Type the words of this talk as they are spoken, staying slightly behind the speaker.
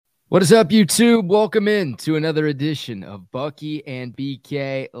What is up, YouTube? Welcome in to another edition of Bucky and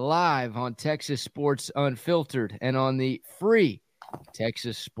BK live on Texas Sports Unfiltered and on the free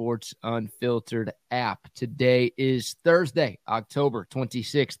Texas Sports Unfiltered app. Today is Thursday, October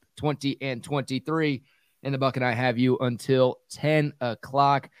 26th, 2023, and the Buck and I have you until 10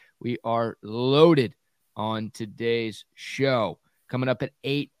 o'clock. We are loaded on today's show. Coming up at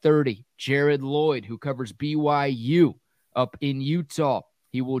 8:30, Jared Lloyd, who covers BYU up in Utah.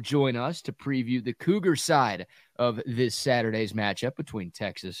 He will join us to preview the Cougar side of this Saturday's matchup between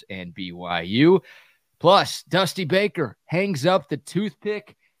Texas and BYU. Plus, Dusty Baker hangs up the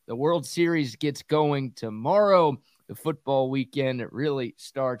toothpick. The World Series gets going tomorrow. The football weekend really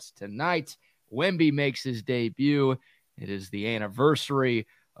starts tonight. Wemby makes his debut. It is the anniversary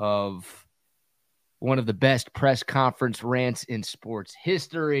of one of the best press conference rants in sports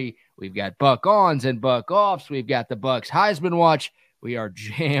history. We've got Buck ons and Buck offs. We've got the Bucks Heisman Watch. We are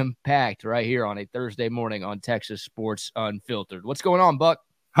jam-packed right here on a Thursday morning on Texas Sports Unfiltered. What's going on, Buck?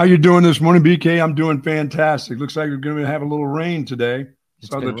 How you doing this morning, BK? I'm doing fantastic. Looks like we're going to have a little rain today.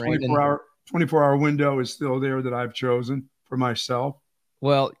 So the 24-hour window is still there that I've chosen for myself.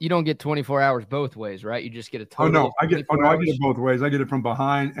 Well, you don't get 24 hours both ways, right? You just get a total. I get it both ways. I get it from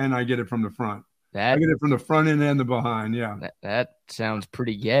behind and I get it from the front. I get it from the front end and the behind. Yeah. That sounds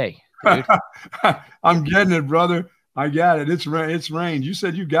pretty gay, dude. I'm getting it, brother. I got it. It's rained. You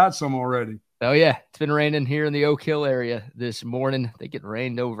said you got some already. Oh, yeah. It's been raining here in the Oak Hill area this morning. They get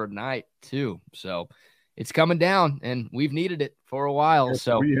rained overnight, too. So it's coming down, and we've needed it for a while. Yes,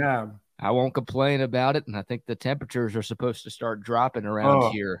 so we have. I won't complain about it, and I think the temperatures are supposed to start dropping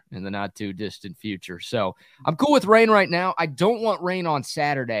around here in the not-too-distant future. So I'm cool with rain right now. I don't want rain on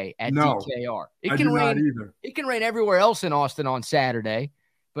Saturday at DKR. It can rain either. It can rain everywhere else in Austin on Saturday.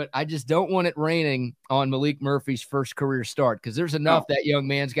 But I just don't want it raining on Malik Murphy's first career start because there's enough that young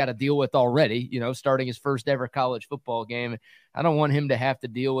man's got to deal with already, starting his first ever college football game. I don't want him to have to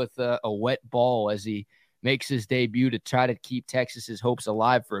deal with a wet ball as he makes his debut to try to keep Texas's hopes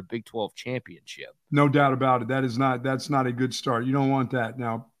alive for a Big 12 championship. No doubt about it. That's not a good start. You don't want that.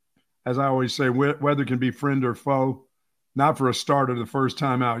 Now, as I always say, weather can be friend or foe, not for a starter the first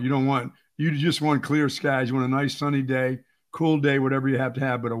time out. You just want clear skies. You want a nice sunny day. Cool day, whatever you have to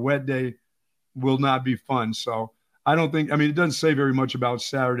have, but a wet day will not be fun. So it doesn't say very much about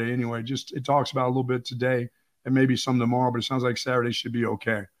Saturday anyway. Just it talks about a little bit today and maybe some tomorrow, but it sounds like Saturday should be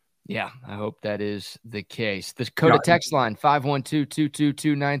okay. Yeah, I hope that is the case. The Coda text line,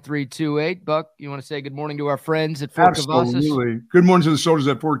 512-222-9328. Buck, you want to say good morning to our friends at Fort Cavazos? Absolutely. Good morning to the soldiers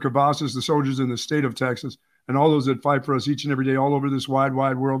at Fort Cavazos, the soldiers in the state of Texas, and all those that fight for us each and every day all over this wide,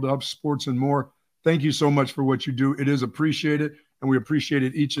 wide world of sports and more. Thank you so much for what you do. It is appreciated, and we appreciate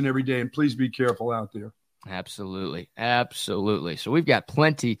it each and every day. And please be careful out there. Absolutely. Absolutely. So we've got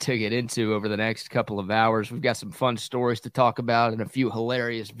plenty to get into over the next couple of hours. We've got some fun stories to talk about and a few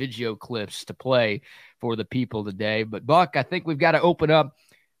hilarious video clips to play for the people today. But, Buck, I think we've got to open up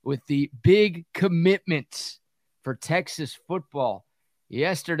with the big commitments for Texas football.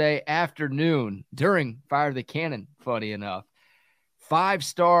 Yesterday afternoon, during Fire the Cannon, funny enough,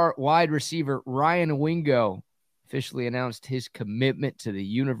 5-star wide receiver Ryan Wingo officially announced his commitment to the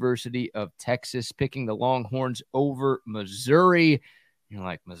University of Texas, picking the Longhorns over Missouri. You're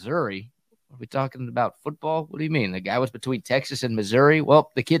like, Missouri? Are we talking about football? What do you mean? The guy was between Texas and Missouri? Well,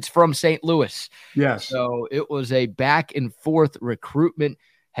 the kid's from St. Louis. Yes. So it was a back-and-forth recruitment.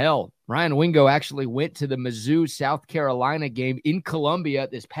 Hell, Ryan Wingo actually went to the Mizzou, South Carolina game in Columbia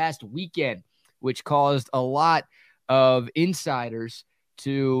this past weekend, which caused a lot of insiders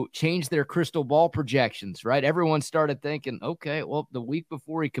to change their crystal ball projections, right? Everyone started thinking, okay, well, the week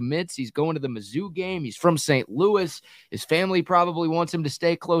before he commits, he's going to the Mizzou game. He's from St. Louis. His family probably wants him to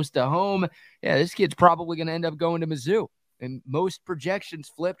stay close to home. Yeah, this kid's probably going to end up going to Mizzou. And most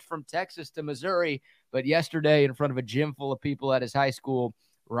projections flipped from Texas to Missouri. But yesterday, in front of a gym full of people at his high school,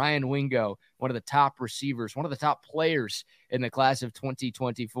 Ryan Wingo, one of the top receivers, one of the top players in the class of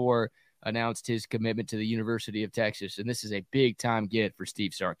 2024, announced his commitment to the University of Texas, and this is a big-time get for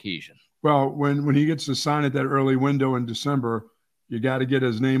Steve Sarkisian. Well, when he gets to sign at that early window in December, you got to get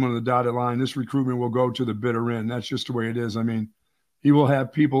his name on the dotted line. This recruitment will go to the bitter end. That's just the way it is. I mean, he will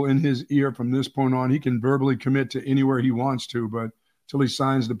have people in his ear from this point on. He can verbally commit to anywhere he wants to, but until he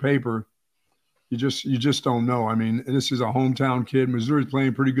signs the paper, you just don't know. I mean, this is a hometown kid. Missouri's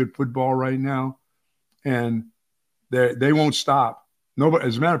playing pretty good football right now, and they won't stop. Nobody,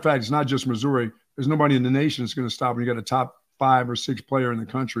 as a matter of fact, it's not just Missouri. There's nobody in the nation that's going to stop when you got a top 5 or 6 player in the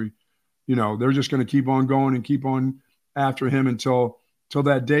country. They're just going to keep on going and keep on after him until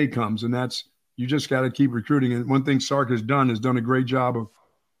that day comes. And you just got to keep recruiting. And one thing Sark has done a great job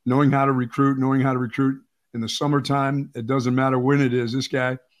knowing how to recruit in the summertime. It doesn't matter when it is. This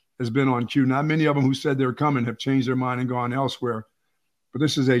guy has been on cue. Not many of them who said they're coming have changed their mind and gone elsewhere. But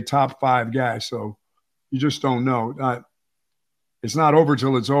this is a top 5 guy, so you just don't know. It's not over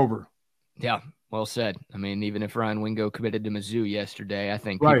till it's over. Yeah, well said. I mean, even if Ryan Wingo committed to Mizzou yesterday, I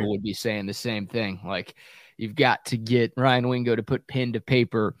think people would be saying the same thing. Like, you've got to get Ryan Wingo to put pen to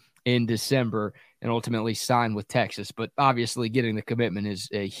paper in December and ultimately sign with Texas. But obviously getting the commitment is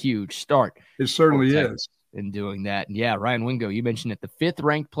a huge start. It certainly is. In doing that. And yeah, Ryan Wingo, you mentioned it, the 5th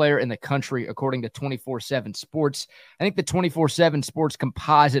ranked player in the country, according to 24/7 Sports. I think the 24/7 Sports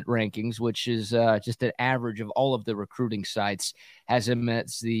composite rankings, which is just an average of all of the recruiting sites, has him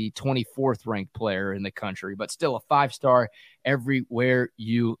as the 24th ranked player in the country, but still a 5-star everywhere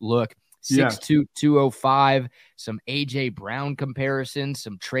you look. 6'2", 205, some A.J. Brown comparisons,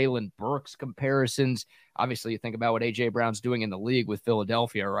 some Traylon Burks comparisons. Obviously, you think about what A.J. Brown's doing in the league with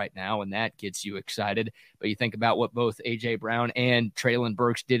Philadelphia right now, and that gets you excited. But you think about what both A.J. Brown and Traylon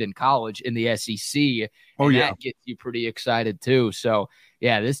Burks did in college in the SEC, and that gets you pretty excited too. So,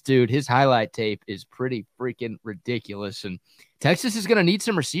 yeah, this dude, his highlight tape is pretty freaking ridiculous. And Texas is going to need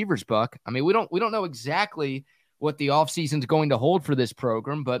some receivers, Buck. I mean, we don't know exactly what the offseason is going to hold for this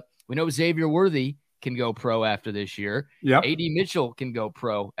program, but we know Xavier Worthy can go pro after this year. Yep. A.D. Mitchell can go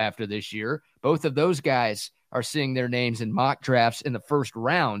pro after this year. Both of those guys are seeing their names in mock drafts in the first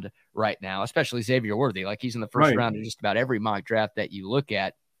round right now, especially Xavier Worthy. Like, he's in the first round of just about every mock draft that you look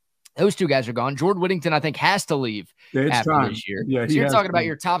at. Those 2 guys are gone. Jordan Whittington, I think, has to leave after this year. Yeah, so you're talking about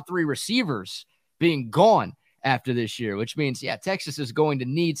your top 3 receivers being gone after this year, which means, Texas is going to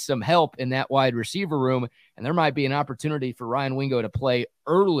need some help in that wide receiver room, and there might be an opportunity for Ryan Wingo to play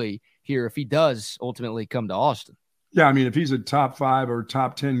early here if he does ultimately come to Austin. Yeah, I mean, if he's a top 5 or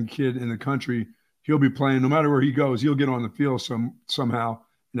top 10 kid in the country, he'll be playing no matter where he goes. He'll get on the field somehow.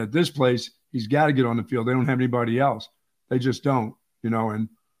 And at this place, he's got to get on the field. They don't have anybody else. They just don't, And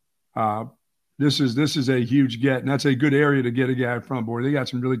this is a huge get, and that's a good area to get a guy from. Boy, they got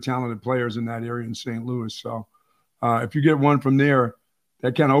some really talented players in that area in St. Louis. So if you get one from there,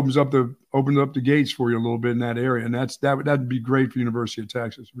 that kind of opens up the gates for you a little bit in that area, and that'd be great for the University of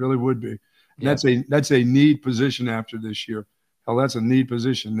Texas. It really would be. Yeah. That's a need position after this year. Hell, that's a need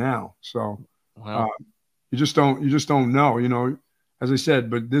position now. So you just don't know. As I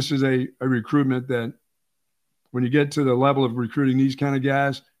said, but this is a recruitment that when you get to the level of recruiting these kind of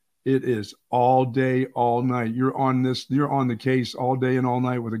guys, it is all day, all night. You're on the case all day and all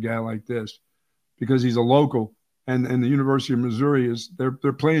night with a guy like this because he's a local. And the University of Missouri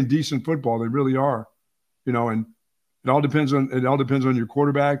they're playing decent football. They really are, and it all depends on your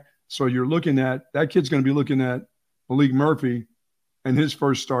quarterback. So you're looking at that kid's going to be looking at Malik Murphy and his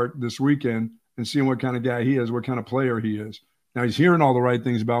first start this weekend and seeing what kind of guy he is, what kind of player he is. Now he's hearing all the right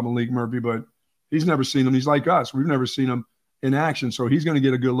things about Malik Murphy, but he's never seen him. He's like us. We've never seen him in action. So he's going to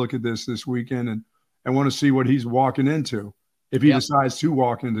get a good look at this weekend and want to see what he's walking into if he decides to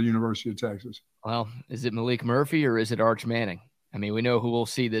walk into the University of Texas. Well, is it Malik Murphy or is it Arch Manning? I mean, we know who we'll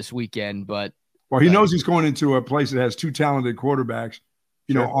see this weekend, but he knows he's going into a place that has 2 talented quarterbacks,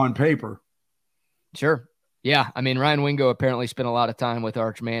 on paper. Sure. Yeah. I mean, Ryan Wingo apparently spent a lot of time with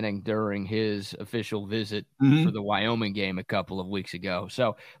Arch Manning during his official visit for the Wyoming game a couple of weeks ago.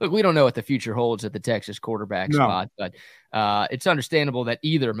 So, look, we don't know what the future holds at the Texas quarterback spot, but it's understandable that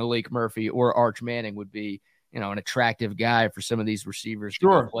either Malik Murphy or Arch Manning would be, an attractive guy for some of these receivers to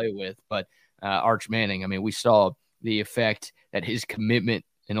go play with. But Arch Manning, I mean, we saw the effect that his commitment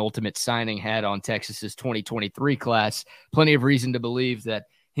and ultimate signing had on Texas's 2023 class. Plenty of reason to believe that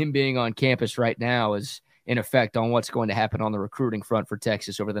him being on campus right now is in effect on what's going to happen on the recruiting front for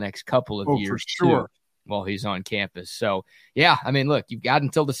Texas over the next couple of years. For sure. While he's on campus. So, yeah, I mean, look, you've got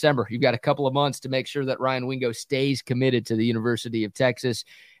until December. You've got a couple of months to make sure that Ryan Wingo stays committed to the University of Texas.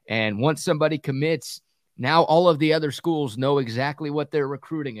 And once somebody commits, now all of the other schools know exactly what they're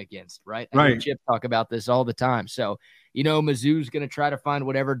recruiting against, right? I hear Chip talk about this all the time. So, Mizzou's going to try to find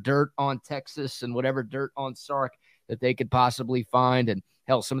whatever dirt on Texas and whatever dirt on Sark that they could possibly find. And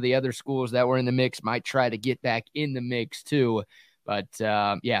hell, some of the other schools that were in the mix might try to get back in the mix too. But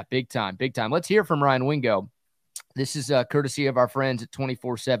big time. Let's hear from Ryan Wingo. This is courtesy of our friends at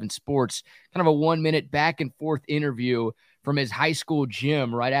 24/7 Sports, kind of a 1-minute back and forth interview from his high school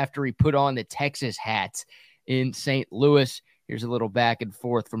gym right after he put on the Texas hat in St. Louis. Here's a little back and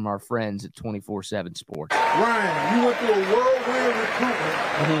forth from our friends at 24/7 Sports. Ryan, you went through a whirlwind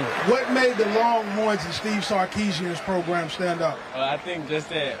recruitment. What made the Longhorns and Steve Sarkisian's program stand out? I think just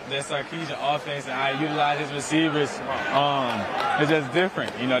that Sarkisian offense and how he utilized his receivers is just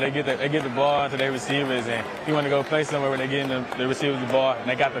different. You know, they get the ball to their receivers, and you want to go play somewhere where they're getting the receivers the ball, and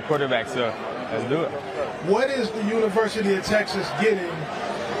they got the quarterback, so let's do it. What is the University of Texas getting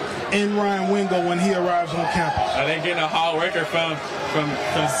in Ryan Wingo when he arrives on campus? They're getting a hard worker from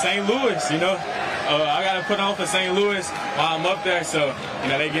St. Louis, you know. I got to put on for St. Louis while I'm up there, so, you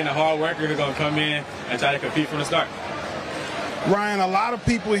know, they're getting a hard worker. They're going to come in and try to compete from the start. Ryan, a lot of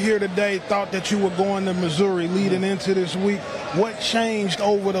people here today thought that you were going to Missouri leading into this week. What changed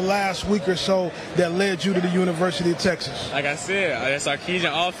over the last week or so that led you to the University of Texas? Like I said, that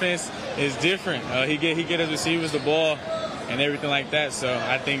Sarkisian offense is different. He get his receivers the ball and everything like that. So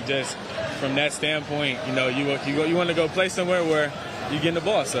I think just from that standpoint, you know, you want to go play somewhere where you're getting the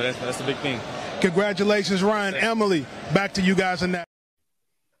ball. So that's the big thing. Congratulations, Ryan. Emily, back to you guys in that.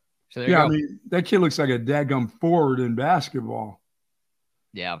 So I mean, that kid looks like a dadgum forward in basketball.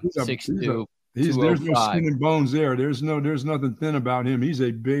 Yeah, 6'2". There's no skin and bones there. There's nothing thin about him. He's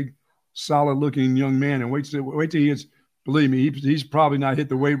a big, solid-looking young man. And wait till he gets. Believe me, he's probably not hit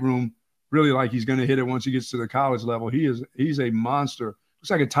the weight room really like he's going to hit it once he gets to the college level. He's a monster. Looks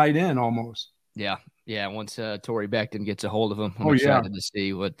like a tight end almost. Yeah. Once Torrey Beckton gets a hold of him, I'm excited to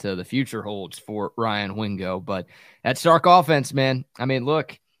see what the future holds for Ryan Wingo. But that Sark offense, man. I mean,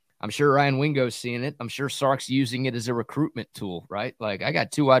 look. I'm sure Ryan Wingo's seeing it. I'm sure Sark's using it as a recruitment tool, right? Like, I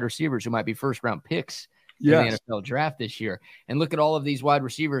got 2 wide receivers who might be first-round picks in the NFL draft this year. And look at all of these wide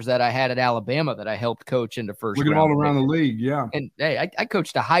receivers that I had at Alabama that I helped coach into first round. Look at all around the league, yeah. And, hey, I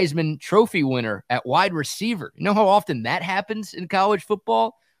coached a Heisman Trophy winner at wide receiver. You know how often that happens in college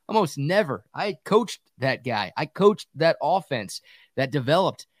football? Almost never. I coached that guy. I coached that offense that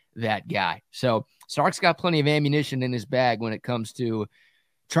developed that guy. So Sark's got plenty of ammunition in his bag when it comes to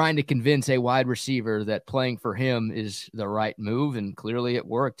trying to convince a wide receiver that playing for him is the right move, and clearly it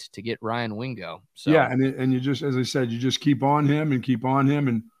worked to get Ryan Wingo. So yeah, and you just, as I said, you just keep on him,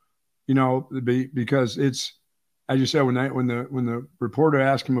 and you know, because it's, as you said, when the reporter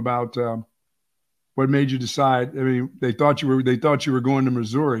asked him about what made you decide. I mean, they thought you were going to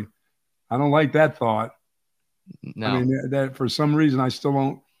Missouri. I don't like that thought. No, I mean that for some reason I still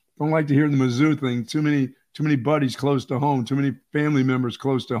don't like to hear the Mizzou thing. Too many buddies close to home, too many family members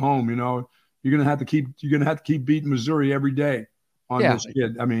close to home. You know, you're gonna have to keep beating Missouri every day on this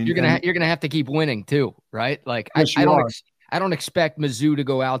kid. I mean, you're gonna have to keep winning too, right? Like yes, I don't expect Mizzou to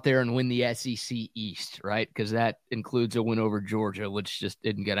go out there and win the SEC East, right? Because that includes a win over Georgia, which just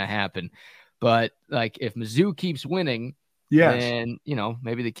isn't gonna happen. But like, if Mizzou keeps winning, then, you know,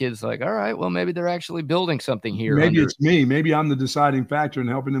 maybe the kid's like, all right, well, maybe they're actually building something here. Maybe it's me. Maybe I'm the deciding factor in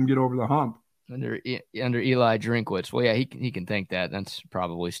helping them get over the hump. Under Eli Drinkwitz. Well, yeah, he can think that. That's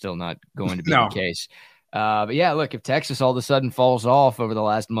probably still not going to be the case. But yeah, look, if Texas all of a sudden falls off over the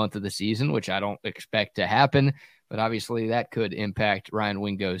last month of the season, which I don't expect to happen, but obviously that could impact Ryan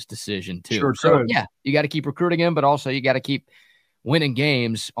Wingo's decision too. Sure so could. Yeah, you got to keep recruiting him, but also you got to keep winning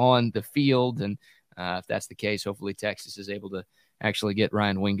games on the field. And if that's the case, hopefully Texas is able to actually get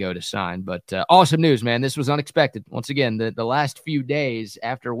Ryan Wingo to sign. But awesome news, man. This was unexpected. Once again, the last few days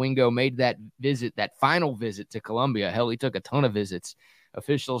after Wingo made that visit, that final visit to Columbia, hell, he took a ton of visits,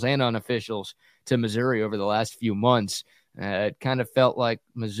 officials and unofficials, to Missouri over the last few months. It kind of felt like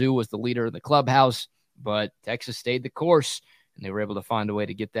Mizzou was the leader of the clubhouse, but Texas stayed the course, and they were able to find a way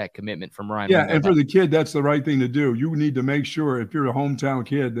to get that commitment from Ryan Wingo. And for the kid, that's the right thing to do. You need to make sure, if you're a hometown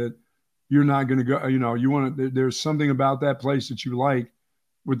kid, that you're not going to go, you know, you want to, there's something about that place that you like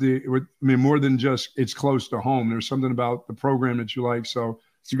more than just it's close to home. There's something about the program that you like. So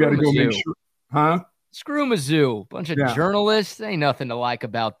you got to go make sure, huh? Screw Mizzou. Bunch of journalists. Ain't nothing to like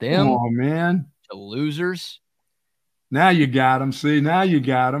about them. Oh, man. The losers. Now you got them. See, now you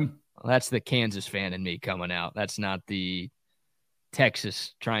got them. Well, that's the Kansas fan in me coming out. That's not the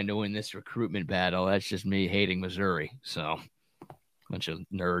Texas trying to win this recruitment battle. That's just me hating Missouri. So bunch of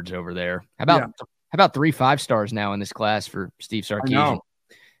nerds over there. How about 3 5-stars now in this class for Steve Sarkisian?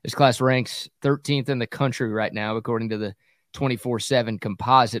 This class ranks 13th in the country right now, according to the 24/7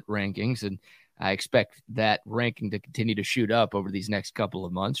 composite rankings. And I expect that ranking to continue to shoot up over these next couple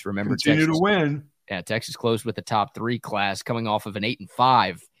of months. Remember, continue to win. Yeah, Texas closed with the top 3 class coming off of an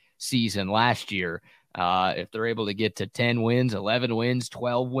 8-5 season last year. If they're able to get to 10 wins, 11 wins,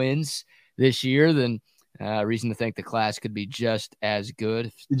 12 wins this year, then reason to think the class could be just as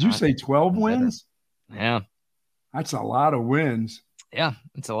good. Did you say 12 wins? Yeah. That's a lot of wins. Yeah,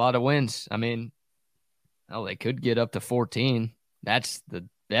 it's a lot of wins. I mean, Well, they could get up to 14. That's the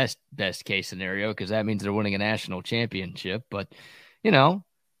best case scenario because that means they're winning a national championship. But,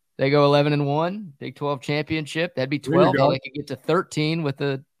 they go 11-1, Big 12 championship. That'd be 12. They could get to 13 with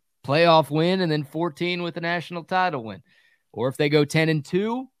a playoff win and then 14 with a national title win. Or if they go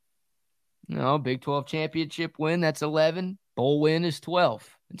 10-2, Big 12 championship win, that's 11. Bowl win is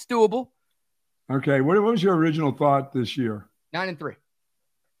 12. It's doable. Okay. What was your original thought this year? 9-3.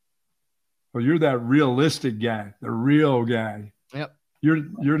 Well, you're that realistic guy, the real guy. Yep.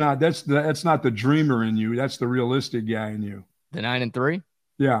 You're not. That's not the dreamer in you. That's the realistic guy in you. The 9-3.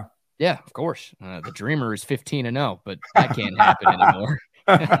 Yeah. Yeah, of course. The dreamer is 15-0, but that can't happen anymore.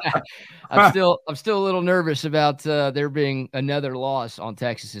 I'm still a little nervous about there being another loss on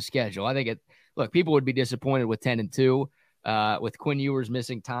Texas's schedule. I think people would be disappointed with 10-2. With Quinn Ewers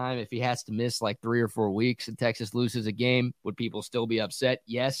missing time, if he has to miss like 3 or 4 weeks and Texas loses a game, would people still be upset?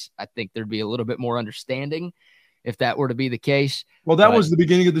 Yes. I think there'd be a little bit more understanding if that were to be the case. Well, that was the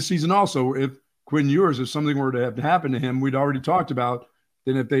beginning of the season also. If Quinn Ewers, if something were to have happened to him, we'd already talked about,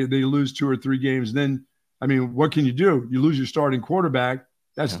 then if they lose 2 or 3 games, then, I mean, what can you do? You lose your starting quarterback.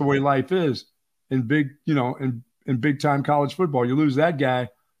 That's the way life is in big time college football. You lose that guy.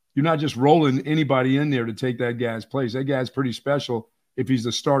 You're not just rolling anybody in there to take that guy's place. That guy's pretty special if he's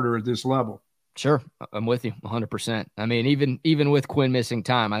the starter at this level. Sure. I'm with you 100%. I mean, even with Quinn missing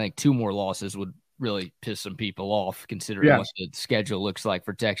time, I think 2 more losses would really piss some people off considering what the schedule looks like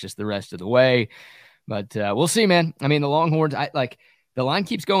for Texas the rest of the way. But we'll see, man. I mean, the Longhorns, the line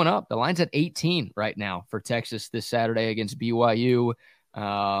keeps going up. The line's at 18 right now for Texas this Saturday against BYU.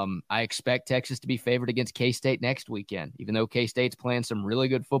 I expect Texas to be favored against K-State next weekend, even though K-State's playing some really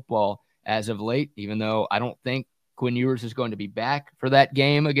good football as of late, even though I don't think Quinn Ewers is going to be back for that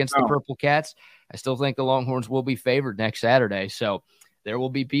game against the Purple Cats. I still think the Longhorns will be favored next Saturday. So there will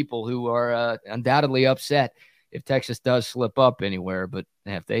be people who are undoubtedly upset if Texas does slip up anywhere, but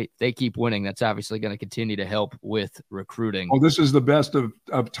if they keep winning, that's obviously going to continue to help with recruiting. Well, this is the best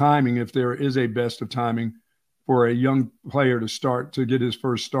of timing, if there is a best of timing, for a young player to get his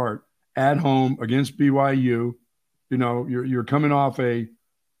first start at home against BYU. You're coming off a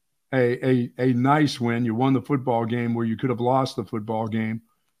nice win. You won the football game where you could have lost the football game,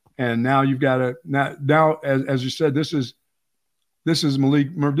 and now you've got to now as you said, this is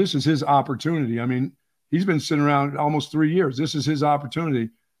Malik Murphy. This is his opportunity. I mean, he's been sitting around almost 3 years. This is his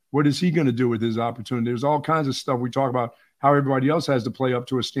opportunity. What is he going to do with his opportunity? There's all kinds of stuff we talk about how everybody else has to play up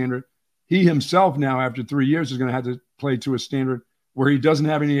to a standard. He himself now, after 3 years, is going to have to play to a standard where he doesn't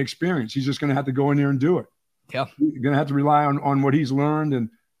have any experience. He's just going to have to go in there and do it. Yeah. He's going to have to rely on what he's learned and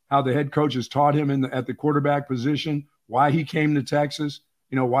how the head coach has taught him at the quarterback position, why he came to Texas,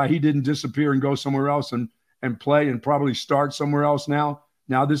 why he didn't disappear and go somewhere else and play and probably start somewhere else now.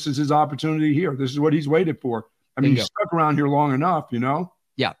 Now this is his opportunity here. This is what he's waited for. I mean, he's stuck around here long enough,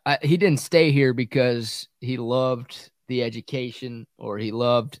 Yeah, he didn't stay here because he loved the education or he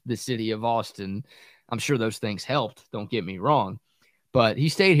loved the city of Austin. I'm sure those things helped, don't get me wrong. But he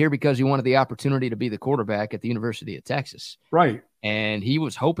stayed here because he wanted the opportunity to be the quarterback at the University of Texas. Right. And he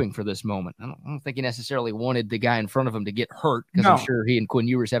was hoping for this moment. I don't think he necessarily wanted the guy in front of him to get hurt because I'm sure he and Quinn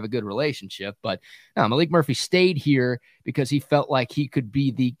Ewers have a good relationship. But no, Malik Murphy stayed here because he felt like he could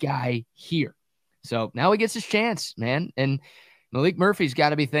be the guy here. So now he gets his chance, man. And Malik Murphy's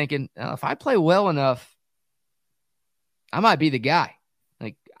got to be thinking, if I play well enough, I might be the guy.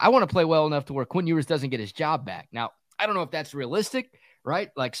 Like, I want to play well enough to where Quinn Ewers doesn't get his job back. Now, I don't know if that's realistic, right?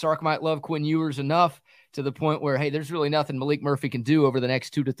 Like, Sark might love Quinn Ewers enough to the point where, hey, there's really nothing Malik Murphy can do over the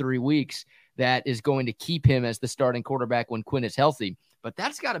next 2 to 3 weeks that is going to keep him as the starting quarterback when Quinn is healthy. But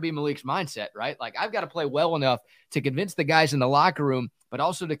that's got to be Malik's mindset, right? Like, I've got to play well enough to convince the guys in the locker room, but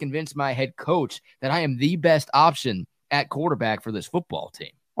also to convince my head coach that I am the best option at quarterback for this football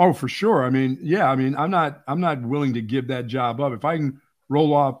team. Oh, for sure. I mean, yeah. I mean, I'm not willing to give that job up. If I can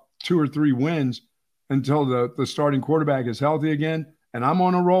roll off 2 or 3 wins until the starting quarterback is healthy again, and I'm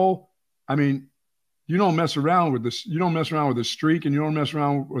on a roll. I mean, you don't mess around with this. You don't mess around with a streak, and you don't mess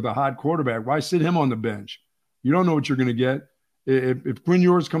around with a hot quarterback. Why sit him on the bench? You don't know what you're going to get. If Quinn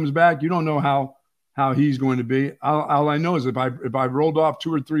Ewers comes back, you don't know how he's going to be. All I know is if I've rolled off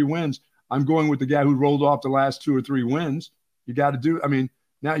 2 or 3 wins, I'm going with the guy who rolled off the last 2 or 3 wins. You got to do. I mean.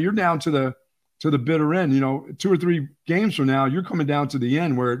 Now you're down to the bitter end. 2 or 3 games from now, you're coming down to the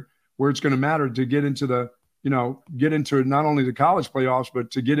end where it's going to matter to get into get into not only the college playoffs,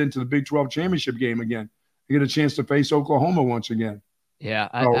 but to get into the Big 12 championship game again. You get a chance to face Oklahoma once again. Yeah,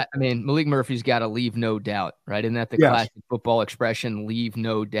 I mean, Malik Murphy's got to leave no doubt, right? Isn't that the classic football expression, leave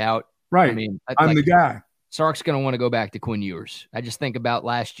no doubt? Right. I mean, I'm the guy. Sark's going to want to go back to Quinn Ewers. I just think about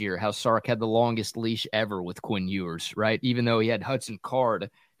last year, how Sark had the longest leash ever with Quinn Ewers, right? Even though he had Hudson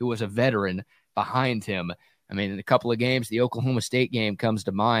Card, who was a veteran, behind him. I mean, in a couple of games, the Oklahoma State game comes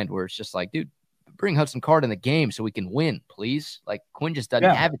to mind where it's just like, dude, bring Hudson Card in the game so we can win, please. Like, Quinn just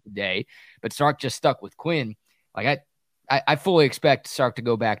doesn't have it today, but Sark just stuck with Quinn. Like, I fully expect Sark to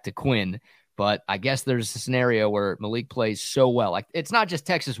go back to Quinn, but I guess there's a scenario where Malik plays so well. Like, it's not just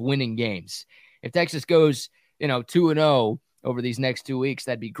Texas winning games. If Texas goes, 2-0 over these next 2 weeks,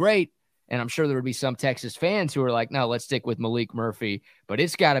 that'd be great. And I'm sure there would be some Texas fans who are like, no, let's stick with Malik Murphy. But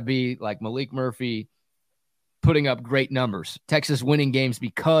it's got to be like Malik Murphy putting up great numbers. Texas winning games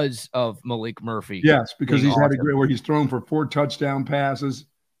because of Malik Murphy. Yes, because he's had a great where he's thrown for 4 touchdown passes,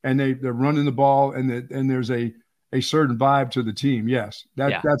 and they're running the ball, and there's a certain vibe to the team. Yes,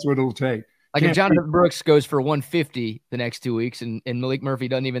 that's what it'll take. Like if Jonathan Brooks goes for 150 the next 2 weeks and Malik Murphy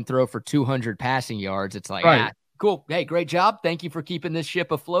doesn't even throw for 200 passing yards, it's like, cool. Hey, great job. Thank you for keeping this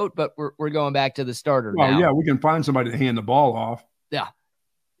ship afloat, but we're going back to the starter now. Yeah, we can find somebody to hand the ball off.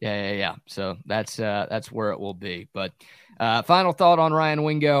 Yeah. So that's where it will be. But final thought on Ryan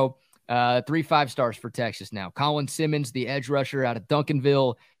Wingo, 3 5-stars for Texas now. Colin Simmons, the edge rusher out of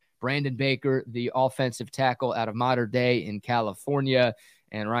Duncanville. Brandon Baker, the offensive tackle out of Mater Dei in California.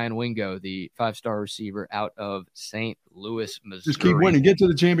 And Ryan Wingo, the 5-star receiver out of St. Louis, Missouri. Just keep winning. Get to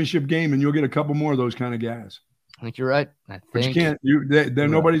the championship game, and you'll get a couple more of those kind of guys. I think you're right. But you can't.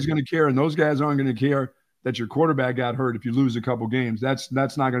 Nobody's going to care, and those guys aren't going to care that your quarterback got hurt if you lose a couple games. That's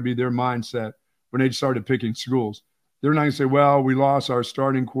not going to be their mindset when they started picking schools. They're not going to say, well, we lost our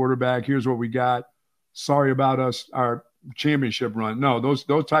starting quarterback. Here's what we got. Sorry about us, our championship run. No, those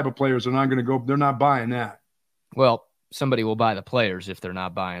type of players are not going to go. They're not buying that. Well, somebody will buy the players if they're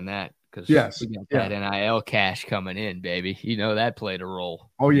not buying that, because we got that NIL cash coming in, baby. That played a role.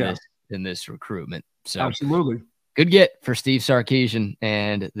 In this recruitment. So absolutely good get for Steve Sarkisian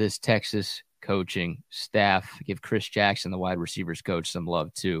and this Texas coaching staff. Give Chris Jackson, the wide receivers coach, some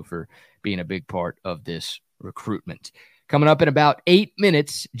love too for being a big part of this recruitment. Coming up in about 8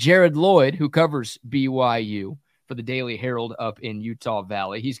 minutes, Jared Lloyd, who covers BYU for the Daily Herald up in Utah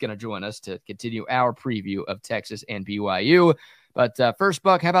Valley. He's going to join us to continue our preview of Texas and BYU. But first,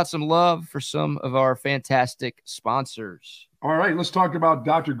 Buck, how about some love for some of our fantastic sponsors? All right, let's talk about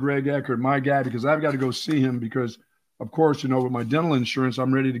Dr. Greg Eckert, my guy, because I've got to go see him because, of course, with my dental insurance,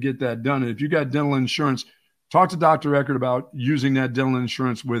 I'm ready to get that done. And if you got dental insurance, talk to Dr. Eckert about using that dental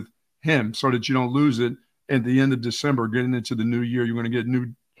insurance with him so that you don't lose it at the end of December, getting into the new year. You're going to get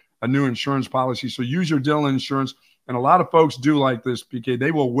a new insurance policy. So use your dental insurance. And a lot of folks do like this, BK.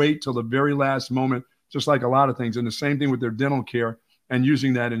 They will wait till the very last moment, just like a lot of things. And the same thing with their dental care and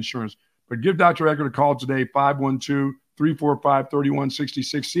using that insurance. But give Dr. Eckert a call today,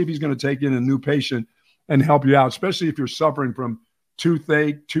 512-345-3166. See if he's going to take in a new patient and help you out, especially if you're suffering from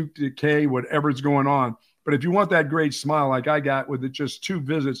toothache, tooth decay, whatever's going on. But if you want that great smile like I got with it, just 2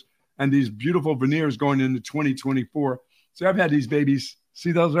 visits and these beautiful veneers going into 2024. So I've had these babies.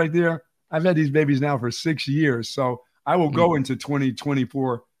 See those right there? I've had these babies now for 6 years. So I will go into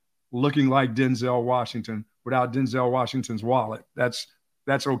 2024 looking like Denzel Washington without Denzel Washington's wallet. That's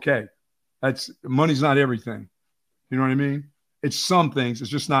okay. Money's not everything. You know what I mean? It's some things. It's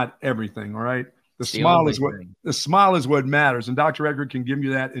just not everything. All right. The smile is what matters. And Dr. Eckert can give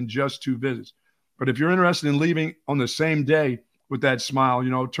you that in just 2 visits. But if you're interested in leaving on the same day with that smile,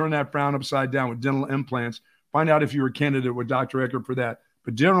 turn that frown upside down with dental implants. Find out if you're a candidate with Dr. Eckert for that.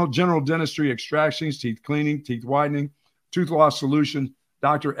 But general dentistry, extractions, teeth cleaning, teeth whitening, tooth loss solution,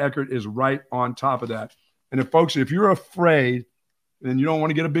 Dr. Eckert is right on top of that. And if you're afraid and you don't want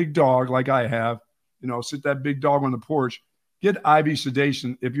to get a big dog like I have, sit that big dog on the porch, get IV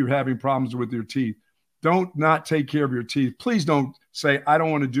sedation if you're having problems with your teeth. Don't not take care of your teeth. Please don't say, I don't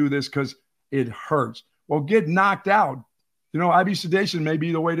want to do this because it hurts. Well, get knocked out. IV sedation may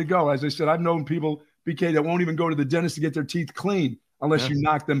be the way to go. As I said, I've known people, BK, that won't even go to the dentist to get their teeth clean unless you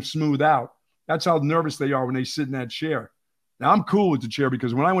knock them smooth out. That's how nervous they are when they sit in that chair. Now, I'm cool with the chair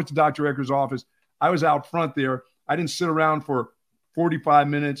because when I went to Dr. Eckert's office, I was out front there. I didn't sit around for 45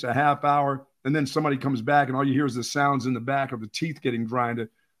 minutes, a half hour, and then somebody comes back and all you hear is the sounds in the back of the teeth getting grinded.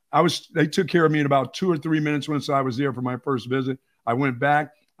 They took care of me in about 2 or 3 minutes once I was there for my first visit. I went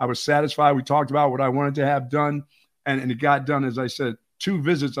back. I was satisfied. We talked about what I wanted to have done, and it got done. As I said, 2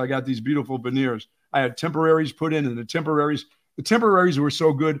 visits, I got these beautiful veneers. I had temporaries put in, and the temporaries were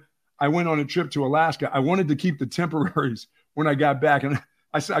so good. I went on a trip to Alaska. I wanted to keep the temporaries when I got back, and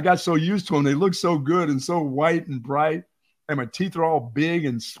I got so used to them. They look so good and so white and bright, and my teeth are all big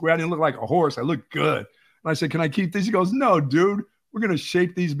and square. I didn't look like a horse. I looked good. And I said, can I keep these? He goes, no, dude. We're going to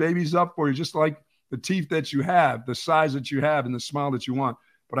shape these babies up for you just like the teeth that you have, the size that you have, and the smile that you want.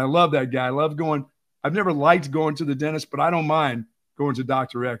 But I love that guy. I love going. I've never liked going to the dentist, but I don't mind going to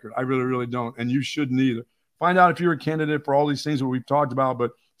Dr. Eckert. I really, really don't. And you shouldn't either. Find out if you're a candidate for all these things that we've talked about,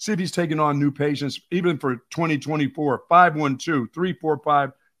 but see if he's taking on new patients, even for 2024,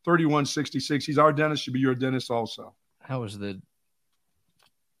 512-345-3166. He's our dentist. Should be your dentist also. That was the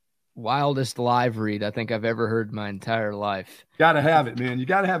wildest live read I think I've ever heard in my entire life. Got to have it, man. You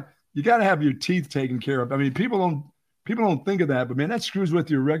got to have your teeth taken care of. I mean, people don't think of that, but man, that screws with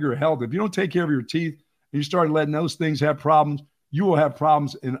your regular health. If you don't take care of your teeth and you start letting those things have problems, you will have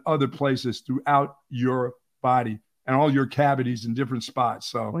problems in other places throughout your body and all your cavities in different spots.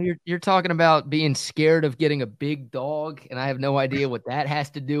 So well, you're talking about being scared of getting a big dog, and I have no idea what that has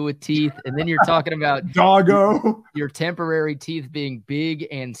to do with teeth. And then you're talking about doggo, your temporary teeth being big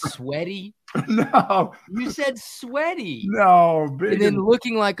and sweaty. No, you said sweaty. No, big and then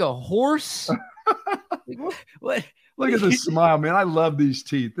looking like a horse. what? Look at the smile, man. I love these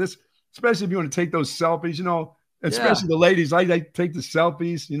teeth. This, especially if you want to take those selfies, you know, especially the ladies, they take the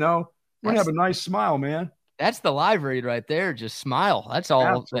selfies, you know. You have a nice smile, man. That's the live read right there. Just smile. That's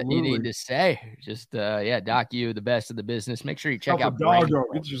all that you need to say. Just, Doc, you, the best of the business. Make sure you check out doggo.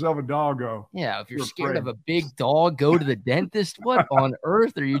 Get yourself a doggo. Yeah, if you're scared of a big dog, go to the dentist. What on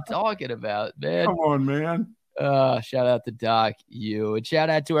earth are you talking about, man? Come on, man. Shout out to Doc, you. And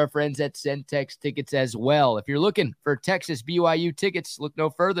shout out to our friends at Centex Tickets as well. If you're looking for Texas BYU tickets, look no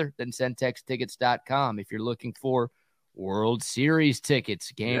further than CentexTickets.com. If you're looking for World Series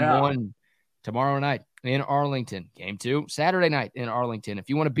tickets, Game 1 tomorrow night in Arlington, Game 2 Saturday night in Arlington. If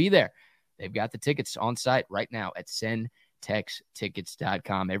you want to be there, they've got the tickets on site right now at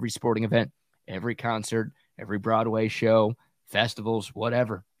CentexTickets.com. Every sporting event, every concert, every Broadway show, festivals,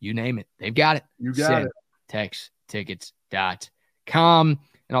 whatever, you name it, they've got it. You got it. CentexTickets.com.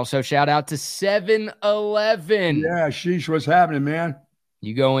 And also shout out to 7-Eleven. Yeah, sheesh, what's happening, man?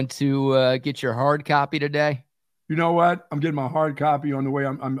 You going to get your hard copy today? You know what? I'm getting my hard copy on the way.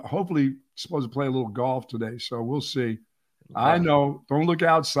 I'm hopefully supposed to play a little golf today, so we'll see. I know. Don't look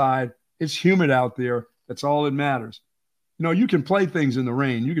outside. It's humid out there. That's all that matters. You know, you can play things in the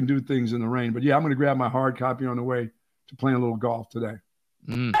rain. You can do things in the rain. But, yeah, I'm going to grab my hard copy on the way to playing a little golf today.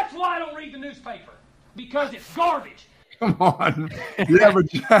 That's why I don't read the newspaper, because it's garbage. Come on. Yeah, but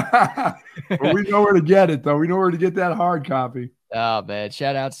we know where to get it, though. We know where to get that hard copy. Oh, man.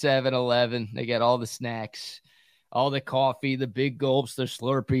 Shout out 7-Eleven. They got all the snacks. All the coffee, the big gulps, the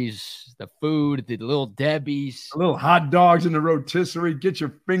Slurpees, the food, the little Debbies. The little hot dogs in the rotisserie. Get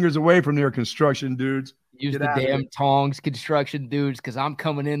your fingers away from their construction dudes. Use the damn tongs, construction dudes, because I'm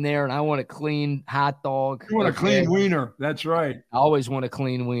coming in there and I want a clean hot dog. You want a clean wiener. That's right. I always want a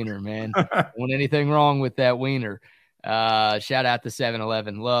clean wiener, man. Don't want anything wrong with that wiener. Shout out to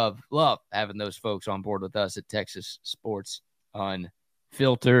 7-Eleven. Love having those folks on board with us at Texas Sports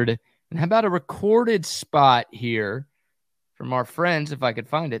Unfiltered. And how about a recorded spot here from our friends, if I could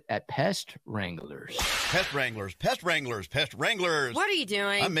find it, at Pest Wranglers. Pest Wranglers, Pest Wranglers, Pest Wranglers. What are you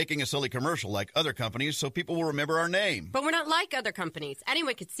doing? I'm making a silly commercial like other companies so people will remember our name. But we're not like other companies.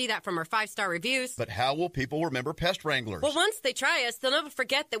 Anyone could see that from our 5-star reviews. But how will people remember Pest Wranglers? Well, once they try us, they'll never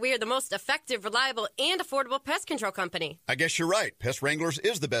forget that we are the most effective, reliable, and affordable pest control company. I guess you're right. Pest Wranglers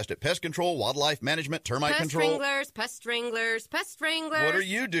is the best at pest control, wildlife management, termite control. Pest Wranglers. What are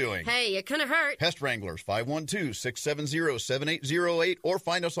you doing? Hey, it couldn't hurt. Pest Wranglers, 512-670-7808, or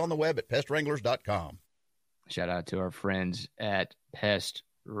find us on the web at pestwranglers.com. Shout out to our friends at Pest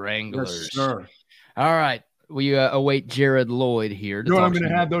Wranglers. Yes, sir. All right. We await Jared Lloyd here. You know what I'm going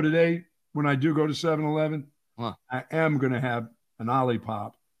to have, though, today when I do go to 7-Eleven? Huh. I am going to have an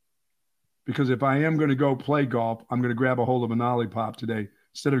Olipop. Because if I am going to go play golf, I'm going to grab a hold of an Olipop today.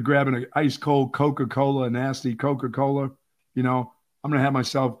 Instead of grabbing an ice-cold Coca-Cola, a nasty Coca-Cola, you know, I'm going to have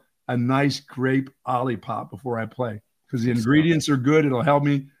myself a nice grape Olipop before I play. Because the ingredients are good. It'll help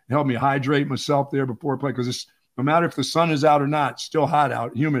me hydrate myself there before I play. Because no matter if the sun is out or not, it's still hot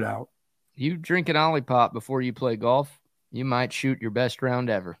out, humid out. You drink an Olipop before you play golf, you might shoot your best round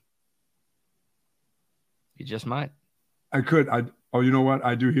ever. You just might. I could. You know what?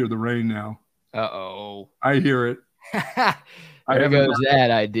 I do hear the rain now. Uh-oh. I hear it. There goes that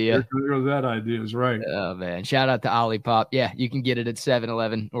idea. There goes that idea. Is right. Oh, man. Shout out to Olipop. Yeah, you can get it at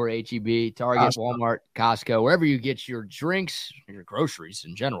 7-Eleven or H-E-B, Target, Walmart, Costco, wherever you get your drinks, your groceries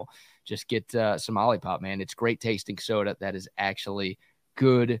in general. Just get some Olipop, man. It's great tasting soda that is actually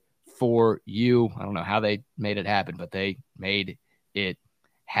good for you. I don't know how they made it happen, but they made it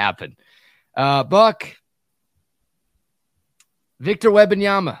happen. Buck, Victor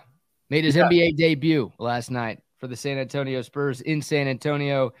Wembanyama made his NBA debut last night for the San Antonio Spurs in San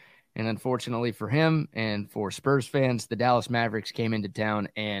Antonio. And unfortunately for him and for Spurs fans, the Dallas Mavericks came into town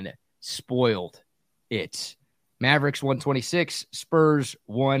and spoiled it. Mavericks 126, Spurs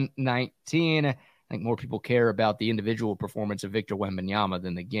 119. I think more people care about the individual performance of Victor Wembanyama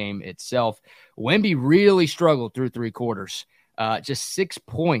than the game itself. Wemby really struggled through three quarters. Just 6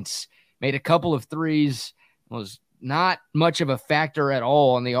 points, made a couple of threes, was not much of a factor at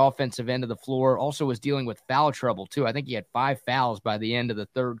all on the offensive end of the floor. Also was dealing with foul trouble, too. I think he had 5 fouls by the end of the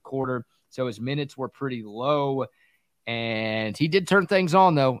third quarter, so his minutes were pretty low. And he did turn things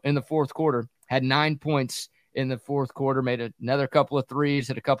on, though, in the fourth quarter. Had 9 points in the fourth quarter, made another couple of threes,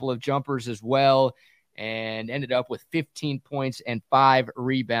 had a couple of jumpers as well, and ended up with 15 points and 5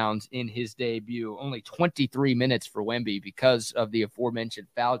 rebounds in his debut. Only 23 minutes for Wemby because of the aforementioned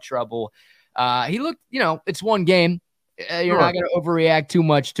foul trouble. He looked, it's one game. You're not going to overreact too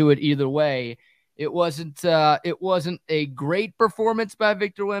much to it either way. It wasn't a great performance by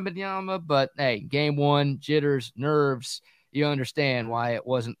Victor Wembanyama, but hey, game one, jitters, nerves. You understand why it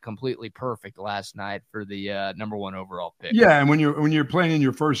wasn't completely perfect last night for the number one overall pick. Yeah, and when you're playing in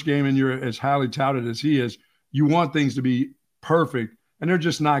your first game and you're as highly touted as he is, you want things to be perfect, and they're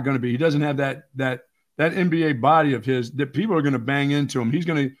just not going to be. He doesn't have that NBA body of his that people are going to bang into him. He's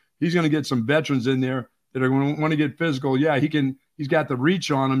going to get some veterans in there that are going to want to get physical. Yeah, he's got the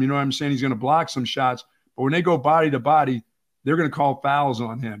reach on him. You know what I'm saying? He's going to block some shots. But when they go body to body, they're going to call fouls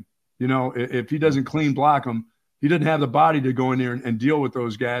on him. You know, if he doesn't clean block them, he doesn't have the body to go in there and deal with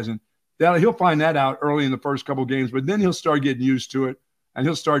those guys. And he'll find that out early in the first couple of games. But then he'll start getting used to it, and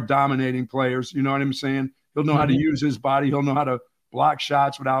he'll start dominating players. You know what I'm saying? He'll know how to use his body. He'll know how to block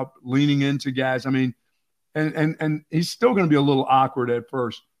shots without leaning into guys. I mean, and he's still going to be a little awkward at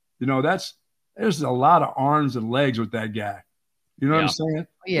first. You know, there's a lot of arms and legs with that guy. You know what I'm saying?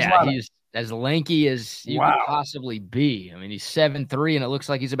 Yeah, he's as lanky as you could possibly be. I mean, he's 7'3", and it looks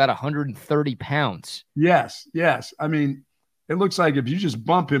like he's about 130 pounds. Yes. I mean, it looks like if you just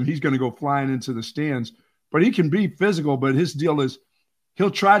bump him, he's going to go flying into the stands. But he can be physical, but his deal is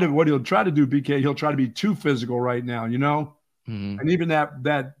he'll try to do, BK, he'll try to be too physical right now, you know? Mm-hmm. And even that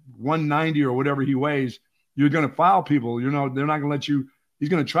 190 or whatever he weighs, you're going to foul people. You know, they're not going to let you. He's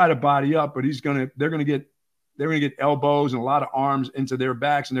going to try to body up, but they're going to get elbows and a lot of arms into their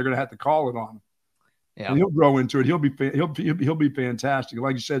backs, and they're going to have to call it on him. Yeah. And he'll grow into it. He'll be fantastic.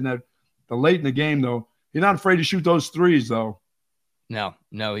 Like you said, the late in the game, though, he's not afraid to shoot those threes, though. No,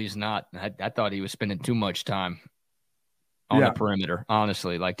 he's not. I thought he was spending too much time on the perimeter,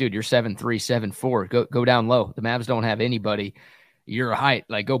 honestly. Like, dude, you're 7'3", 7'4". Go down low. The Mavs don't have anybody your height.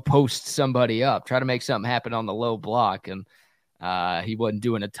 Like, go post somebody up. Try to make something happen on the low block. And he wasn't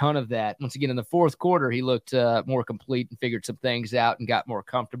doing a ton of that. Once again, in the fourth quarter, he looked more complete and figured some things out and got more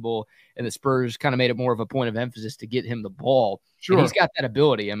comfortable. And the Spurs kind of made it more of a point of emphasis to get him the ball. Sure. And he's got that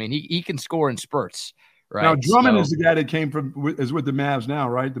ability. I mean, he can score in spurts. Right. Now, Drummond is the guy that is with the Mavs now,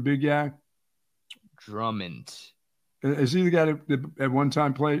 right? The big guy? Drummond. Is he the guy that at one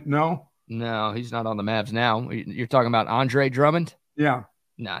time played? No, he's not on the Mavs now. You're talking about Andre Drummond? Yeah.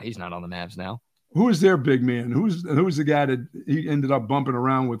 No, he's not on the Mavs now. Who is their big man? Who's the guy that he ended up bumping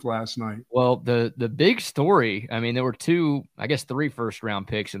around with last night? Well, the big story, I mean, there were 3 first-round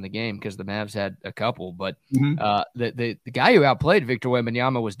picks in the game because the Mavs had a couple. But the guy who outplayed Victor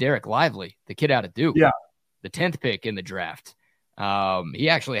Wembanyama was Derek Lively, the kid out of Duke. Yeah. The 10th pick in the draft. He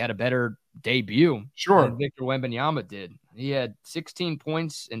actually had a better debut than Victor Wembanyama did. He had 16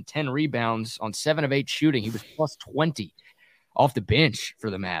 points and 10 rebounds on 7 of 8 shooting. He was plus 20 off the bench for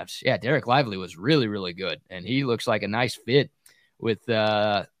the Mavs. Yeah, Derek Lively was really, really good, and he looks like a nice fit with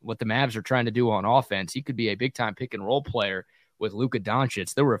what the Mavs are trying to do on offense. He could be a big-time pick-and-roll player with Luka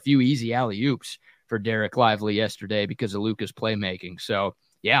Doncic. There were a few easy alley-oops for Derek Lively yesterday because of Luka's playmaking. So,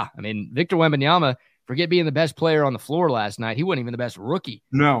 yeah, I mean, Victor Wembanyama, forget being the best player on the floor last night. He wasn't even the best rookie.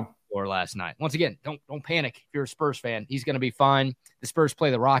 No. Or last night. Once again, don't panic if you're a Spurs fan. He's going to be fine. The Spurs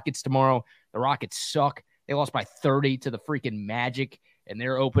play the Rockets tomorrow. The Rockets suck. They lost by 30 to the freaking Magic in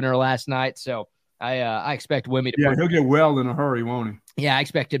their opener last night. So I expect Wemby to he'll get well in a hurry, won't he? Yeah, I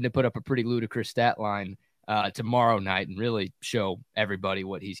expect him to put up a pretty ludicrous stat line tomorrow night and really show everybody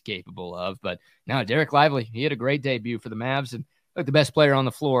what he's capable of. But no, Derek Lively, he had a great debut for the Mavs. And look, the best player on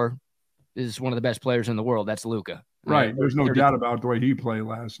the floor is one of the best players in the world. That's Luka. Right. There's no doubt about the way he played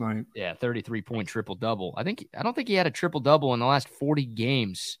last night. Yeah, 33-point triple-double. I don't think he had a triple-double in the last 40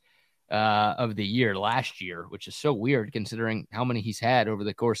 games of the year last year, which is so weird considering how many he's had over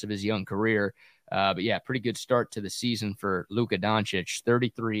the course of his young career. But yeah, pretty good start to the season for Luka Doncic,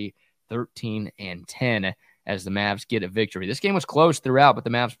 33, 13, and 10 as the Mavs get a victory. This game was close throughout, but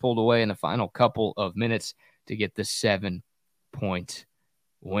the Mavs pulled away in the final couple of minutes to get the 7-point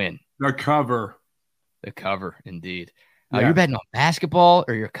win. The cover. The cover, indeed. Yeah. You're betting on basketball,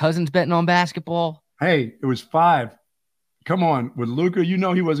 or your cousin's betting on basketball? Hey, it was 5. Come on, with Luka, he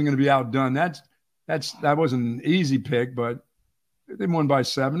wasn't going to be outdone. That wasn't an easy pick, but they won by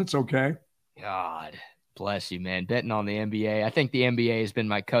 7. It's okay. God bless you, man. Betting on the NBA. I think the NBA has been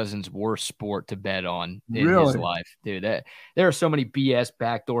my cousin's worst sport to bet on in his life, dude. There are so many BS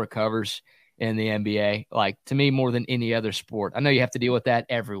backdoor covers in the NBA, like, to me, more than any other sport. I know you have to deal with that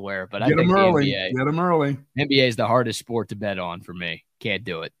everywhere, but I think the NBA, get them early. NBA is the hardest sport to bet on for me. Can't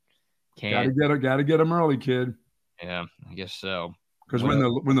do it. Got to get them early, kid. Yeah, I guess so. Because when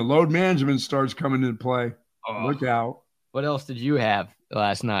the load management starts coming into play, look out. What else did you have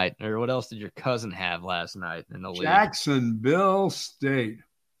last night, or what else did your cousin have last night in the league? Jacksonville State.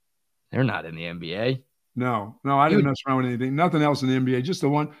 They're not in the NBA. No, I didn't mess around with anything. Nothing else in the NBA. Just the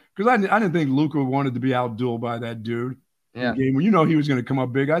one, because I didn't think Luka wanted to be outdueled by that dude. Yeah. Game when he was going to come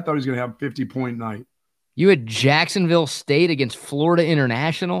up big. I thought he was going to have a 50-point night. You had Jacksonville State against Florida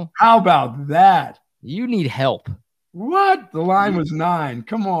International? How about that? You need help. What? The line was 9.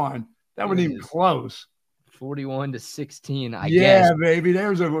 Come on. That wasn't even close. 41-16, I guess. Yeah, baby.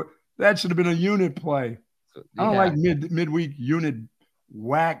 That should have been a unit play. I don't like midweek unit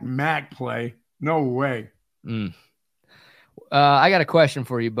whack Mac play. No way. I got a question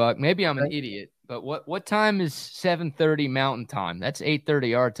for you, Buck. Maybe I'm an idiot, but what time is 7:30 Mountain Time? That's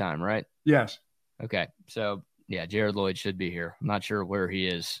 8:30 our time, right? Yes. Okay. So, yeah, Jared Lloyd should be here. I'm not sure where he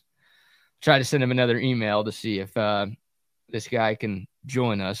is. Try to send him another email to see if this guy can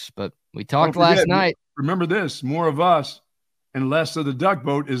join us. But we talked last night. Remember this, more of us and less of the duck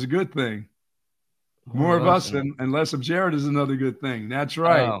boat is a good thing. More of us and less of Jared is another good thing. That's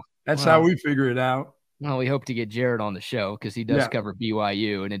right. That's how we figure it out. Well, we hope to get Jared on the show because he does cover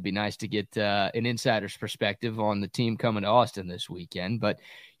BYU, and it'd be nice to get an insider's perspective on the team coming to Austin this weekend. But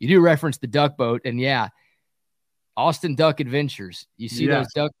you do reference the duck boat, and Austin Duck Adventures. You see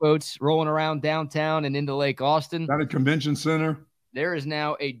those duck boats rolling around downtown and into Lake Austin. At a convention center. There is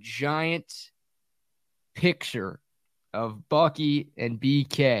now a giant picture of Bucky and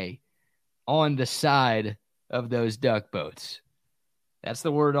BK on the side of those duck boats. That's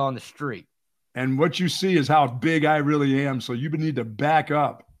the word on the street. And what you see is how big I really am. So you need to back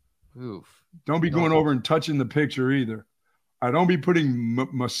up. Oof. Don't be going over and touching the picture either. I don't be putting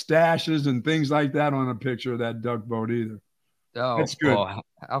mustaches and things like that on a picture of that duck boat either. Oh, that's good. Well,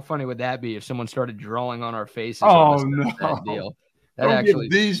 how funny would that be if someone started drawing on our faces? Oh, no. That deal. Don't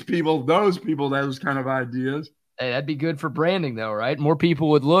give these people, those kind of ideas. Hey, that'd be good for branding, though, right? More people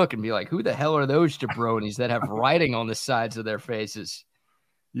would look and be like, who the hell are those jabronis that have writing on the sides of their faces?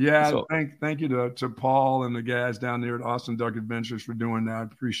 Yeah, so, thank you to Paul and the guys down there at Austin Duck Adventures for doing that.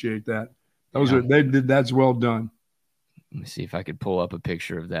 Appreciate that. That's well done. Let me see if I could pull up a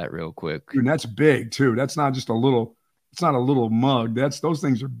picture of that real quick. Dude, that's big too. That's not just it's not a little mug. Those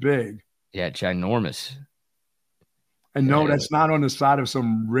things are big. Yeah, ginormous. And no, that's not on the side of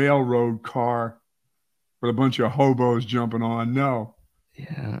some railroad car with a bunch of hobos jumping on. No.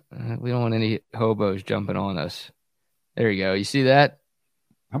 Yeah, we don't want any hobos jumping on us. There you go. You see that?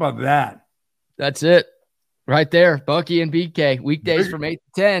 How about that? That's it. Right there. Bucky and BK. Weekdays from 8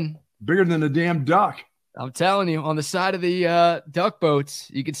 to 10. Bigger than a damn duck. I'm telling you, on the side of the duck boats,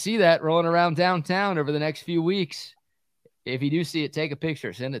 you can see that rolling around downtown over the next few weeks. If you do see it, take a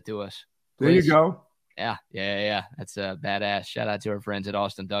picture. Send it to us. Please. There you go. Yeah. That's badass. Shout out to our friends at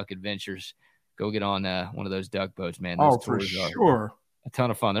Austin Duck Adventures. Go get on one of those duck boats, man. Those for sure. A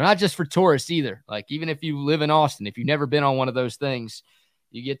ton of fun. They're not just for tourists either. Like, even if you live in Austin, if you've never been on one of those things,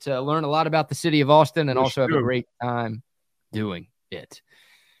 you get to learn a lot about the city of Austin and also have a great time doing it.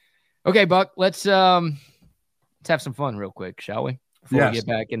 Okay, Buck, let's have some fun real quick, shall we? Before we get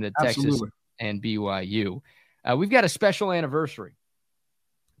back into Texas and BYU. We've got a special anniversary.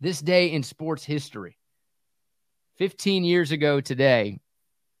 This day in sports history. 15 years ago today,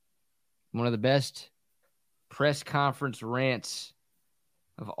 one of the best press conference rants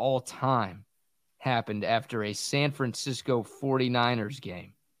of all time happened after a San Francisco 49ers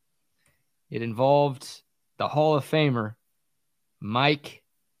game. It involved the Hall of Famer, Mike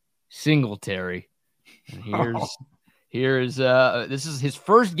Singletary. And this is his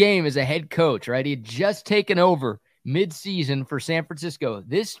first game as a head coach, right? He had just taken over mid-season for San Francisco.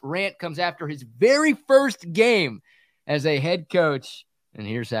 This rant comes after his very first game as a head coach, and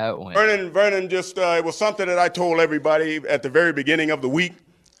here's how it went. Vernon just, it was something that I told everybody at the very beginning of the week.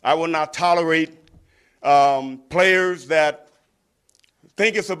 I will not tolerate players that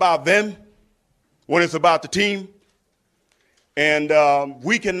think it's about them when it's about the team. And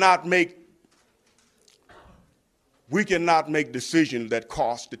we cannot make we cannot make decisions that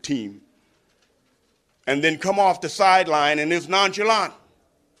cost the team and then come off the sideline and it's nonchalant.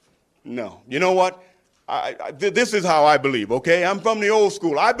 No. You know what? This is how I believe, okay? I'm from the old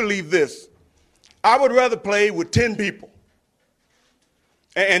school. I believe this. I would rather play with 10 people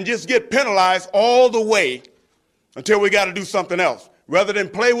and just get penalized all the way until we got to do something else, rather than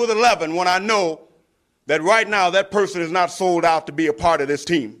play with 11 when I know that right now that person is not sold out to be a part of this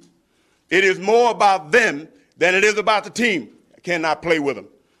team. It is more about them than it is about the team. I cannot play with them,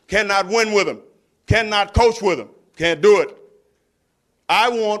 cannot win with them, cannot coach with them, can't do it. I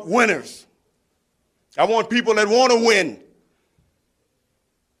want winners. I want people that want to win.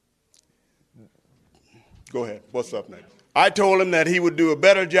 Go ahead. What's up next? I told him that he would do a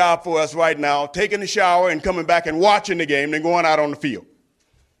better job for us right now, taking a shower and coming back and watching the game than going out on the field.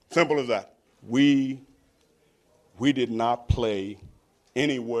 Simple as that. We did not play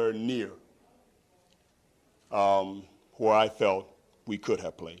anywhere near where I felt we could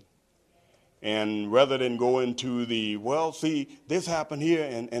have played. And rather than go into the, well, see, this happened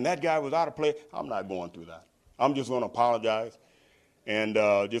here and that guy was out of play, I'm not going through that. I'm just going to apologize and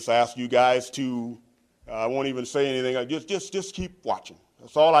just ask you guys to, I won't even say anything, just keep watching.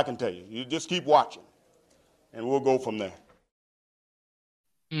 That's all I can tell you. You just keep watching, and we'll go from there.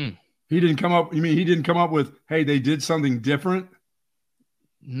 He didn't come up, you mean he didn't come up with, hey, they did something different?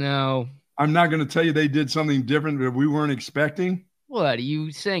 No. I'm not going to tell you they did something different that we weren't expecting. What, are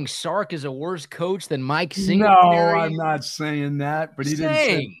you saying Sark is a worse coach than Mike Singletary? No, I'm not saying that, but he didn't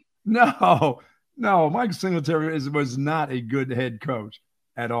say. No, Mike Singletary was not a good head coach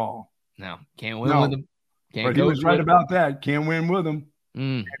at all. No, can't win with him. But he was right about that. Can't win with him.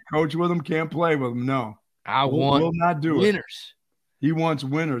 Can't coach with him, can't play with him. No. We'll not do winners. He wants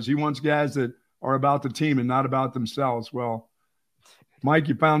winners. He wants guys that are about the team and not about themselves. Well, Mike,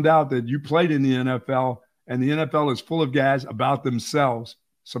 you found out that you played in the NFL, and the NFL is full of guys about themselves.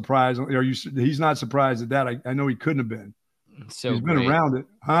 Surprisingly, he's not surprised at that. I know he couldn't have been. So he's been around it,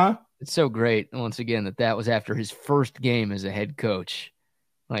 huh? It's so great, once again, that was after his first game as a head coach.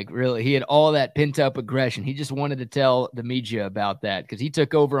 Like, really, he had all that pent-up aggression. He just wanted to tell the media about that because he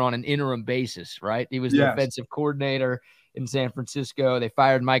took over on an interim basis, right? He was the offensive coordinator in San Francisco. They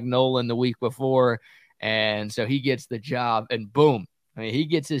fired Mike Nolan the week before, and so he gets the job, and boom. I mean, he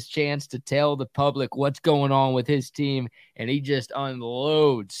gets his chance to tell the public what's going on with his team, and he just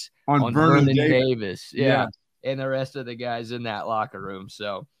unloads on Vernon Davis. Yeah, and the rest of the guys in that locker room.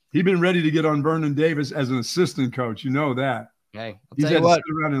 So he'd been ready to get on Vernon Davis as an assistant coach. You know that. Hey, I'll he's tell had you what, to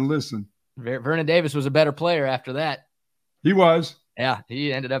sit around and listen. Vernon Davis was a better player after that. He was. Yeah,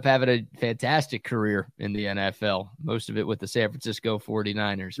 he ended up having a fantastic career in the NFL, most of it with the San Francisco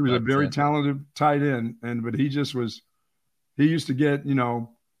 49ers. He was a very talented tight end, but he just was – he used to get,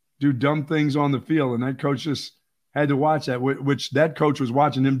 do dumb things on the field, and that coach just had to watch that, which that coach was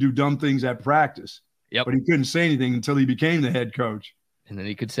watching him do dumb things at practice. Yep. But he couldn't say anything until he became the head coach. And then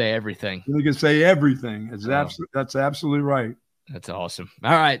he could say everything. And he could say everything. That's absolutely right. That's awesome.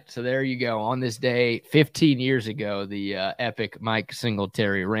 All right, so there you go. On this day, 15 years ago, the epic Mike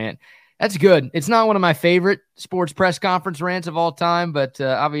Singletary rant. That's good. It's not one of my favorite sports press conference rants of all time, but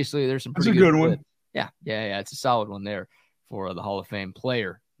obviously there's some pretty good one. Yeah. It's a solid one there for the Hall of Fame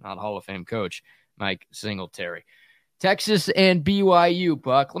player, not Hall of Fame coach, Mike Singletary. Texas and BYU,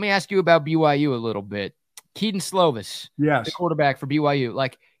 Buck. Let me ask you about BYU a little bit. Keaton Slovis, yes, the quarterback for BYU.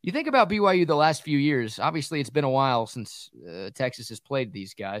 Like, you think about BYU the last few years, obviously it's been a while since Texas has played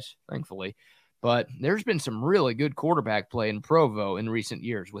these guys, thankfully, but there's been some really good quarterback play in Provo in recent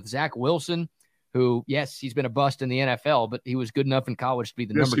years with Zach Wilson, who, yes, he's been a bust in the NFL, but he was good enough in college to be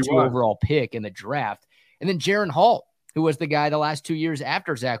the number 2 overall pick in the draft. And then Jaron Hall, who was the guy the last 2 years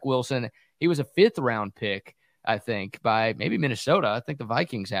after Zach Wilson. He was a 5th-round pick, I think, by maybe Minnesota. I think the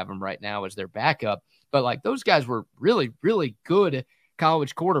Vikings have him right now as their backup. But, like, those guys were really, really good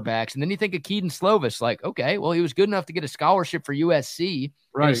college quarterbacks. And then you think of Keaton Slovis, like, okay, well, he was good enough to get a scholarship for USC.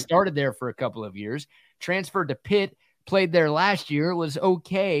 Right. And he started there for a couple of years, transferred to Pitt, played there last year, was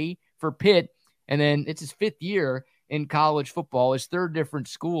okay for Pitt. And then it's his 5th year in college football, his 3rd different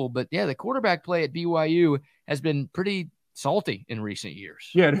school. But, yeah, the quarterback play at BYU has been pretty salty in recent years.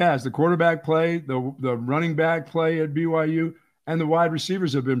 Yeah, it has. The quarterback play, the running back play at BYU, and the wide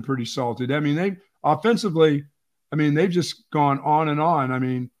receivers have been pretty salty. I mean, offensively, they've just gone on and on. I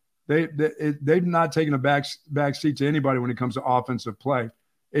mean, they've not taken a back seat to anybody when it comes to offensive play.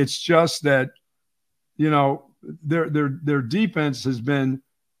 It's just that, their defense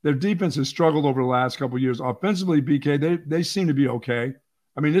has struggled over the last couple of years. Offensively, BK, they seem to be okay.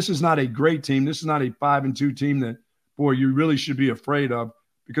 I mean, this is not a great team. This is not a 5-2 team that, boy, you really should be afraid of,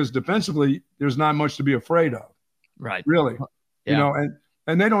 because defensively, there's not much to be afraid of. Right. Really. Yeah.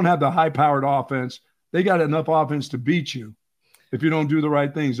 And they don't have the high-powered offense. They got enough offense to beat you if you don't do the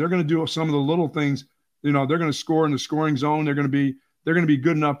right things. They're going to do some of the little things. They're going to score in the scoring zone. They're going to be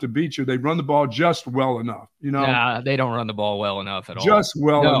good enough to beat you. They run the ball just well enough. Nah, they don't run the ball well enough at all. Just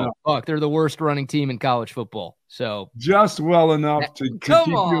well enough. Look, they're the worst running team in college football. So just well enough to come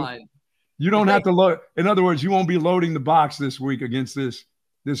keep on. You don't have to load. In other words, you won't be loading the box this week against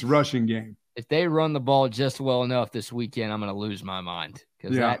this rushing game. If they run the ball just well enough this weekend, I'm going to lose my mind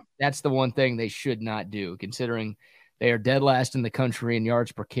because that's the one thing they should not do, considering they are dead last in the country in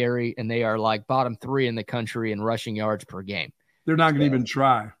yards per carry, and they are like bottom 3 in the country in rushing yards per game. They're not going to even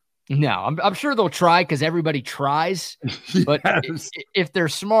try. No, I'm sure they'll try because everybody tries. Yes. But if they're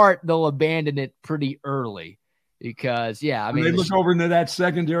smart, they'll abandon it pretty early because, when they look over into that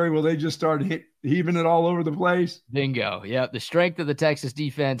secondary, will they just start heaving it all over the place? Bingo. Yeah, the strength of the Texas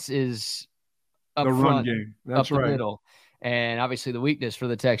defense is up the front, run game. That's up right. The middle. And obviously the weakness for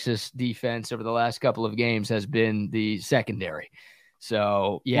the Texas defense over the last couple of games has been the secondary.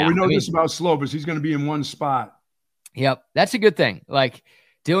 So, yeah. Well, we know this about Slovis. He's going to be in one spot. Yep. That's a good thing. Like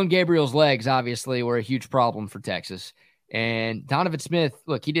Dylan Gabriel's legs obviously were a huge problem for Texas. And Donovan Smith,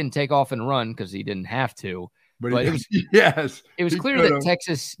 look, he didn't take off and run because he didn't have to. But it was it was clear that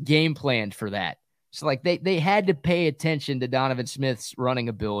Texas game planned for that. So like they had to pay attention to Donovan Smith's running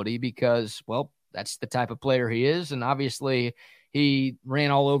ability because, well, that's the type of player he is. And obviously he ran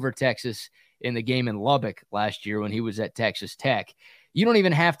all over Texas in the game in Lubbock last year when he was at Texas Tech. You don't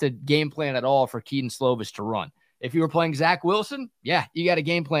even have to game plan at all for Keaton Slovis to run. If you were playing Zach Wilson, yeah, you got a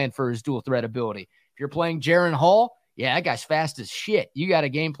game plan for his dual threat ability. If you're playing Jaron Hall, yeah, that guy's fast as shit. You got a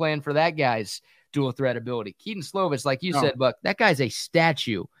game plan for that guy's dual threat ability. Keaton Slovis, like you said, Buck, that guy's a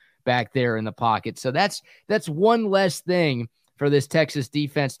statue back there in the pocket. So that's one less thing for this Texas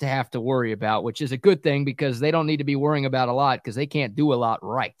defense to have to worry about, which is a good thing because they don't need to be worrying about a lot because they can't do a lot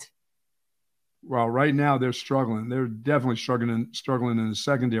right. Well, right now they're struggling. They're definitely struggling in the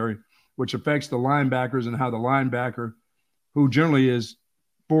secondary, which affects the linebackers and how the linebacker, who generally is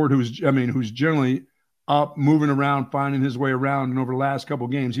Ford, who's generally up, moving around, finding his way around. And over the last couple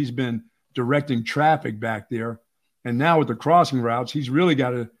of games, he's been directing traffic back there. And now with the crossing routes, he's really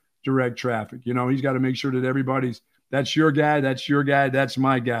got to direct traffic. He's got to make sure that that's your guy, that's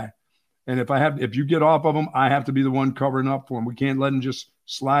my guy. And if you get off of him, I have to be the one covering up for him. We can't let him just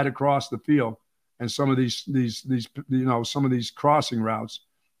slide across the field. And some of these some of these crossing routes,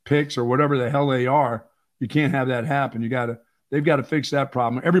 picks or whatever the hell they are, you can't have that happen. They've got to fix that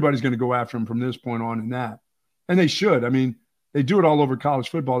problem. Everybody's going to go after him from this point on in that. And they should. I mean, they do it all over college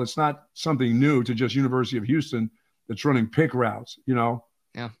football. It's not something new to just University of Houston that's running pick routes,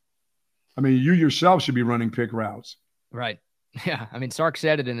 Yeah. I mean, you yourself should be running pick routes. Right. Yeah. I mean, Sark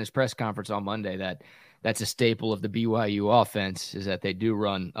said it in his press conference on Monday that that's a staple of the BYU offense is that they do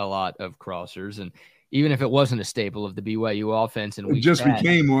run a lot of crossers. And even if it wasn't a staple of the BYU offense and we just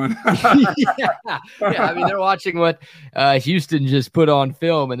became one. yeah. I mean, they're watching what Houston just put on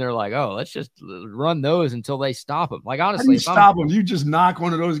film and they're like, oh, let's just run those until they stop them. Like, honestly, stop them. You just knock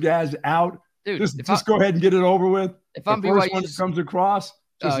one of those guys out. Dude, just go ahead and get it over with. If I'm BYU, first one that comes across,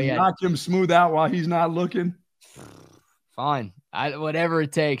 just knock him smooth out while he's not looking. Fine. Whatever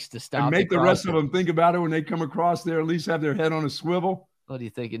it takes to stop. And make the rest of them think about it when they come across there, at least have their head on a swivel. What are you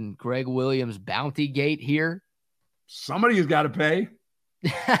thinking? Greg Williams bounty gate here? Somebody has got to pay.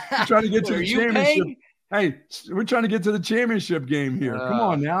 We're trying to get to the championship. Hey, we're trying to get to the championship game here. Come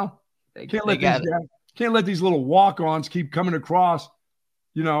on now. Can't let these little walk-ons keep coming across,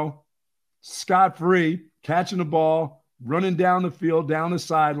 scot-free, catching the ball, running down the field, down the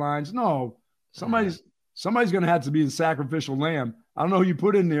sidelines. No, somebody's going to have to be the sacrificial lamb. I don't know who you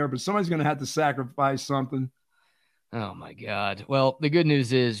put in there, but somebody's going to have to sacrifice something. Oh, my God. Well, the good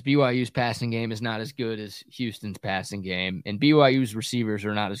news is BYU's passing game is not as good as Houston's passing game, and BYU's receivers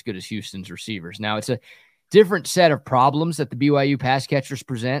are not as good as Houston's receivers. Now, it's a different set of problems that the BYU pass catchers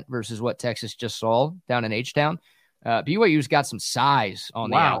present versus what Texas just saw down in H-Town. BYU's got some size on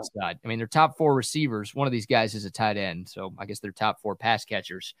the outside. I mean, their top 4 receivers, one of these guys is a tight end, so I guess they're top 4 pass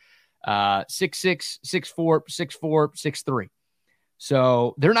catchers. 6'6", 6'4", 6'4", 6'3".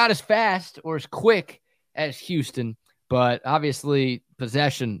 So they're not as fast or as quick as Houston, but obviously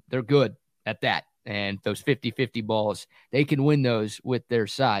possession, they're good at that. And those 50-50 balls, they can win those with their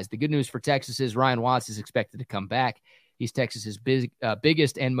size. The good news for Texas is Ryan Watts is expected to come back. He's Texas's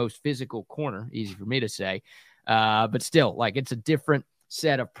biggest and most physical corner. Easy for me to say. But still, like, it's a different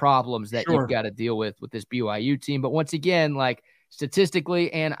set of problems that you've got to deal with this BYU team. But once again, like,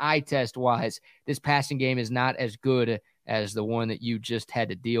 statistically and eye test wise, this passing game is not as good as the one that you just had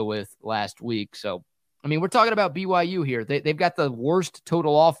to deal with last week. So I mean, we're talking about BYU here. They've got the worst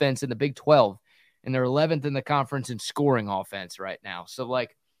total offense in the Big 12, and they're 11th in the conference in scoring offense right now. So,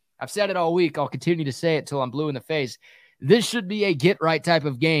 like, I've said it all week. I'll continue to say it till I'm blue in the face. This should be a get-right type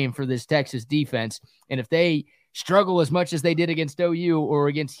of game for this Texas defense. And if they struggle as much as they did against OU or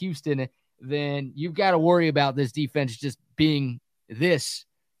against Houston, then you've got to worry about this defense just being this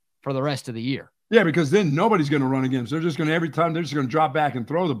for the rest of the year. Yeah, because then nobody's going to run against. They're just going to, every time, they're just going to drop back and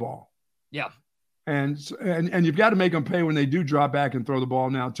throw the ball. Yeah. And you've got to make them pay when they do drop back and throw the ball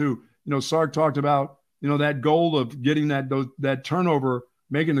now too. Sark talked about, that goal of getting that turnover,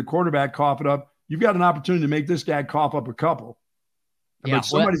 making the quarterback cough it up. You've got an opportunity to make this guy cough up a couple. Yeah,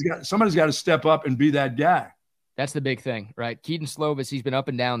 but somebody's got to step up and be that guy. That's the big thing, right? Keaton Slovis, he's been up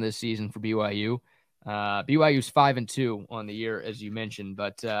and down this season for BYU. BYU's 5-2 on the year, as you mentioned,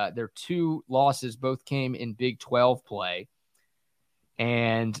 but their 2 losses both came in Big 12 play.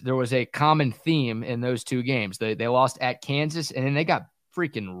 And there was a common theme in those 2 games. They lost at Kansas, and then they got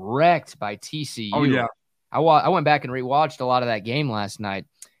freaking wrecked by TCU. Oh, yeah. I went back and rewatched a lot of that game last night.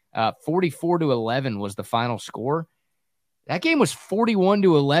 44-11 was the final score. That game was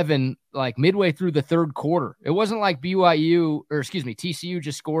 41-11, like midway through the third quarter. It wasn't like TCU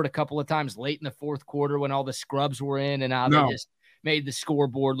just scored a couple of times late in the fourth quarter when all the scrubs were in and they just made the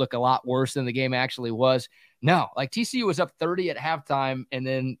scoreboard look a lot worse than the game actually was. No, like TCU was up 30 at halftime, and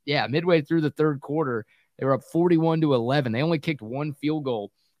then, midway through the third quarter, they were up 41-11. They only kicked 1 field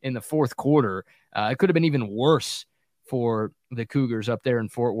goal in the fourth quarter. It could have been even worse for the Cougars up there in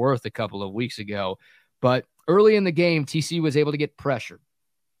Fort Worth a couple of weeks ago. But early in the game, TCU was able to get pressure,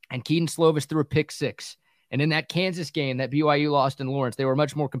 and Keaton Slovis threw a pick 6. And in that Kansas game that BYU lost in Lawrence, they were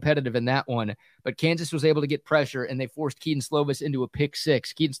much more competitive in that one. But Kansas was able to get pressure, and they forced Keaton Slovis into a pick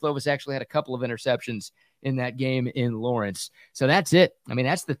 6. Keaton Slovis actually had a couple of interceptions in that game in Lawrence. So that's it. I mean,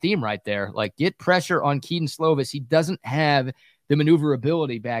 that's the theme right there. Like, get pressure on Keaton Slovis. He doesn't have the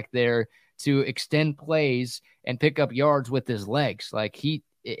maneuverability back there to extend plays and pick up yards with his legs. Like,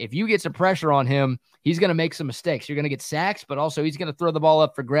 if you get some pressure on him, he's going to make some mistakes. You're going to get sacks, but also he's going to throw the ball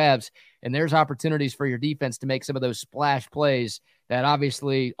up for grabs. And there's opportunities for your defense to make some of those splash plays that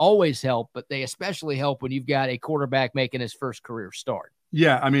obviously always help, but they especially help when you've got a quarterback making his first career start.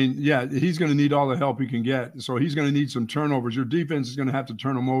 Yeah, I mean, he's going to need all the help he can get. So he's going to need some turnovers. Your defense is going to have to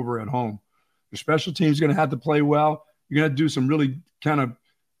turn them over at home. Your special team is going to have to play well. You're going to do some really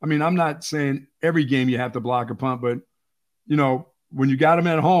I'm not saying every game you have to block a punt, but, when you got them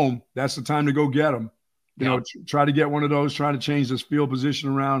at home, that's the time to go get them. Try to get one of those, try to change this field position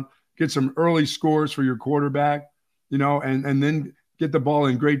around, get some early scores for your quarterback, and then get the ball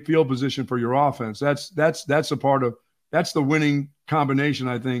in great field position for your offense. That's the winning combination,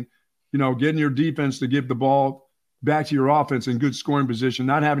 I think, getting your defense to give the ball back to your offense in good scoring position,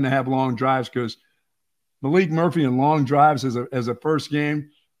 not having to have long drives, because Malik Murphy and long drives as a first game.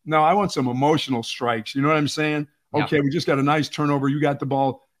 No, I want some emotional strikes. You know what I'm saying? Yeah. Okay, we just got a nice turnover. You got the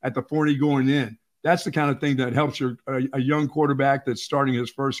ball at the 40 going in. That's the kind of thing that helps a young quarterback that's starting his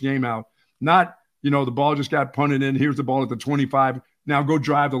first game out. Not, the ball just got punted in. Here's the ball at the 25. Now go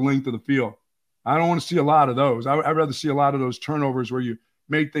drive the length of the field. I don't want to see a lot of those. I'd rather see a lot of those turnovers where you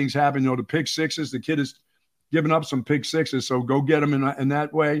make things happen. The pick sixes, the kid is giving up some pick sixes, so go get them in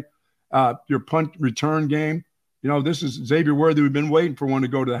that way. Your punt return game. This is Xavier Worthy. We've been waiting for one to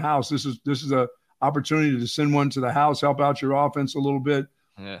go to the house. This is a opportunity to send one to the house, help out your offense a little bit.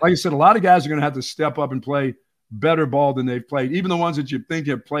 Yeah. Like I said, a lot of guys are going to have to step up and play better ball than they've played. Even the ones that you think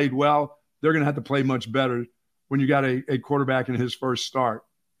have played well, they're going to have to play much better when you got a quarterback in his first start.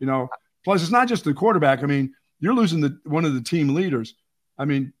 Plus, it's not just the quarterback. I mean, you're losing one of the team leaders. I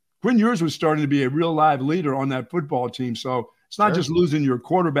mean, Quinn Ewers was starting to be a real live leader on that football team. So it's not just losing your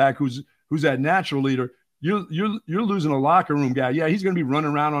quarterback who's that natural leader. You're losing a locker room guy. Yeah, he's going to be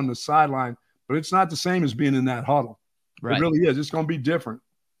running around on the sideline, but it's not the same as being in that huddle. Right. It really is. It's going to be different.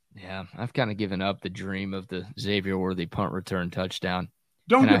 Yeah, I've kind of given up the dream of the Xavier Worthy punt return touchdown.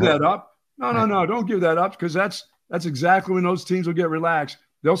 Don't give that up. No. Don't give that up, because that's exactly when those teams will get relaxed.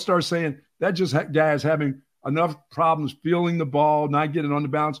 They'll start saying that guy is having enough problems feeling the ball, not getting on the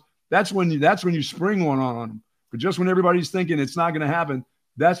bounce. That's when you spring one on them. But just when everybody's thinking it's not going to happen,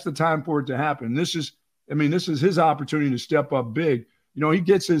 that's the time for it to happen. This is his opportunity to step up big. He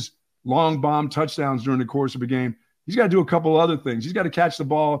gets his long bomb touchdowns during the course of a game. He's got to do a couple other things. He's got to catch the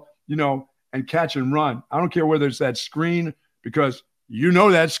ball, and catch and run. I don't care whether it's that screen, because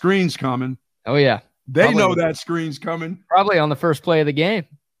that screen's coming. Oh, yeah. They know that screen's coming. Probably on the first play of the game.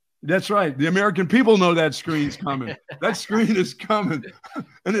 That's right. The American people know that screen's coming. That screen is coming.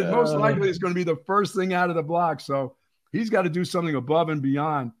 And it most likely is going to be the first thing out of the block. So he's got to do something above and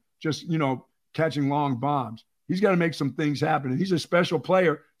beyond just, catching long bombs. He's got to make some things happen. And he's a special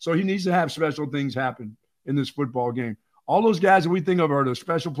player, so he needs to have special things happen in this football game. All those guys that we think of are the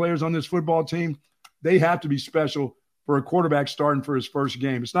special players on this football team. They have to be special for a quarterback starting for his first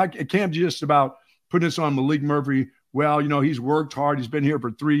game. It can't be just about putting this on Malik Murphy. Well, he's worked hard. He's been here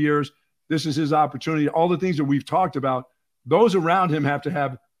for 3 years. This is his opportunity. All the things that we've talked about, those around him have to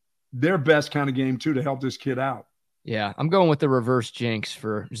have their best kind of game too to help this kid out. Yeah, I'm going with the reverse jinx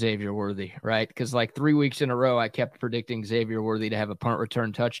for Xavier Worthy, right? Because 3 weeks in a row, I kept predicting Xavier Worthy to have a punt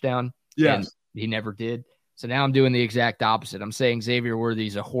return touchdown. Yes. And he never did. So now I'm doing the exact opposite. I'm saying Xavier Worthy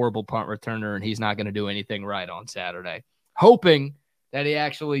is a horrible punt returner, and he's not going to do anything right on Saturday. Hoping that he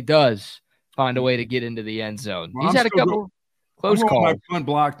actually does find a way to get into the end zone. Well, he's had a couple close calls. My punt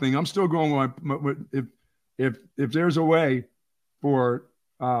block thing. I'm still going with if there's a way for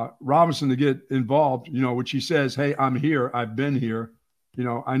Robinson to get involved, which he says, hey, I'm here. I've been here.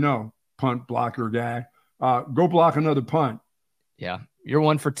 I know, punt blocker guy. Go block another punt. Yeah. You're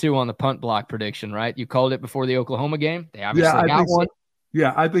 1 for 2 on the punt block prediction, right? You called it before the Oklahoma game. They obviously got one. So.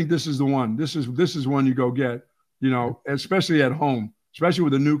 Yeah, I think this is the one. This is one you go get, especially at home, especially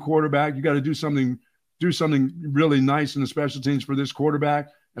with a new quarterback. You got to do something really nice in the special teams for this quarterback.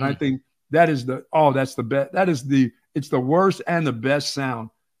 And I think that's the best. It's the worst and the best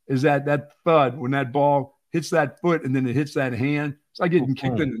sound is that thud when that ball hits that foot and then it hits that hand. It's like getting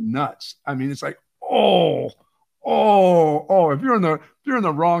kicked in the nuts. I mean, it's like, oh, if you're on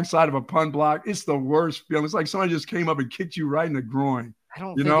the wrong side of a punt block, it's the worst feeling. It's like somebody just came up and kicked you right in the groin. I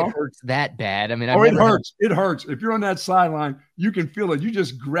don't think it hurts that bad. I mean, it hurts. It hurts. If you're on that sideline, you can feel it. You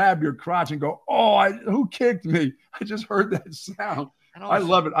just grab your crotch and go, who kicked me? I just heard that sound. I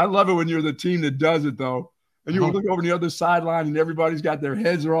love it. I love it when you're the team that does it, though. And you look over the other sideline and everybody's got their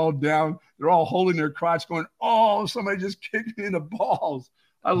heads are all down. They're all holding their crotch going, somebody just kicked me in the balls.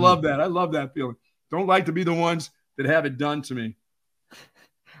 I love that. I love that feeling. Don't like to be the ones that have it done to me.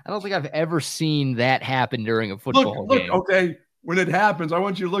 I don't think I've ever seen that happen during a football game. Okay. When it happens, I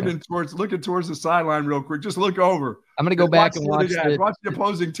want you looking towards the sideline real quick. Just look over. I'm going to go back and watch the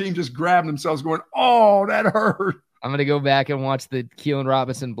opposing team just grab themselves going, that hurt. I'm going to go back and watch the Keelan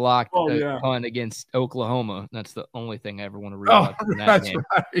Robinson block punt against Oklahoma. That's the only thing I ever want to read from that game.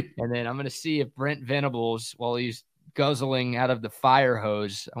 Right. And then I'm going to see if Brent Venables, while he's guzzling out of the fire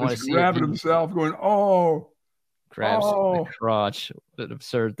hose, I want to see grabbing himself going, grabs the crotch. What an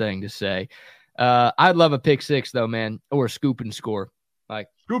absurd thing to say. I'd love a pick six though, man, or a scoop and score.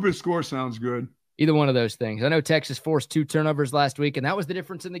 Scoop and score sounds good. Either one of those things. I know Texas forced 2 turnovers last week, and that was the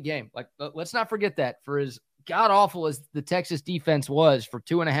difference in the game. Let's not forget that. For as god-awful as the Texas defense was for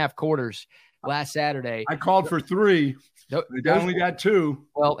 2.5 quarters last Saturday. I called for 3. They only got 2.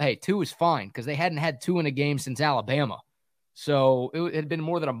 Well, hey, 2 is fine because they hadn't had 2 in a game since Alabama. So it had been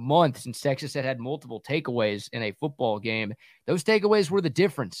more than a month since Texas had multiple takeaways in a football game. Those takeaways were the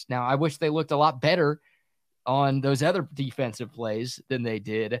difference. Now, I wish they looked a lot better on those other defensive plays than they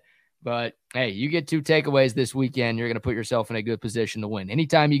did. But, hey, you get 2 takeaways this weekend, you're going to put yourself in a good position to win.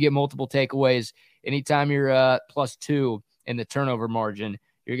 Anytime you get multiple takeaways, anytime you're +2 in the turnover margin,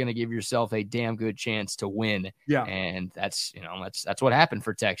 you're going to give yourself a damn good chance to win. Yeah. And that's what happened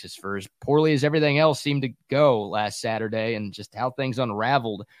for Texas. For as poorly as everything else seemed to go last Saturday and just how things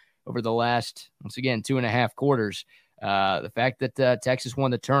unraveled over the last, once again, 2.5 quarters, the fact that Texas won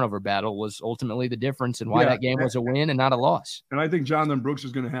the turnover battle was ultimately the difference and why that game was a win and not a loss. And I think Jonathan Brooks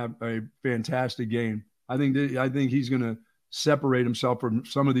is going to have a fantastic game. I think he's going to separate himself from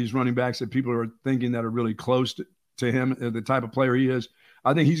some of these running backs that people are thinking that are really close to him, the type of player he is.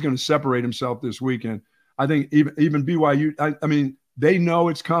 I think he's going to separate himself this weekend. I think even BYU, I mean, they know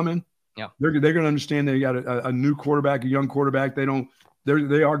it's coming. Yeah, they're going to understand they got a new quarterback, a young quarterback. They are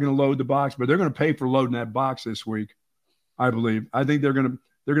going to load the box, but they're going to pay for loading that box this week. I believe. I think they're going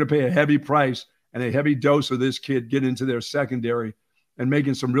to pay a heavy price and a heavy dose of this kid get into their secondary and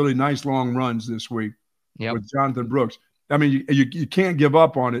making some really nice long runs this week with Jonathan Brooks. I mean, you can't give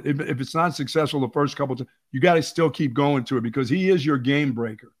up on it. If it's not successful the first couple of times, you got to still keep going to it because he is your game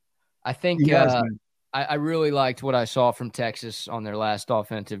breaker. I think I really liked what I saw from Texas on their last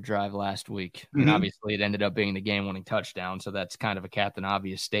offensive drive last week. I mean, obviously, it ended up being the game-winning touchdown, so that's kind of a Captain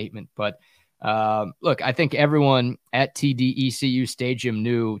Obvious statement. But, look, I think everyone at TD-ECU Stadium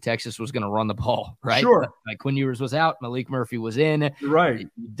knew Texas was going to run the ball, right? Sure. Like Quinn Ewers was out, Malik Murphy was in. Right.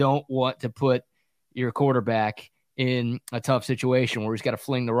 You don't want to put your quarterback in a tough situation where he's got to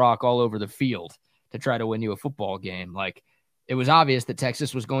fling the rock all over the field to try to win you a football game. Like, it was obvious that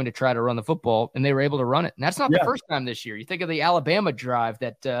Texas was going to try to run the football, and they were able to run it. And that's not the first time this year. You think of the Alabama drive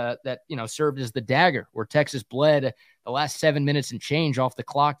that served as the dagger, where Texas bled the last 7 minutes and change off the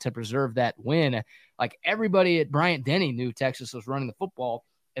clock to preserve that win. Like, everybody at Bryant-Denny knew Texas was running the football,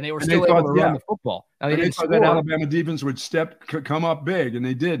 and they were still able to run the football. Now, they didn't score. That Alabama defense would come up big, and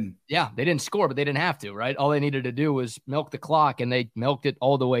they didn't. Yeah, they didn't score, but they didn't have to, right? All they needed to do was milk the clock, and they milked it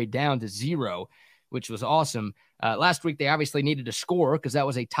all the way down to 0, which was awesome. Last week, they obviously needed to score because that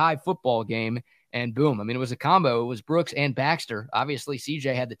was a tie football game, and boom. I mean, it was a combo. It was Brooks and Baxter. Obviously,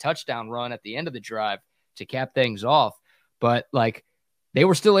 CJ had the touchdown run at the end of the drive to cap things off, but like, they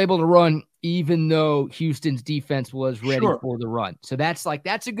were still able to run even though Houston's defense was ready for the run. So that's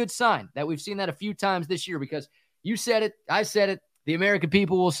a good sign that we've seen that a few times this year, because you said it, I said it, the American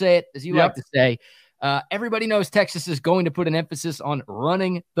people will say it, as you like to say. Everybody knows Texas is going to put an emphasis on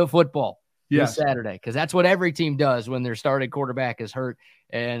running the football this Saturday, because that's what every team does when their starting quarterback is hurt.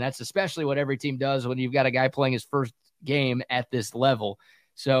 And that's especially what every team does when you've got a guy playing his first game at this level.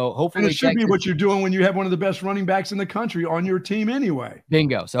 So hopefully, and it should be what you're doing when you have one of the best running backs in the country on your team anyway.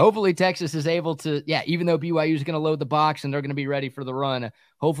 Bingo. So hopefully Texas is able to, even though BYU is going to load the box and they're going to be ready for the run,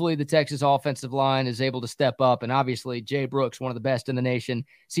 hopefully the Texas offensive line is able to step up. And obviously Jay Brooks, one of the best in the nation.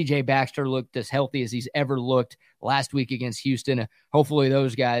 CJ Baxter looked as healthy as he's ever looked last week against Houston. Hopefully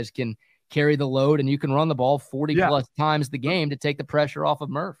those guys can carry the load, and you can run the ball 40 plus times the game to take the pressure off of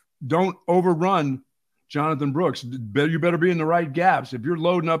Murph. Don't overrun Jonathan Brooks. You better be in the right gaps. If you're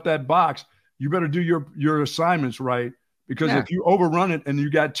loading up that box, you better do your assignments right, because if you overrun it and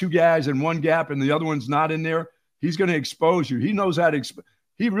you got two guys in one gap and the other one's not in there, he's going to expose you. He knows how to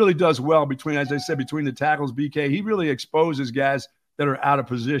he really does well between, as I said, between the tackles, BK. He really exposes guys that are out of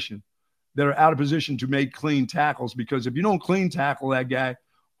position, to make clean tackles, because if you don't clean tackle that guy,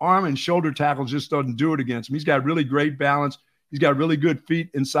 arm and shoulder tackles just doesn't do it against him. He's got really great balance. He's got really good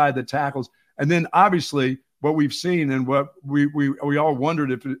feet inside the tackles. And then obviously what we've seen and what we all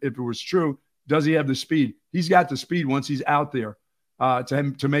wondered if it was true, does he have the speed? He's got the speed once he's out there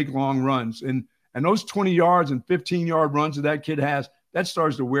to make long runs. And those 20 yards and 15-yard runs that kid has, that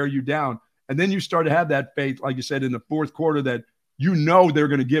starts to wear you down. And then you start to have that faith, like you said, in the fourth quarter, that you know they're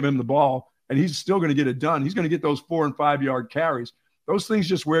going to give him the ball and he's still going to get it done. He's going to get those 4- and 5-yard carries. Those things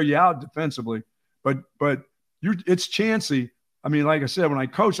just wear you out defensively. But it's chancy. I mean, like I said, when I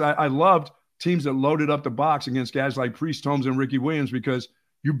coached, I loved teams that loaded up the box against guys like Priest Holmes and Ricky Williams, because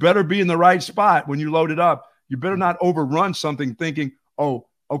you better be in the right spot when you load it up. You better not overrun something thinking, oh,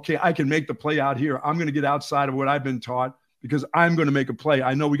 okay, I can make the play out here. I'm going to get outside of what I've been taught because I'm going to make a play.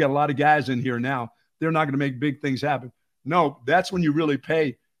 I know we got a lot of guys in here now. They're not going to make big things happen. No, that's when you really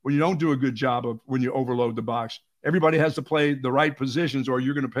pay, when you don't do a good job of when you overload the box. Everybody has to play the right positions or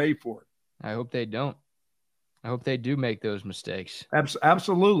you're going to pay for it. I hope they don't. I hope they do make those mistakes.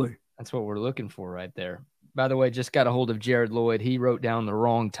 Absolutely. That's what we're looking for right there. By the way, just got a hold of Jared Lloyd. He wrote down the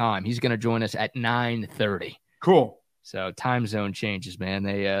wrong time. He's going to join us at 9:30. Cool. So time zone changes, man.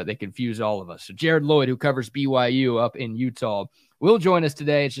 They confuse all of us. So Jared Lloyd, who covers BYU up in Utah, will join us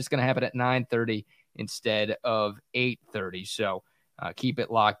today. It's just going to happen at 9:30 instead of 8:30. So keep it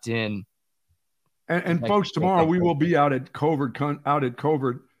locked in. And folks, tomorrow we will be out at Covert, out at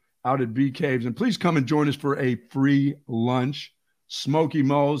BK's. And please come and join us for a free lunch. Smoky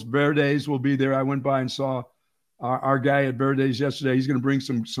Mo's, Verde's will be there. I went by and saw our guy at Verde's yesterday. He's going to bring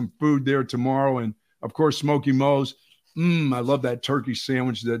some food there tomorrow. And, of course, Smoky Mo's. I love that turkey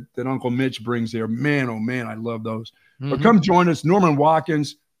sandwich that Uncle Mitch brings there. Man, oh, man, I love those. But come join us. Norman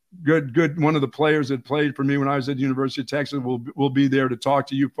Watkins, good one of the players that played for me when I was at the University of Texas, will be there to talk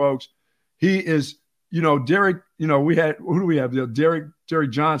to you folks. He is, Derek, we had – who do we have?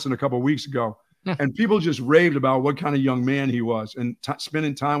 Derek Johnson a couple of weeks ago. And people just raved about what kind of young man he was, and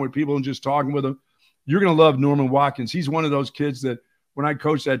spending time with people and just talking with him. You're going to love Norman Watkins. He's one of those kids that when I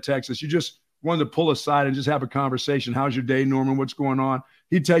coached at Texas, you just wanted to pull aside and just have a conversation. How's your day, Norman? What's going on?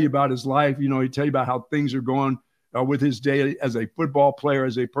 He'd tell you about his life. He'd tell you about how things are going with his day as a football player,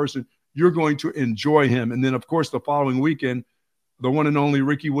 as a person. You're going to enjoy him. And then, of course, the following weekend, the one and only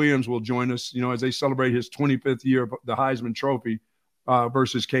Ricky Williams will join us, as they celebrate his 25th year of the Heisman Trophy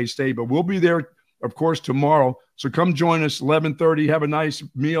versus K-State. But we'll be there, of course, tomorrow. So come join us, 11:30, have a nice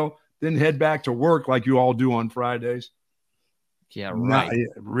meal, then head back to work like you all do on Fridays. Yeah, right.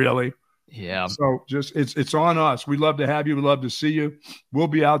 Really? Yeah. So just it's on us. We'd love to have you. We'd love to see you. We'll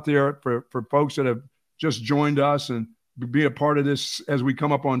be out there for folks that have just joined us and be a part of this as we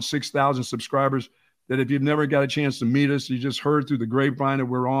come up on 6,000 subscribers, that if you've never got a chance to meet us, you just heard through the grapevine that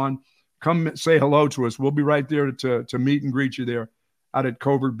we're on, come say hello to us. We'll be right there to meet and greet you there out at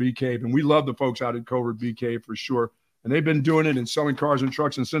Covert BK. And we love the folks out at Covert BK for sure. and they've been doing it and selling cars and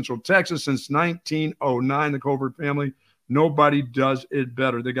trucks in Central Texas since 1909, the Covert family. Nobody does it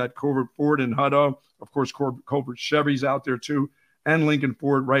better. They got Covert Ford in Hutto. Of course, Covert Chevy's out there too, and Lincoln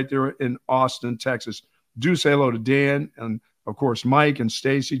Ford right there in Austin, Texas. Do say hello to Dan and, of course, Mike and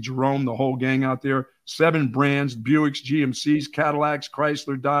Stacy, Jerome, the whole gang out there. 7 brands, Buicks, GMCs, Cadillacs,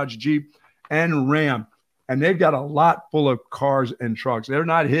 Chrysler, Dodge, Jeep, and Ram. And they've got a lot full of cars and trucks. They're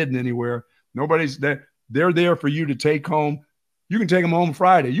not hidden anywhere. Nobody's there. They're there for you to take home. You can take them home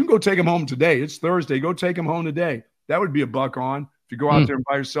Friday. You can go take them home today. It's Thursday. Go take them home today. That would be a buck on if you go out there and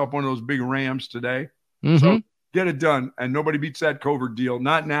buy yourself one of those big Rams today. So get it done. And nobody beats that Covert deal.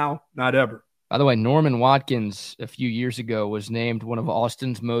 Not now, not ever. By the way, Norman Watkins a few years ago was named one of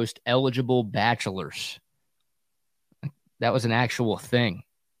Austin's most eligible bachelors. That was an actual thing.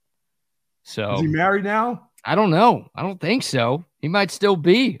 So is he married now? I don't know. I don't think so. He might still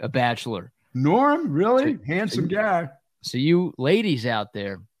be a bachelor. Norm, really? Handsome guy. So you ladies out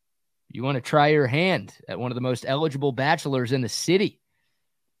there, you want to try your hand at one of the most eligible bachelors in the city,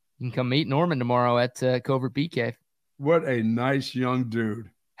 you can come meet Norman tomorrow at Covert BK. What a nice young dude.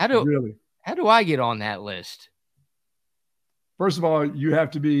 How do I get on that list? First of all, you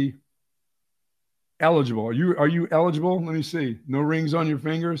have to be eligible. Are you eligible? Let me see. No rings on your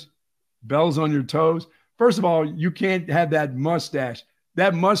fingers, bells on your toes. First of all, you can't have that mustache.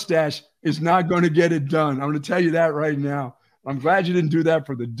 That mustache is not going to get it done. I'm going to tell you that right now. I'm glad you didn't do that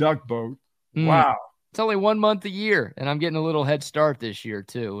for the duck boat. Wow. It's only 1 month a year, and I'm getting a little head start this year,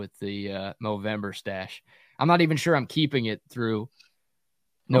 too, with the Movember stash. I'm not even sure I'm keeping it through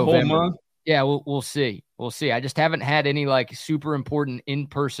November. A whole month? Yeah, we'll see. We'll see. I just haven't had any, like, super important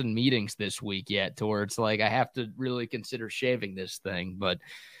in-person meetings this week yet to where it's like I have to really consider shaving this thing. But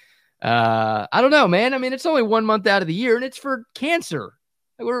I don't know, man. I mean, it's only 1 month out of the year, and it's for cancer.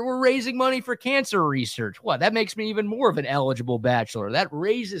 We're raising money for cancer research. What? That makes me even more of an eligible bachelor. That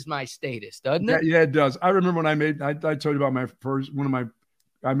raises my status, doesn't it? Yeah, it does. I remember when I told you about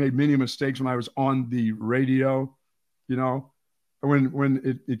I made many mistakes when I was on the radio, you know, when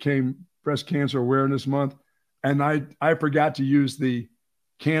it became Breast Cancer Awareness Month. And I forgot to use the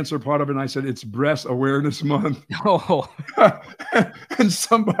cancer part of it. And I said, it's Breast Awareness Month. Oh. And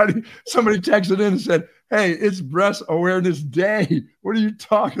somebody texted in and said, hey, it's Breast Awareness Day. What are you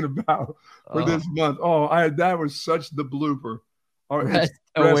talking about for this month? Oh, that was such the blooper. Breast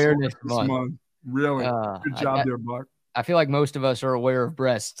Awareness Month. Really? Good job there, Buck. I feel like most of us are aware of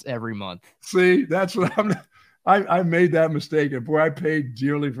breasts every month. See, that's what I made that mistake. And boy, I paid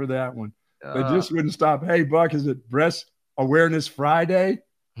dearly for that one. They just wouldn't stop. Hey, Buck, is it Breast Awareness Friday?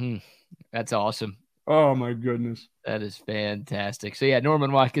 That's awesome. Oh, my goodness. That is fantastic. So, yeah,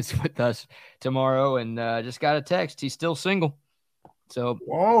 Norman Watkins with us tomorrow, and just got a text. He's still single. So,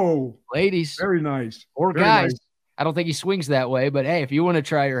 whoa, ladies. Very nice. Or very guys. Nice. I don't think he swings that way, but, hey, if you want to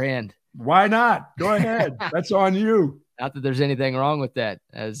try your hand. Why not? Go ahead. That's on you. Not that there's anything wrong with that,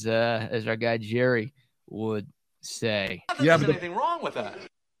 as our guy Jerry would say. Not that there's anything wrong with that.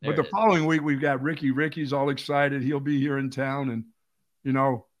 But the following week, we've got Ricky. Ricky's all excited. He'll be here in town. And, you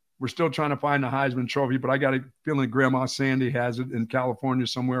know, we're still trying to find the Heisman Trophy, but I got a feeling Grandma Sandy has it in California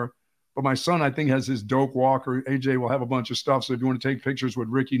somewhere. But my son, I think, has his Doak Walker. AJ will have a bunch of stuff. So if you want to take pictures with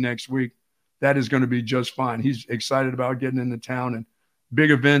Ricky next week, that is going to be just fine. He's excited about getting into town and big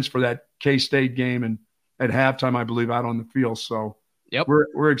events for that K-State game and at halftime, I believe, out on the field. So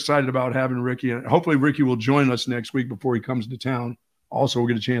we're excited about having Ricky. And hopefully Ricky will join us next week before he comes to town. Also, we'll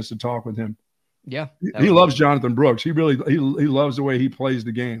get a chance to talk with him. Yeah. He loves Jonathan Brooks. He loves the way he plays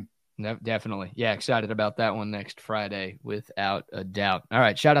the game. No, definitely. Yeah, excited about that one next Friday, without a doubt. All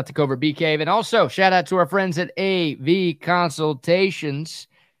right, shout out to Covert BK. And also, shout out to our friends at AV Consultations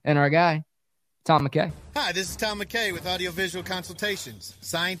and our guy, Tom McKay. Hi, this is Tom McKay with Audiovisual Consultations.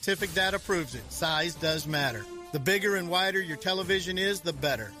 Scientific data proves it. Size does matter. The bigger and wider your television is, the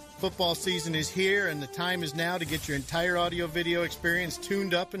better. Football season is here, and the time is now to get your entire audio-video experience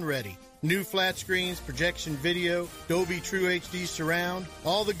tuned up and ready. New flat screens, projection video, Dolby True HD surround,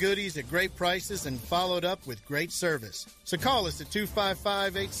 all the goodies at great prices and followed up with great service. So call us at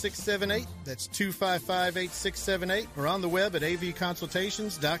 255-8678. That's 255-8678 or on the web at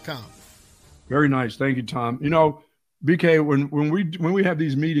avconsultations.com. Very nice. Thank you, Tom. You know, BK, when we have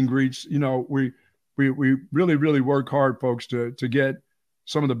these meet and greets, you know, we really, really work hard, folks, to get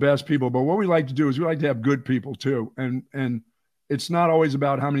some of the best people. But what we like to do is we like to have good people too. And it's not always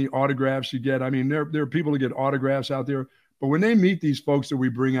about how many autographs you get. I mean, there are people that get autographs out there, but when they meet these folks that we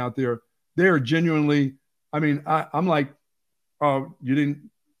bring out there, they are genuinely, I mean, I'm like, oh, you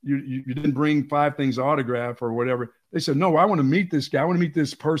didn't bring 5 things to autograph or whatever. They said, no, I want to meet this guy. I want to meet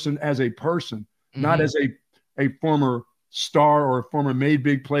this person as a person, not as a former star or a former made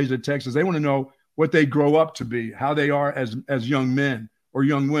big plays at Texas. They want to know what they grow up to be, how they are as young men or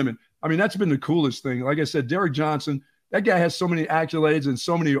young women. I mean, that's been the coolest thing. Like I said, Derek Johnson, that guy has so many accolades and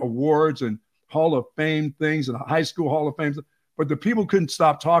so many awards and Hall of Fame things and high school Hall of Fame. But the people couldn't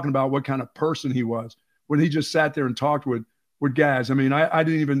stop talking about what kind of person he was when he just sat there and talked with guys. I mean, I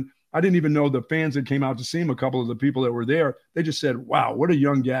didn't even know the fans that came out to see him. A couple of the people that were there, they just said, "Wow, what a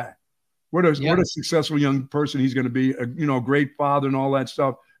young guy! What a successful young person he's going to be. A great father and all that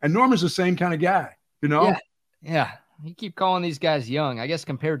stuff." And Norman's the same kind of guy, Yeah. You keep calling these guys young. I guess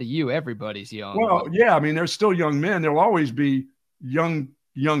compared to you, everybody's young. Well, yeah. I mean, they're still young men. There'll always be young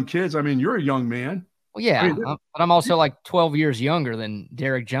kids. I mean, you're a young man. Well, yeah, but I'm also like 12 years younger than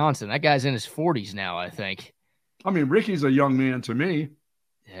Derek Johnson. That guy's in his 40s now, I think. I mean, Ricky's a young man to me.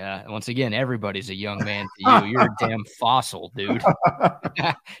 Yeah. Once again, everybody's a young man to you. You're a damn fossil, dude.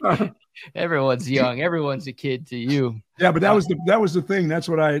 Everyone's young. Everyone's a kid to you. Yeah, but that was the thing.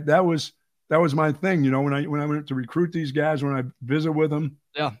 That was my thing. When I went to recruit these guys, when I visit with them,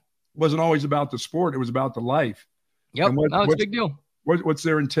 it wasn't always about the sport. It was about the life. Yep. It's a big deal. What's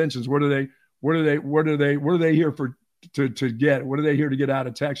their intentions? What are they here for to get? What are they here to get out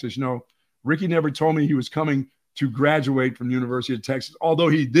of Texas? Ricky never told me he was coming to graduate from the University of Texas, although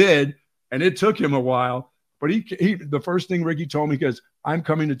he did, and it took him a while. But he the first thing Ricky told me is, "I'm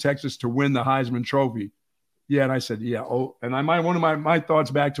coming to Texas to win the Heisman Trophy." Yeah, and I said, "Yeah." Oh, and one of my thoughts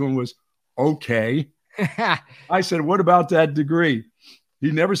back to him was, "Okay." I said, "What about that degree?"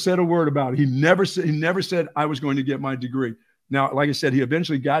 He never said a word about it. He never said I was going to get my degree. Now, like I said, he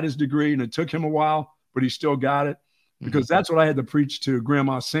eventually got his degree, and it took him a while, but he still got it, because that's what I had to preach to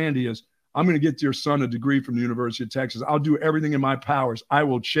Grandma Sandy is, I'm going to get your son a degree from the University of Texas. I'll do everything in my powers. I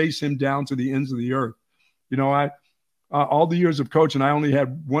will chase him down to the ends of the earth. All the years of coaching, I only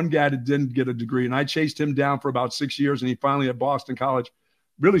had one guy that didn't get a degree, and I chased him down for about 6 years, and he finally at Boston College,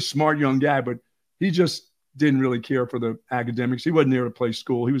 really smart young guy, but he just didn't really care for the academics. He wasn't there to play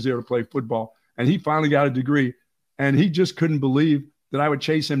school. He was there to play football, and he finally got a degree. And he just couldn't believe that I would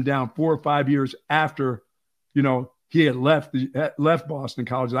chase him down 4 or 5 years after, he had left Boston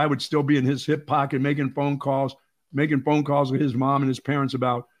College. I would still be in his hip pocket making phone calls with his mom and his parents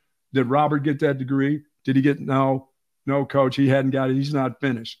about, did Robert get that degree? Did he get no, coach, he hadn't got it. He's not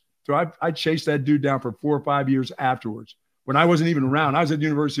finished. So I chased that dude down for 4 or 5 years afterwards. When I wasn't even around, I was at the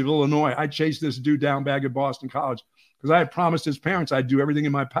University of Illinois. I chased this dude down back at Boston College because I had promised his parents I'd do everything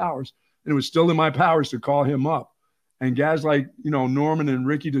in my powers. And it was still in my powers to call him up. And guys like, Norman and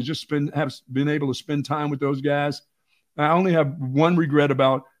Ricky, to just have been able to spend time with those guys. I only have one regret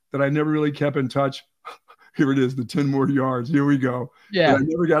about that. I never really kept in touch. Here it is, the 10 more yards. Here we go. Yeah. But I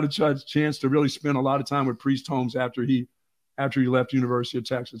never got a chance to really spend a lot of time with Priest Holmes after he left University of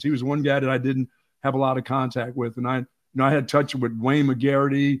Texas. He was one guy that I didn't have a lot of contact with. And I had touch with Wayne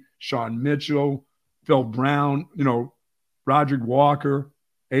McGarity, Sean Mitchell, Phil Brown, Roderick Walker,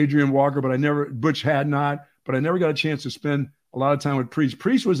 Adrian Walker, but Butch had not. But I never got a chance to spend a lot of time with Priest.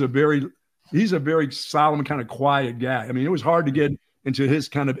 Priest was he's a very solemn, kind of quiet guy. I mean, it was hard to get into his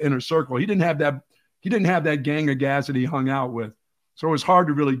kind of inner circle. He didn't have that gang of guys that he hung out with. So it was hard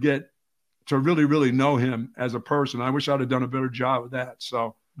to really get to really know him as a person. I wish I'd have done a better job of that.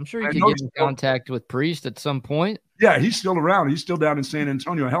 So I'm sure you could get in contact with Priest at some point. Yeah, he's still around. He's still down in San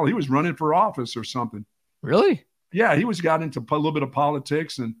Antonio. Hell, he was running for office or something. Really? Yeah, he got into a little bit of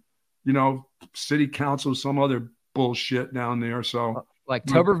politics and, city council, some other bullshit down there. So like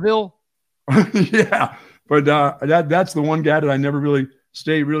Tuberville? Yeah. But that's the one guy that I never really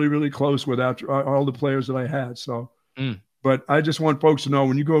stayed really close with after all the players that I had. So, but I just want folks to know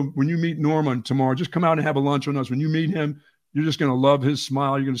when you meet Norman tomorrow, just come out and have a lunch with us. When you meet him, you're just going to love his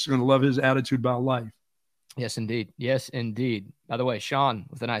smile. You're just going to love his attitude about life. Yes, indeed. Yes, indeed. By the way, Sean,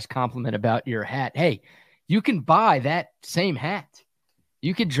 with a nice compliment about your hat. Hey, you can buy that same hat.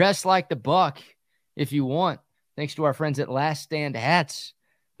 You can dress like the Buck if you want, thanks to our friends at Last Stand Hats.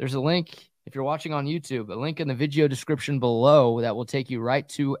 There's a link, if you're watching on YouTube, a link in the video description below that will take you right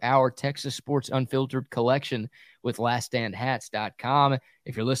to our Texas Sports Unfiltered collection with laststandhats.com.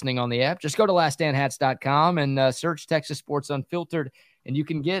 If you're listening on the app, just go to laststandhats.com and search Texas Sports Unfiltered, and you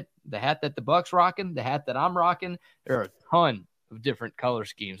can get the hat that the Buck's rocking, the hat that I'm rocking. There are a ton of different color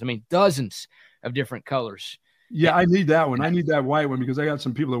schemes. I mean, dozens of different colors. Yeah, I need that one. I need that white one because I got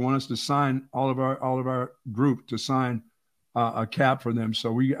some people that want us to sign all of our group to sign a cap for them.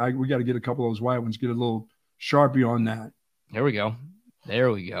 So we got to get a couple of those white ones, get a little Sharpie on that. There we go.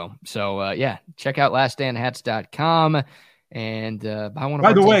 So check out laststandhats.com and buy one of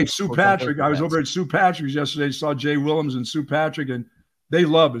By the way, Sue Patrick, I was over at Sue Patrick's yesterday, saw Jay Willems and Sue Patrick, and they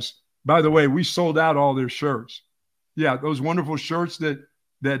love us. By the way, we sold out all their shirts. Yeah, those wonderful shirts that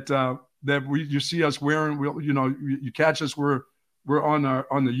you see us wearing. You catch us. We're on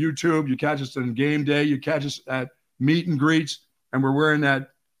the YouTube. You catch us on game day. You catch us at meet and greets, and we're wearing that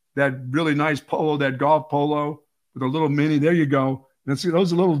really nice polo, that golf polo with a little mini. There you go. And see,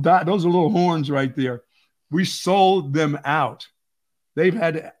 those are little horns right there. We sold them out. They've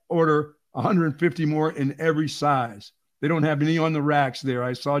had to order 150 more in every size. They don't have any on the racks there.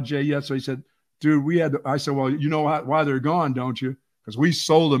 I saw Jay yesterday. He said, dude, I said, well, you know why they're gone, don't you? Because we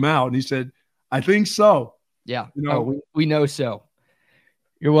sold them out. And he said, I think so. Yeah. We know so.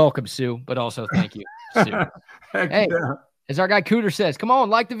 You're welcome, Sue, but also thank you, Sue. Hey, yeah. As our guy Cooter says, come on,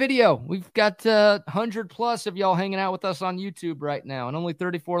 like the video. We've got 100 plus of y'all hanging out with us on YouTube right now and only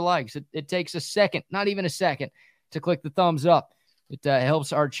 34 likes. It takes a second, not even a second, to click the thumbs up. It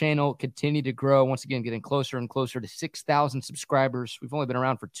helps our channel continue to grow. Once again, getting closer and closer to 6,000 subscribers. We've only been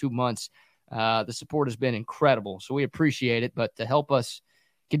around for 2 months. The support has been incredible, so we appreciate it. But to help us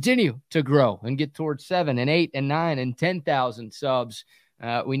continue to grow and get towards 7 and 8 and 9 and 10,000 subs,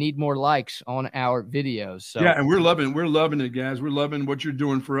 we need more likes on our videos. So yeah, and we're loving it, guys. We're loving what you're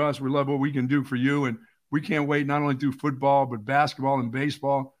doing for us. We love what we can do for you, and we can't wait not only to do football but basketball and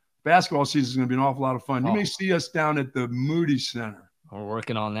baseball. Basketball season is going to be an awful lot of fun. You may see us down at the Moody Center. We're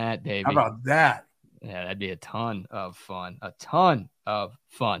working on that, baby. How about that? Yeah, that'd be a ton of fun. A ton of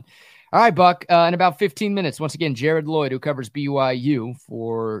fun. All right, Buck. In about 15 minutes, once again, Jared Lloyd, who covers BYU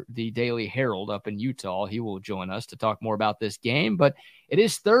for the Daily Herald up in Utah, he will join us to talk more about this game. But it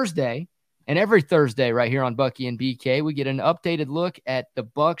is Thursday, and every Thursday right here on Bucky and BK, we get an updated look at the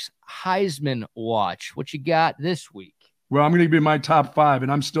Bucks Heisman Watch. What you got this week? Well, I'm going to give you my top 5, and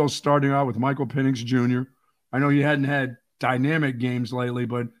I'm still starting out with Michael Penix Jr. I know you hadn't had dynamic games lately,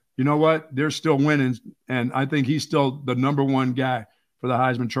 but you know what? They're still winning, and I think he's still the number 1 guy for the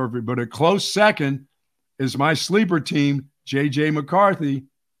Heisman Trophy. But a close second is my sleeper team, J.J. McCarthy,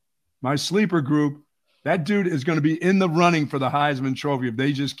 my sleeper group. That dude is going to be in the running for the Heisman Trophy if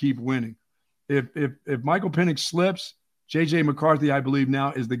they just keep winning. If Michael Penix slips, J.J. McCarthy, I believe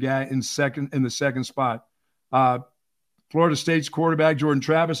now, is the guy in the second spot. Florida State's quarterback, Jordan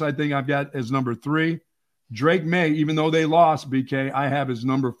Travis, I think I've got as number 3. Drake May, even though they lost, BK, I have as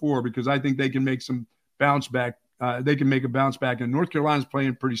number 4 because I think they can make some bounce back. They can make a bounce back. And North Carolina's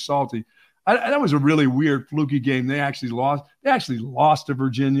playing pretty salty. That was a really weird, fluky game. They actually lost. They actually lost to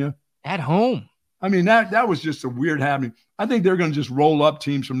Virginia. At home. I mean, that was just a weird happening. I think they're going to just roll up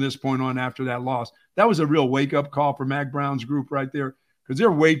teams from this point on after that loss. That was a real wake-up call for Mac Brown's group right there because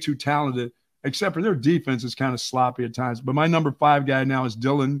they're way too talented, except for their defense is kind of sloppy at times. But my number 5 guy now is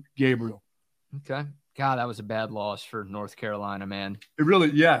Dylan Gabriel. Okay. God, that was a bad loss for North Carolina, man. It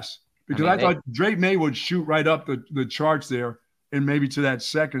really, yes. Because I thought Drake May would shoot right up the charts there and maybe to that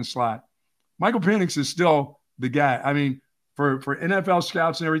second slot. Michael Penix is still the guy. I mean, for NFL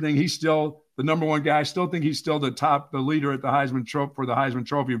scouts and everything, he's still the number 1 guy. I still think he's still the leader at the Heisman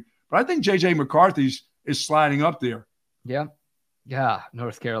Trophy. But I think J.J. McCarthy is sliding up there. Yeah. Yeah,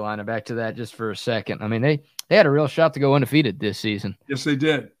 North Carolina, back to that just for a second. I mean, they had a real shot to go undefeated this season. Yes, they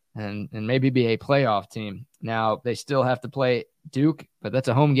did. And maybe be a playoff team. Now, they still have to play Duke, but that's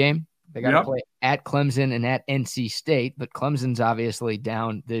a home game. They got to play at Clemson and at NC State, but Clemson's obviously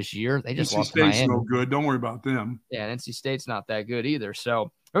down this year. They just lost to Miami. NC State's no good. Don't worry about them. Yeah, and NC State's not that good either.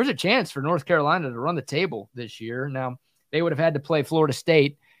 So there was a chance for North Carolina to run the table this year. Now, they would have had to play Florida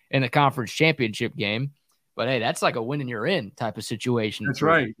State in the conference championship game. But, hey, that's like a win and you're in type of situation. That's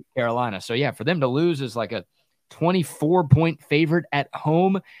right. Carolina. So, yeah, for them to lose is like a 24-point favorite at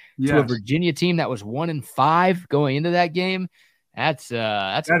home to a Virginia team that was 1-5 going into that game. That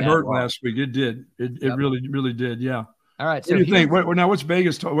hurt last week. It did. It really, really did. Yeah. All right. So what do you think? Now, what's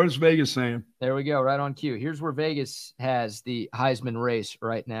Vegas? What is Vegas saying? There we go. Right on cue. Here's where Vegas has the Heisman race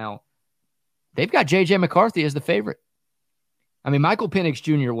right now. They've got J.J. McCarthy as the favorite. I mean, Michael Penix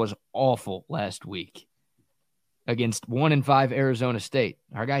Jr. was awful last week against 1-5 Arizona State.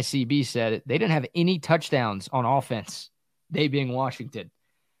 Our guy CB said it. They didn't have any touchdowns on offense, they being Washington.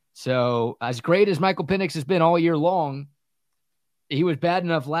 So as great as Michael Penix has been all year long, he was bad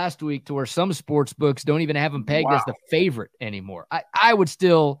enough last week to where some sports books don't even have him pegged as the favorite anymore. I would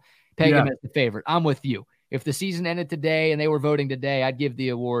still peg him as the favorite. I'm with you. If the season ended today and they were voting today, I'd give the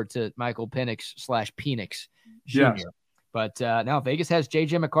award to Michael Penix/Penix Jr. Yes. But now Vegas has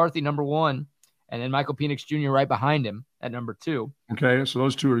J.J. McCarthy, number 1, and then Michael Penix Jr. right behind him at number 2. Okay, so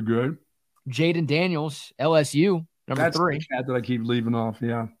those two are good. Jaden Daniels, LSU, number 3. That's the cat that I keep leaving off,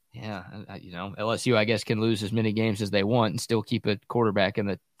 yeah. Yeah, LSU, I guess, can lose as many games as they want and still keep a quarterback in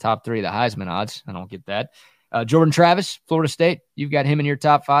the top 3 of the Heisman odds. I don't get that. Jordan Travis, Florida State. You've got him in your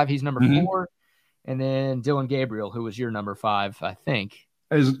top 5. He's number Mhm. 4. And then Dylan Gabriel, who was your number 5, I think.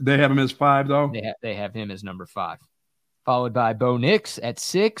 They have him as 5, though? They have him as number 5. Followed by Bo Nix at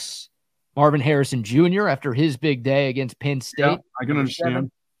 6. Marvin Harrison Jr. after his big day against Penn State. Yeah, I can understand.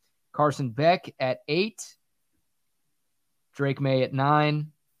 7. Carson Beck at 8. Drake May at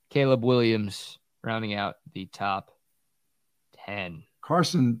 9. Caleb Williams rounding out the top 10.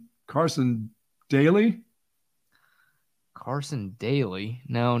 Carson Daly? Carson Daly.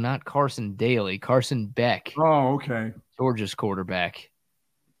 No, not Carson Daly. Carson Beck. Oh, okay. Georgia's quarterback.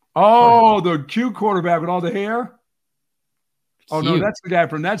 Oh, the cute quarterback with all the hair? Oh, no, Cute.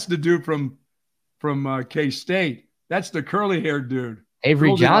 that's the dude from K-State. That's the curly-haired dude.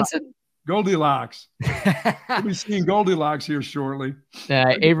 Avery Johnson? Goldilocks. We'll be seeing Goldilocks here shortly.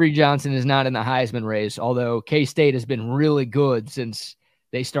 Avery Johnson is not in the Heisman race, although K-State has been really good since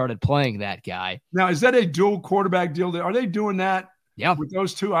they started playing that guy. Now, is that a dual quarterback deal? Are they doing that Yeah. with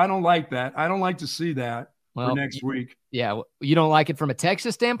those two? I don't like that. I don't like to see that for next week. Yeah. You don't like it from a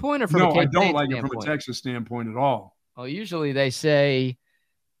Texas standpoint or from No, a K-State I don't like standpoint? it from a Texas standpoint at all. Well, usually they say,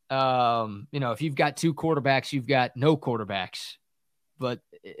 if you've got 2 quarterbacks, you've got no quarterbacks. But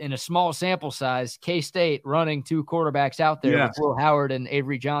in a small sample size, K-State running 2 quarterbacks out there with Will Howard and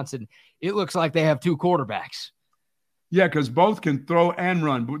Avery Johnson, it looks like they have 2 quarterbacks. Yeah, because both can throw and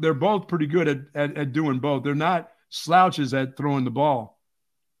run. But they're both pretty good at doing both. They're not slouches at throwing the ball.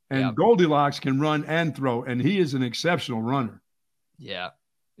 And Goldilocks can run and throw, and he is an exceptional runner. Yeah,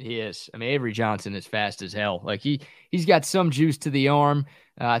 he is. I mean, Avery Johnson is fast as hell. Like he's got some juice to the arm.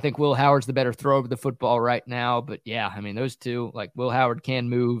 I think Will Howard's the better thrower of the football right now. But yeah, I mean, those two, like Will Howard can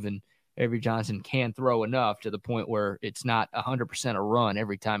move and Avery Johnson can throw enough to the point where it's not 100% a run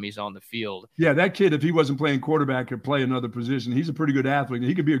every time he's on the field. Yeah, that kid, if he wasn't playing quarterback, could play another position. He's a pretty good athlete.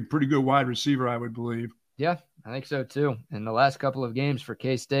 He could be a pretty good wide receiver, I would believe. Yeah, I think so too. In the last couple of games for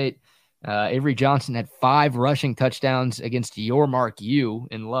K-State, Avery Johnson had 5 rushing touchdowns against your Mark U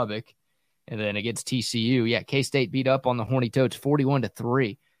in Lubbock. And then against TCU, K-State beat up on the Horny Toads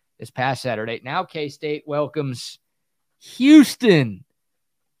 41-3 this past Saturday. Now K-State welcomes Houston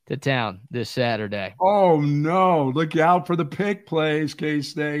to town this Saturday. Oh, no. Look out for the pick plays,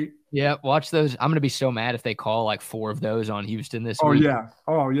 K-State. Yeah, watch those. I'm going to be so mad if they call like 4 of those on Houston this week.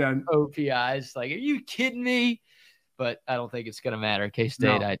 Oh, yeah. OPIs. Like, are you kidding me? But I don't think it's going to matter.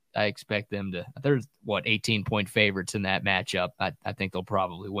 K-State, No. I expect them to – there's, 18-point favorites in that matchup. I think they'll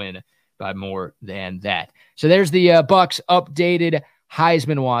probably win by more than that. So there's the Bucks updated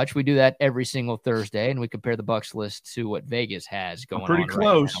Heisman watch. We do that every single Thursday, and we compare the Bucks list to what Vegas has going on. Pretty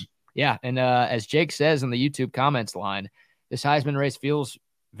close. Right now. Yeah, and as Jake says in the YouTube comments line, this Heisman race feels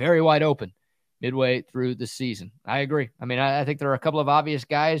very wide open midway through the season. I agree. I mean, I think there are a couple of obvious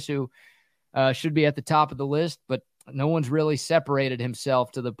guys who should be at the top of the list, but no one's really separated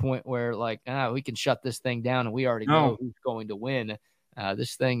himself to the point where, like, we can shut this thing down and we already know who's going to win.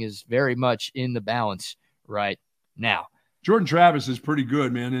 This thing is very much in the balance right now. Jordan Travis is pretty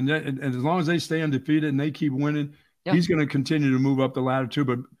good, man. And as long as they stay undefeated and they keep winning, he's going to continue to move up the ladder too.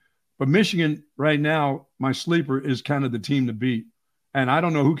 But Michigan right now, my sleeper is kind of the team to beat. And I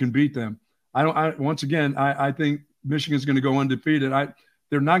don't know who can beat them. I think Michigan's going to go undefeated.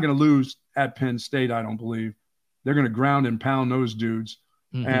 They're not going to lose at Penn State, I don't believe. They're going to ground and pound those dudes.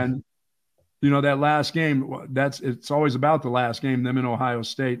 Mm-hmm. And, that last game, it's always about the last game, them in Ohio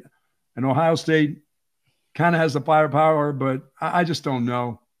State. And Ohio State kind of has the firepower, but I just don't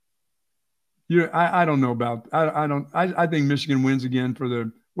know. I don't know about – I think Michigan wins again for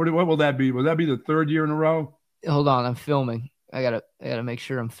the – what will that be? Will that be the 3rd year in a row? Hold on, I'm filming. I gotta make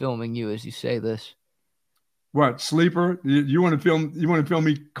sure I'm filming you as you say this. What, sleeper? You want to film? You want to film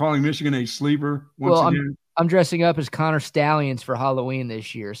me calling Michigan a sleeper once again? I'm dressing up as Connor Stallions for Halloween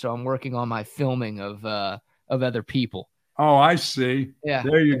this year, so I'm working on my filming of other people. Oh, I see. Yeah,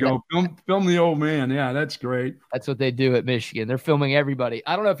 there you go. Film the old man. Yeah, that's great. That's what they do at Michigan. They're filming everybody.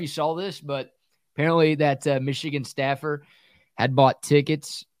 I don't know if you saw this, but apparently that Michigan staffer had bought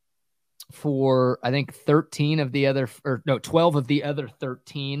tickets for, I think, 12 of the other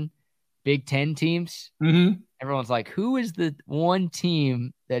 13 Big Ten teams. Mm-hmm. Everyone's like, who is the one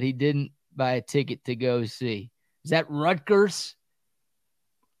team that he didn't buy a ticket to go see? Is that Rutgers?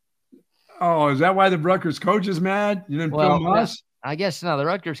 Oh, is that why the Rutgers coach is mad? You didn't film us? I guess no. The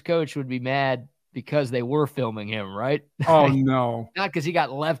Rutgers coach would be mad because they were filming him, right? Oh, no. Not because he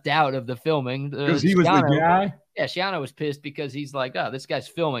got left out of the filming. Because he was the guy? Yeah, Shiano was pissed because he's like, oh, this guy's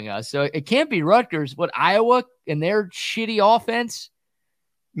filming us. So it can't be Rutgers. What, Iowa and their shitty offense?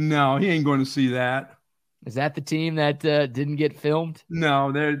 No, he ain't going to see that. Is that the team that didn't get filmed?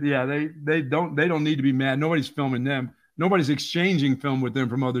 No, they don't need to be mad. Nobody's filming them. Nobody's exchanging film with them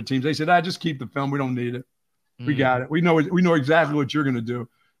from other teams. They said, just keep the film. We don't need it. We got it. We know exactly what you're going to do.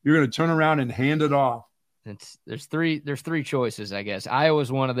 You're going to turn around and hand it off. There's three choices, I guess.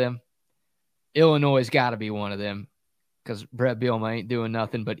 Iowa's one of them. Illinois has got to be one of them because Brett Bielema ain't doing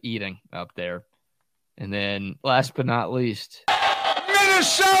nothing but eating up there. And then last but not least,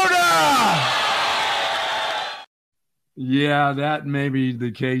 Minnesota! Yeah, that may be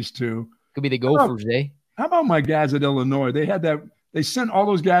the case too. Could be the Gophers, eh? How about my guys at Illinois? They sent all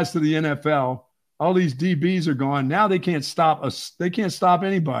those guys to the NFL. All these DBs are gone. Now they can't stop us. They can't stop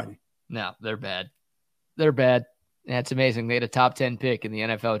anybody. No, they're bad. They're bad. That's amazing. They had a top 10 pick in the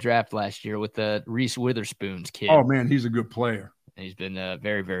NFL draft last year with the Reese Witherspoon's kid. Oh, man, he's a good player. He's been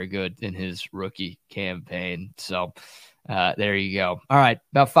very, very good in his rookie campaign. So there you go. All right,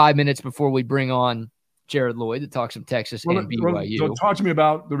 about 5 minutes before we bring on Jared Lloyd to talk some Texas and BYU. So talk to me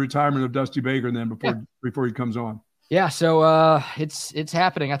about the retirement of Dusty Baker then before he comes on. Yeah, so it's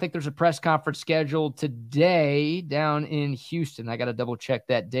happening. I think there's a press conference scheduled today down in Houston. I got to double check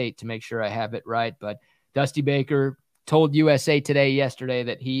that date to make sure I have it right. But Dusty Baker told USA Today yesterday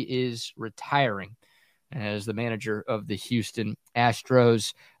that he is retiring as the manager of the Houston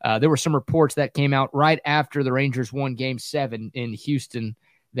Astros. There were some reports that came out right after the Rangers won Game 7 in Houston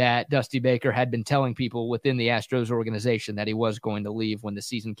that Dusty Baker had been telling people within the Astros organization that he was going to leave when the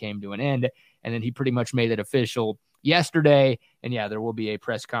season came to an end. And then he pretty much made it official yesterday. And yeah, there will be a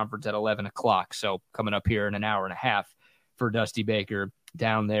press conference at 11 o'clock. So coming up here in an hour and a half for Dusty Baker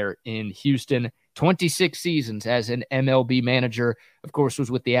down there in Houston. 26 seasons as an MLB manager, of course, was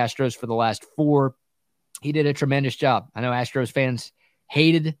with the Astros for the last 4. He did a tremendous job. I know Astros fans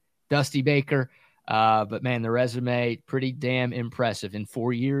hated Dusty Baker, but man, the resume, pretty damn impressive. In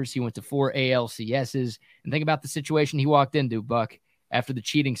 4 years, he went to 4 ALCSs. And think about the situation he walked into, Buck, after the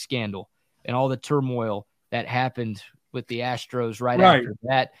cheating scandal and all the turmoil that happened with the Astros right after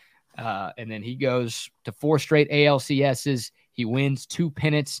that. And then he goes to 4 straight ALCSs. He wins 2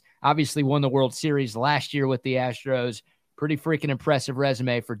 pennants, obviously won the World Series last year with the Astros. Pretty freaking impressive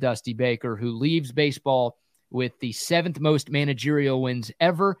resume for Dusty Baker, who leaves baseball with the 7th most managerial wins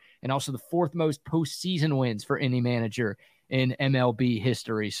ever and also the 4th most postseason wins for any manager in MLB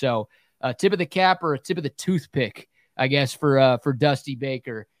history. So a tip of the cap or a tip of the toothpick, I guess, for Dusty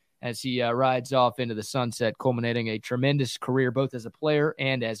Baker as he rides off into the sunset, culminating a tremendous career both as a player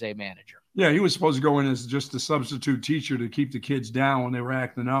and as a manager. Yeah, he was supposed to go in as just a substitute teacher to keep the kids down when they were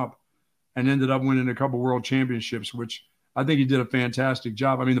acting up and ended up winning a couple world championships, which I think he did a fantastic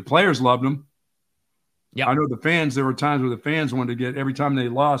job. I mean, the players loved him. Yeah, I know the fans, there were times where the fans wanted to get, every time they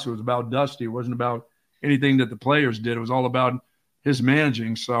lost, it was about Dusty. It wasn't about anything that the players did. It was all about his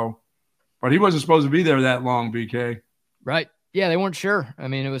managing. So, but he wasn't supposed to be there that long, BK. Right. Yeah, they weren't sure. I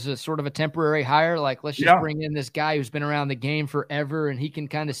mean, it was a sort of a temporary hire. Like, let's just bring in this guy who's been around the game forever, and he can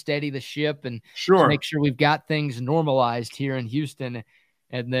kind of steady the ship and make sure we've got things normalized here in Houston.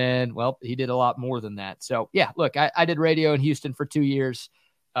 And then, well, he did a lot more than that. So, yeah, look, I did radio in Houston for 2 years.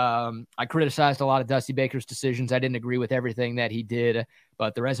 I criticized a lot of Dusty Baker's decisions. I didn't agree with everything that he did,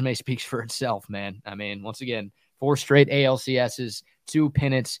 but the resume speaks for itself, man. I mean, once again, 4 straight ALCSs, 2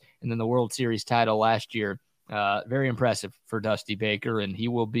 pennants, and then the World Series title last year. Very impressive for Dusty Baker, and he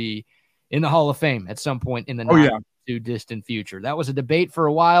will be in the Hall of Fame at some point in the not too distant future. That was a debate for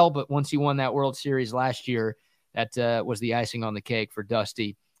a while, but once he won that World Series last year, that was the icing on the cake for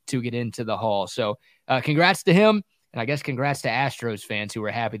Dusty to get into the Hall. So congrats to him, and I guess congrats to Astros fans who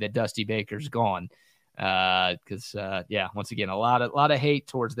were happy that Dusty Baker's gone. Because, once again, a lot of hate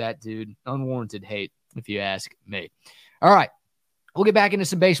towards that dude, unwarranted hate, if you ask me. All right. We'll get back into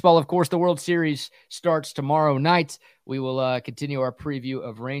some baseball. Of course, the World Series starts tomorrow night. We will continue our preview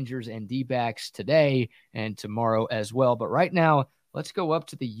of Rangers and D-backs today and tomorrow as well. But right now, let's go up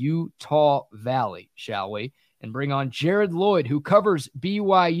to the Utah Valley, shall we? And bring on Jared Lloyd, who covers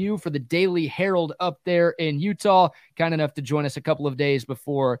BYU for the Daily Herald up there in Utah. Kind enough to join us a couple of days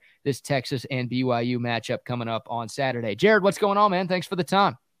before this Texas and BYU matchup coming up on Saturday. Jared, what's going on, man? Thanks for the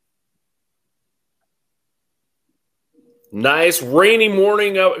time. Nice rainy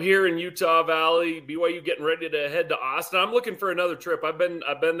morning out here in Utah Valley. BYU getting ready to head to Austin. I'm looking for another trip. I've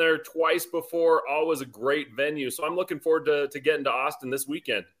been there twice before. Always a great venue. So I'm looking forward to getting to Austin this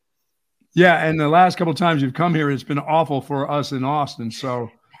weekend. Yeah, and the last couple of times you've come here, it's been awful for us in Austin.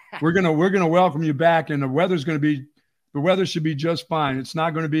 So we're gonna welcome you back, and the weather should be just fine. It's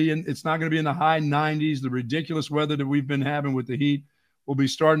not going to be in the high 90s. The ridiculous weather that we've been having with the heat will be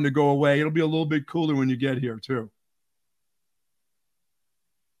starting to go away. It'll be a little bit cooler when you get here too.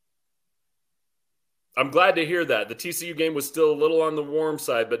 I'm glad to hear that. The TCU game was still a little on the warm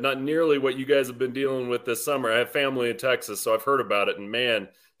side, but not nearly what you guys have been dealing with this summer. I have family in Texas, so I've heard about it, and man,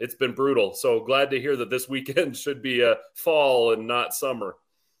 it's been brutal. So glad to hear that this weekend should be a fall and not summer.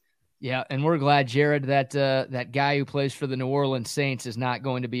 Yeah, and we're glad, Jared, that that guy who plays for the New Orleans Saints is not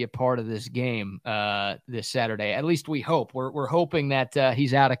going to be a part of this game this Saturday. At least we hope. We're hoping that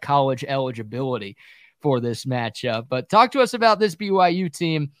he's out of college eligibility for this matchup. But talk to us about this BYU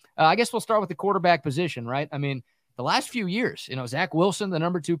team. I guess we'll start with the quarterback position, right? I mean, the last few years, Zach Wilson, the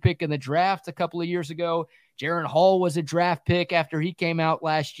number 2 pick in the draft a couple of years ago. Jaron Hall was a draft pick after he came out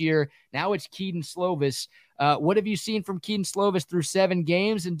last year. Now it's Keaton Slovis. What have you seen from Keaton Slovis through 7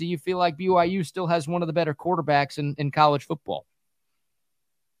 games? And do you feel like BYU still has one of the better quarterbacks in college football?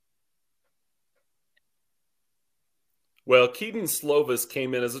 Well, Keaton Slovis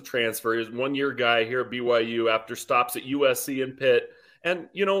came in as a transfer. He was a 1-year guy here at BYU after stops at USC and Pitt. And,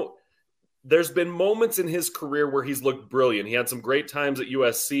 there's been moments in his career where he's looked brilliant. He had some great times at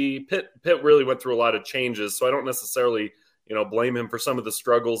USC. Pitt really went through a lot of changes, so I don't necessarily, blame him for some of the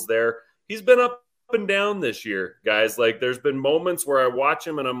struggles there. He's been up and down this year, guys. Like, there's been moments where I watch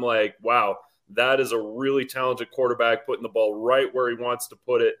him and I'm like, wow, that is a really talented quarterback, putting the ball right where he wants to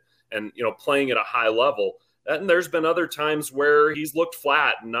put it and, playing at a high level. And there's been other times where he's looked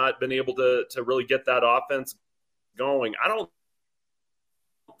flat and not been able to really get that offense going. I don't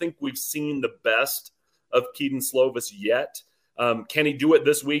think we've seen the best of Keaton Slovis yet. Can he do it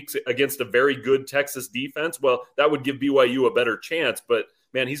this week against a very good Texas defense? Well, that would give BYU a better chance, but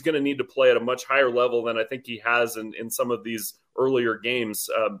man, he's going to need to play at a much higher level than I think he has in some of these earlier games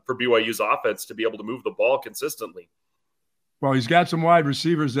for BYU's offense to be able to move the ball consistently. Well, he's got some wide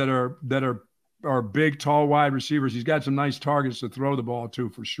receivers that are big, tall wide receivers. He's got some nice targets to throw the ball to,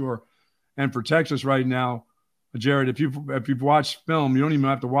 for sure. And for Texas right now, Jared, if you've watched film, you don't even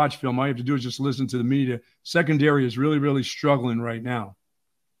have to watch film. All you have to do is just listen to the media. Secondary is really, really struggling right now.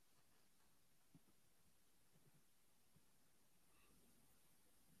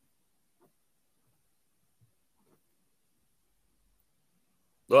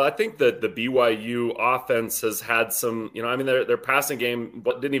 Well, I think that the BYU offense has had some, their passing game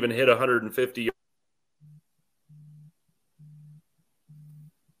didn't even hit 150.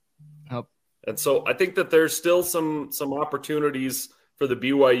 And so I think that there's still some opportunities for the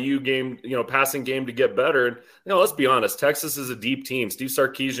BYU game, passing game to get better. And, let's be honest, Texas is a deep team. Steve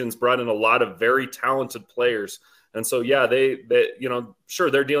Sarkisian's brought in a lot of very talented players. And so, yeah, they sure,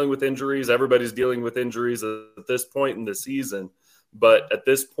 they're dealing with injuries. Everybody's dealing with injuries at this point in the season. But at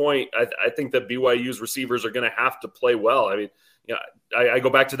this point, I think that BYU's receivers are going to have to play well. I mean, I go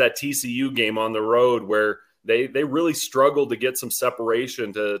back to that TCU game on the road where they really struggled to get some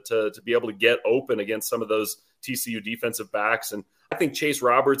separation to be able to get open against some of those TCU defensive backs. And I think Chase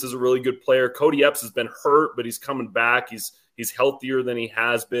Roberts is a really good player. Cody Epps has been hurt, but he's coming back. He's healthier than he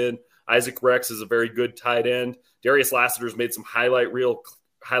has been. Isaac Rex is a very good tight end. Darius Lassiter's made some highlight reel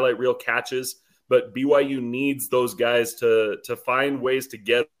catches, but BYU needs those guys to find ways to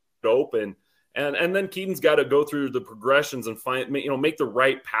get open. And then Keaton's got to go through the progressions and make the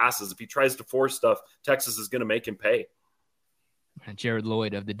right passes. If he tries to force stuff, Texas is going to make him pay. Jared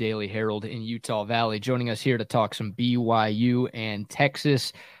Lloyd of the Daily Herald in Utah Valley joining us here to talk some BYU and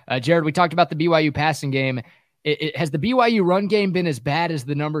Texas. Jared, we talked about the BYU passing game. Has the BYU run game been as bad as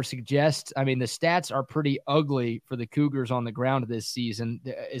the number suggests? I mean, the stats are pretty ugly for the Cougars on the ground this season.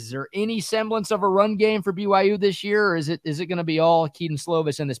 Is there any semblance of a run game for BYU this year, or is it going to be all Keaton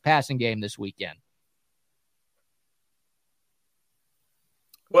Slovis in this passing game this weekend?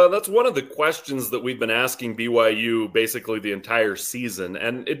 Well, that's one of the questions that we've been asking BYU basically the entire season,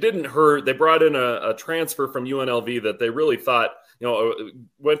 and it didn't hurt. They brought in a transfer from UNLV that they really thought,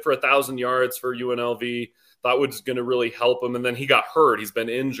 went for 1,000 yards for UNLV, thought was going to really help him, and then he got hurt. He's been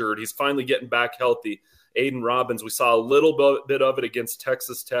injured. He's finally getting back healthy. Aiden Robbins, we saw a little bit of it against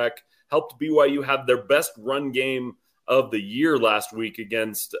Texas Tech, helped BYU have their best run game of the year last week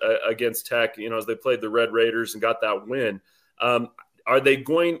against Tech, as they played the Red Raiders and got that win. Are they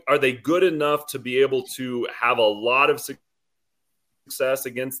good enough to be able to have a lot of success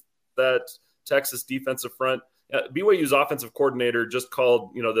against that Texas defensive front? BYU's offensive coordinator just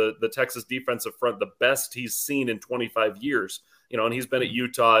called, the Texas defensive front the best he's seen in 25 years, and he's been at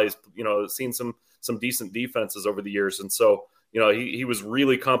Utah. He's, seen some decent defenses over the years. And so, he was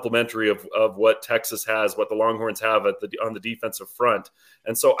really complimentary of what Texas has, what the Longhorns have on the defensive front.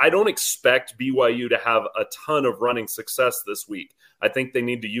 And so I don't expect BYU to have a ton of running success this week. I think they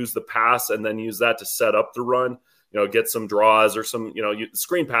need to use the pass and then use that to set up the run, get some draws or some,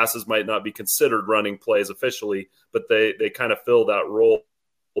 screen passes might not be considered running plays officially, but they kind of fill that role.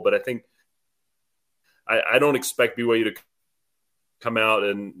 But I think I don't expect BYU to come out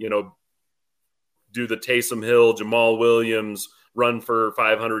and, do the Taysom Hill, Jamal Williams, run for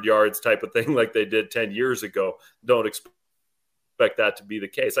 500 yards type of thing like they did 10 years ago. Don't expect that to be the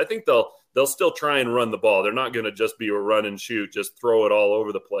case. I think they'll still try and run the ball. They're not going to just be a run and shoot, just throw it all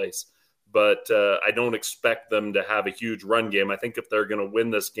over the place. But I don't expect them to have a huge run game. I think if they're going to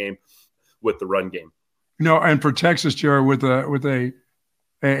win this game with the run game. And for Texas, Jared, with a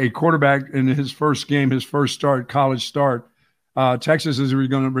quarterback in his first game, his first start, college start, Texas is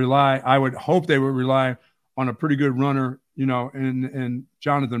going to rely. I would hope they would rely on a pretty good runner, in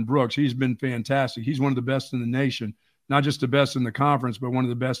Jonathan Brooks. He's been fantastic. He's one of the best in the nation, not just the best in the conference, but one of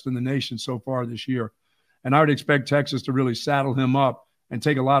the best in the nation so far this year. And I would expect Texas to really saddle him up and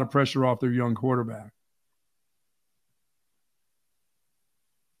take a lot of pressure off their young quarterback.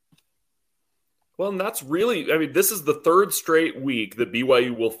 Well, and that's really, this is the third straight week that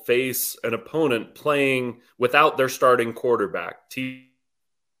BYU will face an opponent playing without their starting quarterback.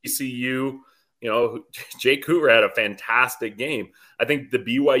 TCU, Jake Hoover had a fantastic game. I think the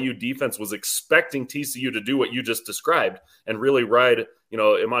BYU defense was expecting TCU to do what you just described and really ride,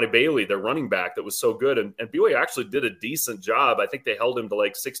 Imani Bailey, their running back that was so good. And BYU actually did a decent job. I think they held him to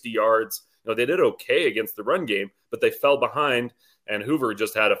like 60 yards. They did okay against the run game, but they fell behind. And Hoover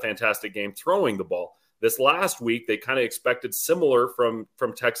just had a fantastic game throwing the ball. This last week, they kind of expected similar from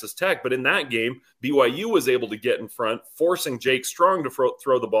Texas Tech. But in that game, BYU was able to get in front, forcing Jake Strong to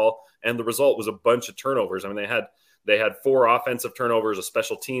throw the ball. And the result was a bunch of turnovers. They had 4 offensive turnovers, a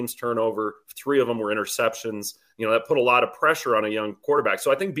special teams turnover. 3 of them were interceptions. That put a lot of pressure on a young quarterback.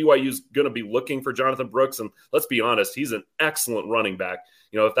 So I think BYU is going to be looking for Jonathan Brooks. And let's be honest, he's an excellent running back.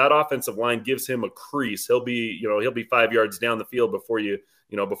 If that offensive line gives him a crease, he'll be 5 yards down the field before the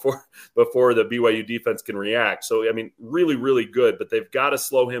BYU defense can react. So, really, really good, but they've got to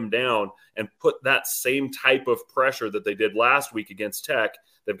slow him down and put that same type of pressure that they did last week against Tech.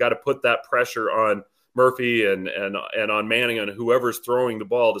 They've got to put that pressure on Murphy and on Manning and whoever's throwing the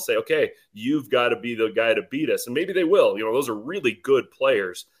ball to say, okay, you've got to be the guy to beat us. And maybe they will. Those are really good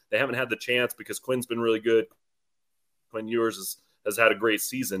players. They haven't had the chance because Quinn's been really good. Quinn Ewers has had a great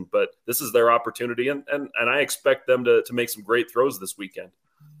season, but this is their opportunity, and I expect them to make some great throws this weekend.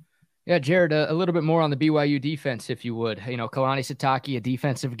 Yeah, Jared, a little bit more on the BYU defense, if you would. Kalani Sitake, a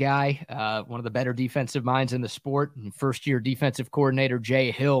defensive guy, one of the better defensive minds in the sport, and first-year defensive coordinator Jay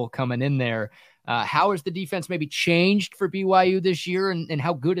Hill coming in there. How has the defense maybe changed for BYU this year, and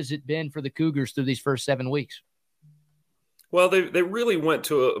how good has it been for the Cougars through these first 7 weeks? Well, they really went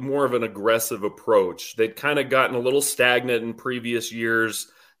to more of an aggressive approach. They'd kind of gotten a little stagnant in previous years,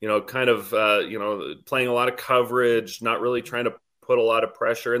 playing a lot of coverage, not really trying to put a lot of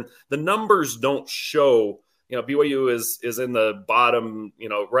pressure. And the numbers don't show, BYU is in the bottom,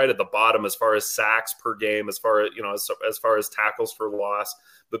 right at the bottom as far as sacks per game, as far as tackles for loss.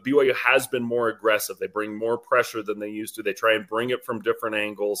 But BYU has been more aggressive. They bring more pressure than they used to. They try and bring it from different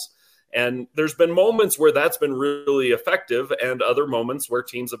angles. And there's been moments where that's been really effective and other moments where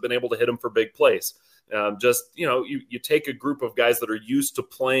teams have been able to hit them for big plays. You take a group of guys that are used to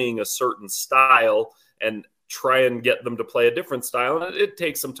playing a certain style and try and get them to play a different style. And it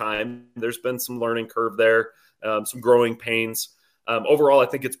takes some time. There's been some learning curve there, some growing pains. Overall, I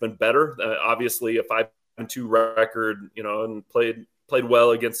think it's been better. Obviously, a 5-2 record, and played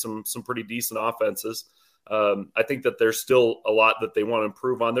well against some pretty decent offenses. I think that there's still a lot that they want to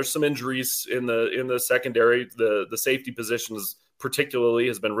improve on. There's some injuries in the secondary. The safety positions particularly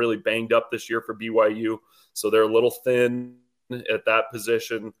has been really banged up this year for BYU. So they're a little thin at that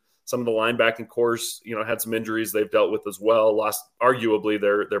position. Some of the linebacking cores, had some injuries they've dealt with as well. Lost arguably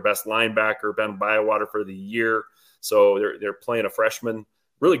their best linebacker, Ben Bywater, for the year. So they're playing a freshman,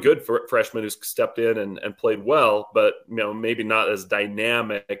 really good freshman who's stepped in and played well, but maybe not as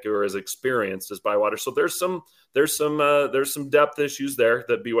dynamic or as experienced as Bywater. So there's some depth issues there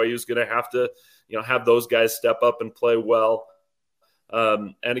that BYU is going to have to have those guys step up and play well.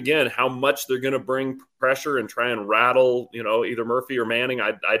 And again, how much they're going to bring pressure and try and rattle, either Murphy or Manning,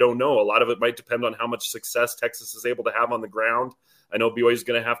 I don't know. A lot of it might depend on how much success Texas is able to have on the ground. I know BYU is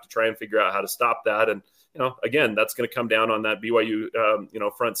going to have to try and figure out how to stop that. And, again, that's going to come down on that BYU,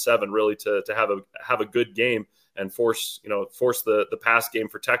 front seven really to have a good game and force the pass game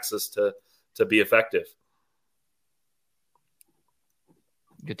for Texas to be effective.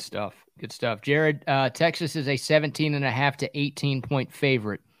 Good stuff. Jared, Texas is a 17.5 to 18-point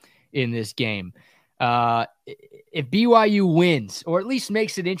favorite in this game. If BYU wins, or at least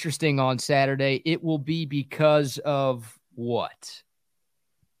makes it interesting on Saturday, it will be because of what?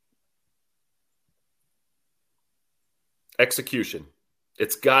 Execution.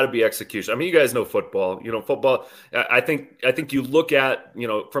 It's got to be execution. I mean, you guys know football. Football. I think you look at,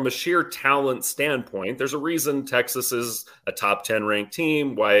 from a sheer talent standpoint, there's a reason Texas is a top 10 ranked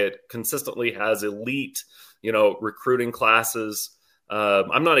team, why it consistently has elite, recruiting classes.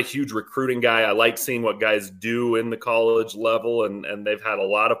 I'm not a huge recruiting guy. I like seeing what guys do in the college level, and they've had a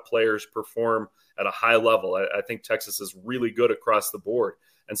lot of players perform at a high level. I think Texas is really good across the board.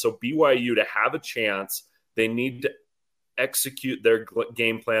 And so BYU, to have a chance, they need to execute their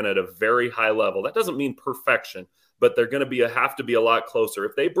game plan at a very high level. That doesn't mean perfection, but they're going to have to be a lot closer.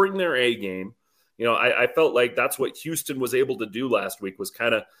 If they bring their A game, I felt like that's what Houston was able to do last week, was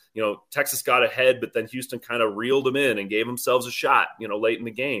kind of, Texas got ahead, but then Houston kind of reeled them in and gave themselves a shot, late in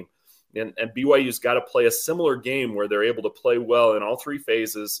the game. And BYU's got to play a similar game where they're able to play well in all three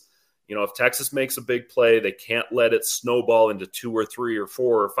phases. If Texas makes a big play, they can't let it snowball into 2 or 3 or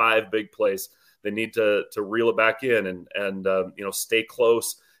 4 or 5 big plays. They need to reel it back in and stay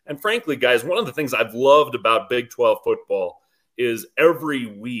close. And frankly, guys, one of the things I've loved about Big 12 football is every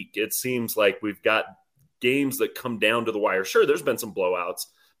week it seems like we've got games that come down to the wire. Sure, there's been some blowouts,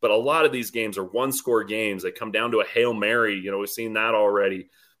 but a lot of these games are one-score games. They come down to a Hail Mary. We've seen that already.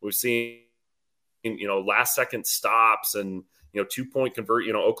 We've seen, last-second stops and, 2-point convert,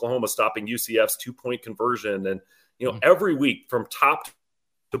 Oklahoma stopping UCF's 2-point conversion. And, every week from top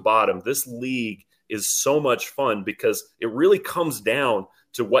to bottom, this league is so much fun because it really comes down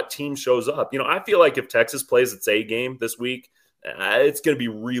to what team shows up. I feel like if Texas plays its A game this week, it's going to be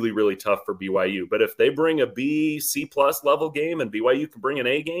really, really tough for BYU. But if they bring a B, C+ level game and BYU can bring an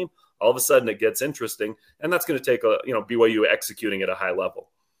A game, all of a sudden it gets interesting. And that's going to take BYU executing at a high level.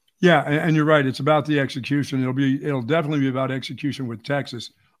 Yeah, and you're right. It's about the execution. It'll definitely be about execution with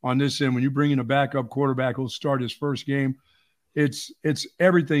Texas on this end. When you bring in a backup quarterback who'll start his first game, it's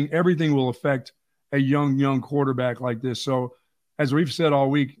everything. Everything will affect a young quarterback like this. So as we've said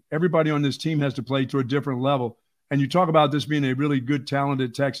all week, everybody on this team has to play to a different level. And you talk about this being a really good,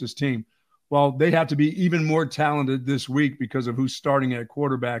 talented Texas team. Well, they have to be even more talented this week because of who's starting at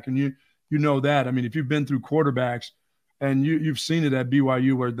quarterback. And you know that. I mean, if you've been through quarterbacks and you've seen it at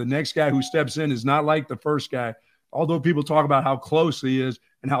BYU, where the next guy who steps in is not like the first guy, although people talk about how close he is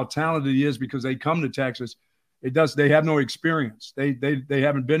and how talented he is because they come to Texas, they have no experience. They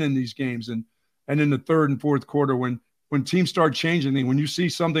haven't been in these games. And in the third and fourth quarter, when teams start changing things, when you see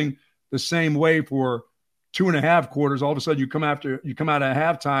something the same way for 2.5 quarters, all of a sudden you come out at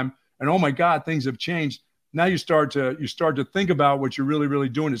halftime and, oh my God, things have changed. Now you start to think about what you're really, really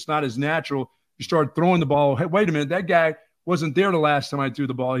doing. It's not as natural. You start throwing the ball. Hey, wait a minute, that guy wasn't there the last time I threw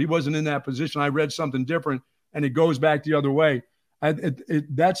the ball. He wasn't in that position. I read something different, and it goes back the other way.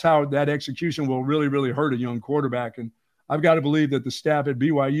 That's how that execution will really, really hurt a young quarterback. And I've got to believe that the staff at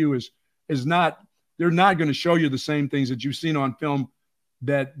BYU is not – they're not going to show you the same things that you've seen on film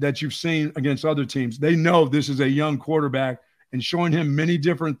that you've seen against other teams. They know this is a young quarterback, and showing him many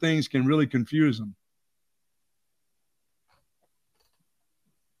different things can really confuse him.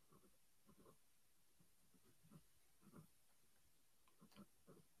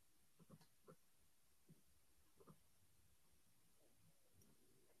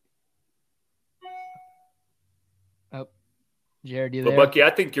 Jared, you there? Well, Bucky, I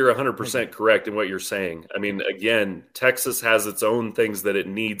think you're 100% correct in what you're saying. I mean, again, Texas has its own things that it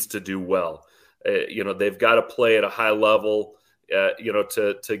needs to do well. They've got to play at a high level,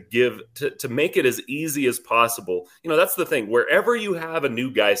 to make it as easy as possible. That's the thing. Wherever you have a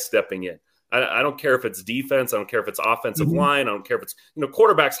new guy stepping in, I don't care if it's defense, I don't care if it's offensive line, I don't care if it's,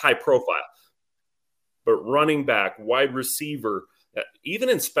 quarterback's high profile, but running back, wide receiver, even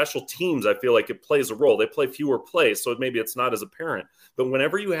in special teams, I feel like it plays a role. They play fewer plays, so maybe it's not as apparent. But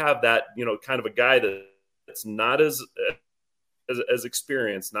whenever you have that, kind of a guy that's not as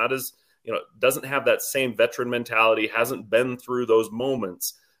experienced, not as, doesn't have that same veteran mentality, hasn't been through those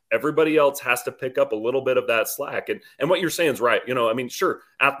moments, everybody else has to pick up a little bit of that slack. And what you're saying is right. Sure,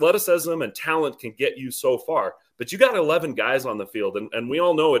 athleticism and talent can get you so far, but you got 11 guys on the field. And we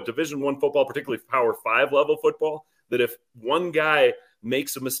all know at Division I football, particularly Power 5 level football, that if one guy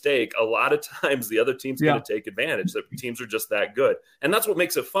makes a mistake, a lot of times the other team's going to take advantage. The teams are just that good. And that's what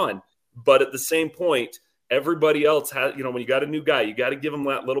makes it fun. But at the same point, everybody else has, when you got a new guy, you got to give them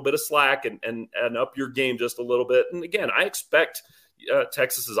that little bit of slack and up your game just a little bit. And again, I expect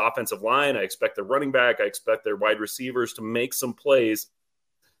Texas's offensive line, I expect their running back, I expect their wide receivers to make some plays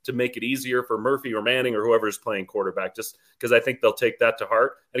to make it easier for Murphy or Manning or whoever's playing quarterback, just because I think they'll take that to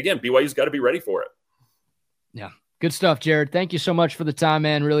heart. And again, BYU's got to be ready for it. Yeah. Good stuff, Jared. Thank you so much for the time,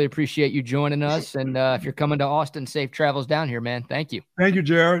 man. Really appreciate you joining us. And if you're coming to Austin, safe travels down here, man. Thank you. Thank you,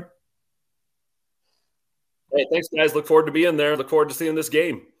 Jared. Hey, thanks, guys. Look forward to being there. Look forward to seeing this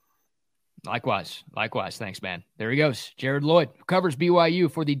game. Likewise. Thanks, man. There he goes. Jared Lloyd, who covers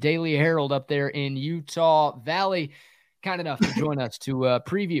BYU for the Daily Herald up there in Utah Valley. Kind enough to join us to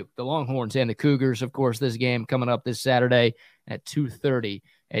preview the Longhorns and the Cougars. Of course, this game coming up this Saturday at 2:30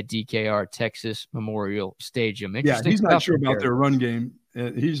 at DKR Texas Memorial Stadium. Yeah, he's not sure about their run game.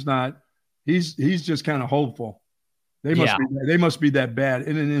 He's not. He's just kind of hopeful. They must be that bad.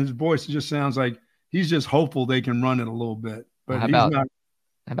 And in his voice, it just sounds like he's just hopeful they can run it a little bit. But how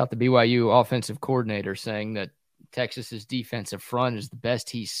about the BYU offensive coordinator saying that Texas's defensive front is the best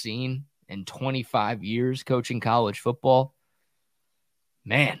he's seen in 25 years coaching college football?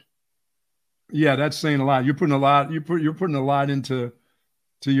 Man. Yeah, that's saying a lot. You're putting a lot. You're putting a lot into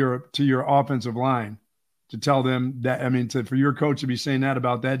your offensive line to tell them that. I mean, for your coach to be saying that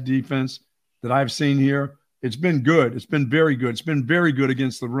about that defense that I've seen here, it's been good. It's been very good. It's been very good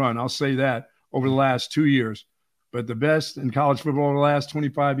against the run. I'll say that over the last 2 years. But the best in college football over the last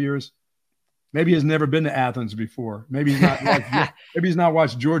 25 years, maybe he's never been to Athens before. Maybe he's not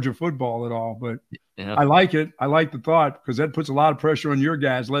watched Georgia football at all. But yeah. I like it. I like the thought because that puts a lot of pressure on your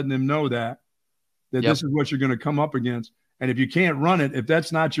guys, letting them know that this is what you're going to come up against. And if you can't run it, if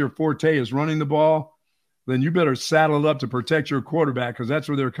that's not your forte is running the ball, then you better saddle it up to protect your quarterback because that's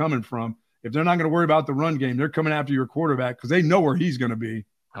where they're coming from. If they're not going to worry about the run game, they're coming after your quarterback because they know where he's going to be.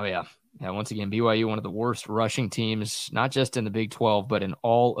 Oh, yeah. Yeah, once again, BYU, one of the worst rushing teams, not just in the Big 12, but in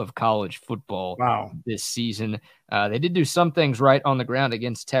all of college football this season. They did do some things right on the ground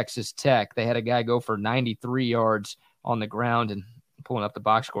against Texas Tech. They had a guy go for 93 yards on the ground, and pulling up the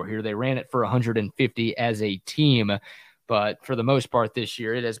box score here, they ran it for 150 as a team. But for the most part this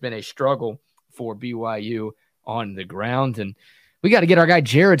year, it has been a struggle for BYU on the ground. And we got to get our guy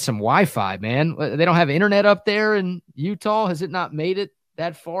Jared some Wi-Fi, man. They don't have internet up there in Utah. Has it not made it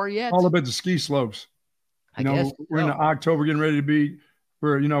that far yet? All about the ski slopes. We're in October, getting ready to be.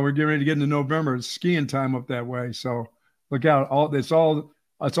 We're getting ready to get into November. It's skiing time up that way. So look out! It's all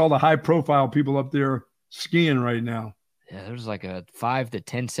the high-profile people up there skiing right now. Yeah, there's like a 5 to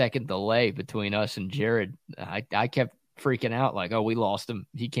 10 second delay between us and Jared. I kept freaking out like, oh, we lost him.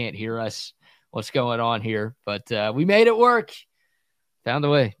 He can't hear us. What's going on here? But we made it work. Found a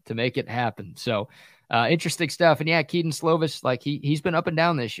way to make it happen. So interesting stuff. And yeah, Keaton Slovis, like he's been up and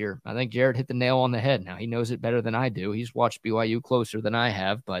down this year. I think Jared hit the nail on the head. Now he knows it better than I do. He's watched BYU closer than I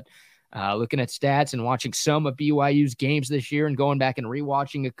have, but looking at stats and watching some of BYU's games this year and going back and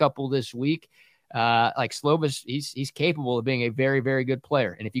rewatching a couple this week, like Slovis, he's capable of being a very, very good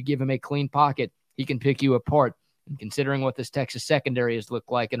player. And if you give him a clean pocket, he can pick you apart. And considering what this Texas secondary has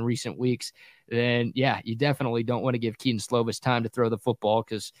looked like in recent weeks, then yeah, you definitely don't want to give Keaton Slovis time to throw the football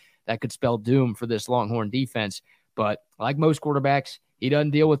because that could spell doom for this Longhorn defense. But like most quarterbacks, he doesn't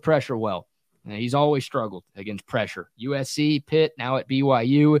deal with pressure well. And he's always struggled against pressure. USC, Pitt, now at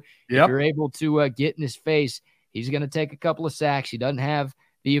BYU. If you're able to get in his face, he's going to take a couple of sacks. He doesn't have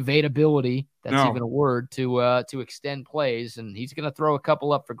the evadability, that's even a word, to extend plays, and he's going to throw a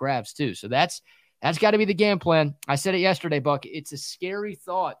couple up for grabs too. So that's got to be the game plan. I said it yesterday, Buck. It's a scary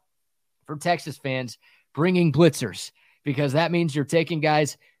thought for Texas fans bringing blitzers because that means you're taking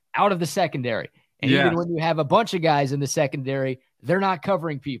guys out of the secondary. And even when you have a bunch of guys in the secondary, they're not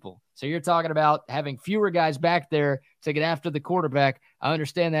covering people. So you're talking about having fewer guys back there to get after the quarterback. I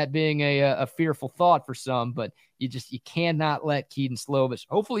understand that being a fearful thought for some, but you cannot let Keaton Slovis.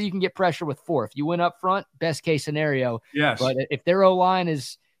 Hopefully you can get pressure with 4. If you win up front, best case scenario. Yes. But if their O-line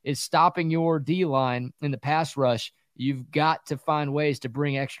is stopping your D-line in the pass rush, you've got to find ways to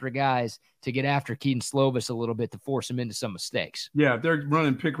bring extra guys to get after Keaton Slovis a little bit to force him into some mistakes. Yeah, if they're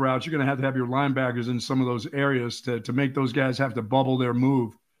running pick routes, you're going to have your linebackers in some of those areas to make those guys have to bubble their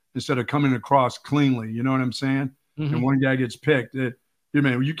move instead of coming across cleanly. You know what I'm saying? Mm-hmm. And one guy gets picked.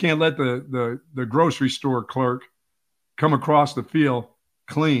 You can't let the grocery store clerk come across the field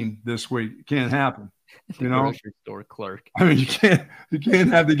clean this week. It can't happen. Grocery store clerk. I mean, you can't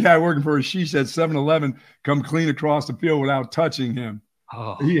have the guy working for a sheesh at 7-Eleven come clean across the field without touching him.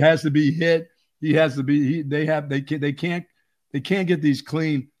 Oh. He has to be hit. He has to be. They can't get these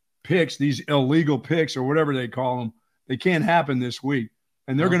clean picks, these illegal picks or whatever they call them. They can't happen this week,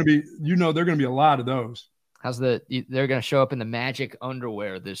 and they're going to be. They're going to be a lot of those. They're going to show up in the magic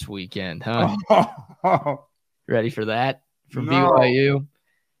underwear this weekend, huh? Ready for that from BYU?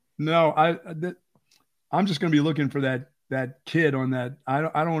 No, I'm just going to be looking for that kid on that. I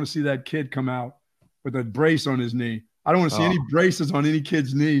don't want to see that kid come out with a brace on his knee. I don't want to see any braces on any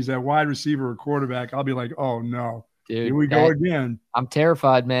kid's knees, that wide receiver or quarterback. I'll be like, oh, no. Dude, here we go again. I'm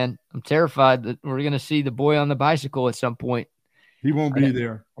terrified, man. I'm terrified that we're going to see the boy on the bicycle at some point. He won't be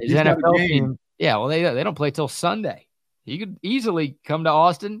there. His NFL team, Yeah, well, they don't play till Sunday. You could easily come to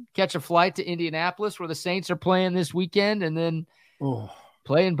Austin, catch a flight to Indianapolis where the Saints are playing this weekend, and then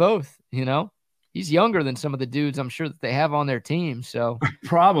playing both, you know? He's younger than some of the dudes I'm sure that they have on their team, so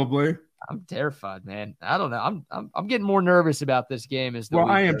probably. I'm terrified, man. I don't know. I'm getting more nervous about this game as the week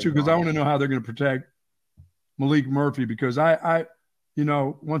I am goes too, because on. I want to know how they're going to protect Malik Murphy, because I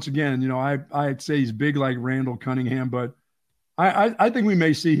once again, I'd say he's big like Randall Cunningham, but I think we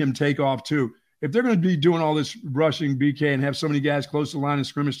may see him take off too. If they're going to be doing all this rushing BK and have so many guys close to the line of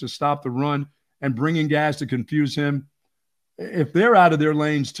scrimmage to stop the run and bringing guys to confuse him, if they're out of their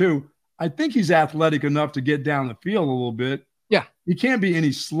lanes too, I think he's athletic enough to get down the field a little bit. Yeah. He can't be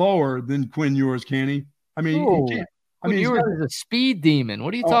any slower than Quinn Ewers, can he? I mean, he can't. Quinn Ewers is a speed demon.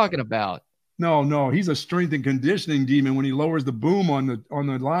 What are you talking about? No, he's a strength and conditioning demon when he lowers the boom on the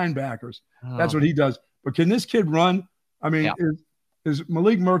linebackers. That's what he does. But can this kid run? I mean, is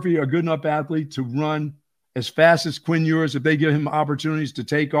Malik Murphy a good enough athlete to run as fast as Quinn Ewers if they give him opportunities to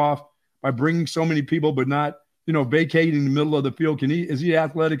take off by bringing so many people but not, vacating the middle of the field? Is he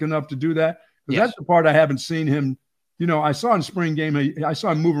athletic enough to do that? Because that's the part I haven't seen him. I saw in spring game, I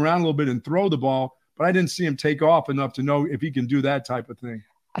saw him move around a little bit and throw the ball, but I didn't see him take off enough to know if he can do that type of thing.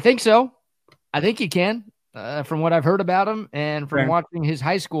 I think so. I think he can, from what I've heard about him and from watching his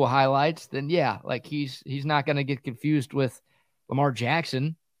high school highlights. Then he's not going to get confused with Lamar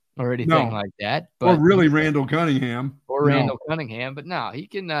Jackson or anything like that. But, or really Randall Cunningham. Randall Cunningham. But no, he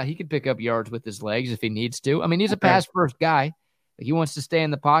can pick up yards with his legs if he needs to. I mean, he's a pass first guy. He wants to stay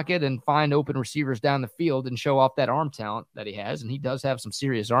in the pocket and find open receivers down the field and show off that arm talent that he has. And he does have some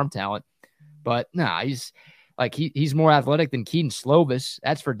serious arm talent. But no, he's more athletic than Keaton Slovis.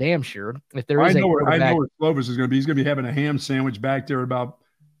 That's for damn sure. If there is I know where Slovis is going to be. He's going to be having a ham sandwich back there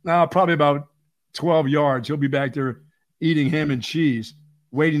probably about 12 yards. He'll be back there eating ham and cheese,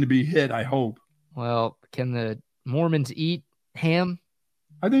 waiting to be hit, I hope. Well, can the Mormons eat ham?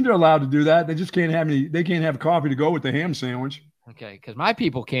 I think they're allowed to do that. They just can't have coffee to go with the ham sandwich. Okay, because my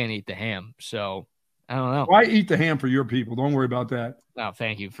people can't eat the ham, so I don't know. Why eat the ham for your people? Don't worry about that. Oh,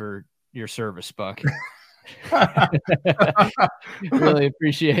 thank you for your service, Buck. Really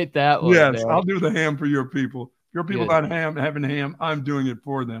appreciate that one. Yes, I'll do the ham for your people. If your people not having ham, I'm doing it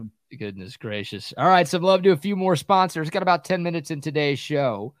for them. Goodness gracious. All right, some love to a few more sponsors. Got about 10 minutes in today's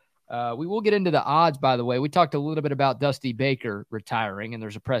show. We will get into the odds, by the way. We talked a little bit about Dusty Baker retiring, and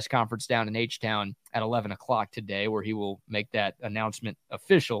there's a press conference down in H-Town at 11 o'clock today where he will make that announcement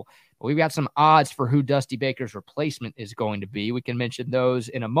official. But we've got some odds for who Dusty Baker's replacement is going to be. We can mention those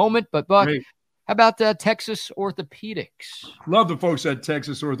in a moment. But, Buck, how about Texas Orthopedics? Love the folks at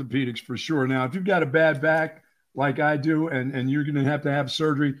Texas Orthopedics for sure. Now, if you've got a bad back like I do and you're going to have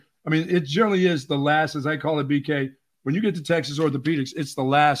surgery, I mean, it generally is the last, as I call it, BK, when you get to Texas Orthopedics, it's the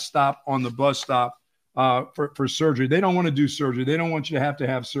last stop on the bus stop for surgery. They don't want to do surgery. They don't want you to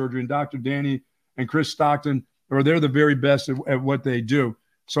have surgery. And Dr. Danny and Chris Stockton, they're the very best at what they do.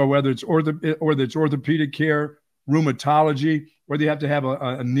 So whether it's orthopedic care, rheumatology, whether you have to have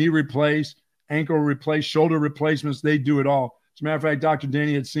a knee replaced, ankle replaced, shoulder replacements, they do it all. As a matter of fact, Dr.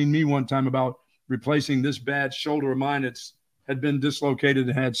 Danny had seen me one time about replacing this bad shoulder of mine that's had been dislocated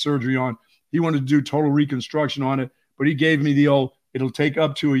and had surgery on. He wanted to do total reconstruction on it. But he gave me the old, it'll take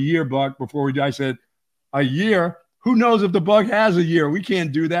up to a year, Buck, before we die. I said, a year? Who knows if the Buck has a year? We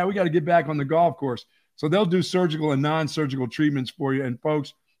can't do that. We got to get back on the golf course. So they'll do surgical and non-surgical treatments for you. And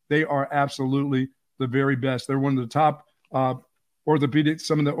folks, they are absolutely the very best. They're one of the top they're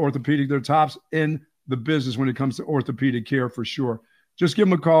tops in the business when it comes to orthopedic care for sure. Just give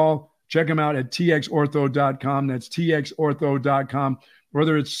them a call. Check them out at txortho.com. That's txortho.com.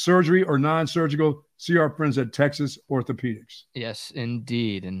 Whether it's surgery or non-surgical, see our friends at Texas Orthopedics. Yes,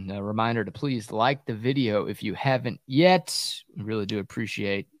 indeed. And a reminder to please like the video if you haven't yet. We really do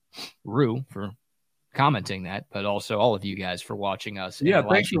appreciate Rue for commenting that, but also all of you guys for watching us. Yeah,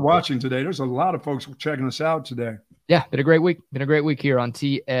 thanks for watching today. There's a lot of folks checking us out today. Yeah, been a great week. Been a great week here on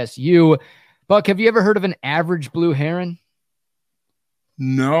TSU. Buck, have you ever heard of an average blue heron?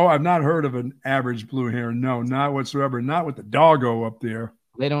 No, I've not heard of an average blue heron. No, not whatsoever. Not with the doggo up there.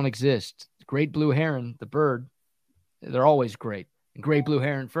 They don't exist. Great blue heron, the bird, they're always great. And great blue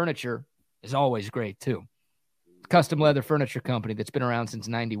heron furniture is always great too. Custom leather furniture company that's been around since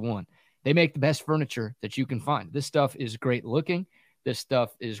 91. They make the best furniture that you can find. This stuff is great looking. This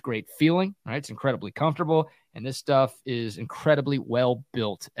stuff is great feeling, right? It's incredibly comfortable. And this stuff is incredibly well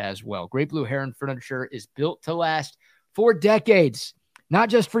built as well. Great Blue Heron furniture is built to last for decades, not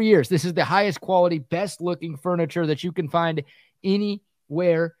just for years. This is the highest quality, best looking furniture that you can find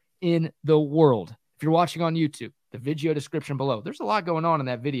anywhere in the world. If you're watching on YouTube, the video description below. There's a lot going on in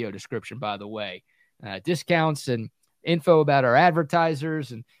that video description, by the way. Discounts and info about our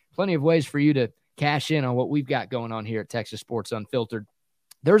advertisers and plenty of ways for you to cash in on what we've got going on here at Texas Sports Unfiltered.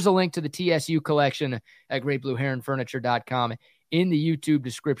 There's a link to the TSU collection at greatblueheronfurniture.com in the YouTube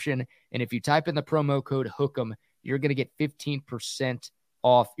description. And if you type in the promo code HOOK'em, you're going to get 15%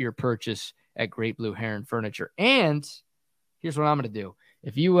 off your purchase at Great Blue Heron Furniture. And here's what I'm going to do.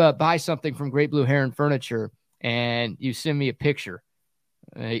 If you buy something from Great Blue Heron Furniture and you send me a picture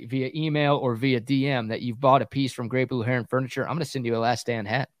via email or via DM that you've bought a piece from Great Blue Heron Furniture, I'm going to send you a Last Stand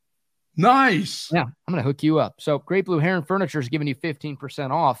hat. Nice. Yeah, I'm going to hook you up. So Great Blue Heron Furniture is giving you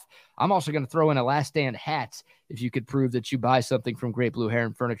 15% off. I'm also going to throw in a Last Stand hat if you could prove that you buy something from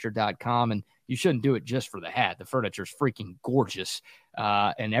greatblueheronfurniture.com. And you shouldn't do it just for the hat. The furniture is freaking gorgeous,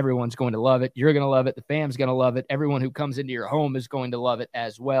 and everyone's going to love it. You're going to love it. The fam's going to love it. Everyone who comes into your home is going to love it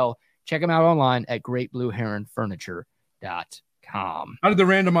as well. Check them out online at greatblueheronfurniture.com. How did the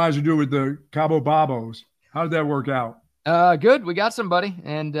randomizer do with the Cabo Babos? How did that work out? Good. We got somebody,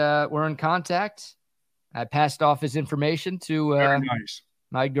 and we're in contact. I passed off his information to nice.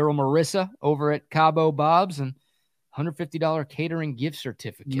 My girl Marissa over at Cabo Bob's, and $150 catering gift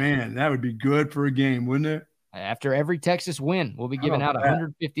certificate. Man, that would be good for a game, wouldn't it? After every Texas win, we'll be giving out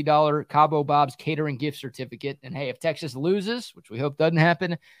a $150 Cabo Bob's catering gift certificate. And hey, if Texas loses, which we hope doesn't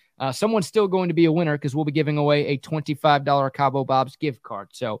happen, someone's still going to be a winner because we'll be giving away a $25 Cabo Bob's gift card.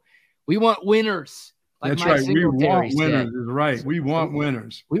 So we want winners. Like that's right. We want winners. Is right. We want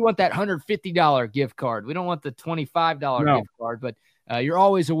winners. We want that $150 gift card. We don't want the $25 gift card, but you're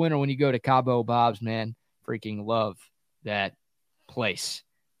always a winner when you go to Cabo Bob's, man. Freaking love that place.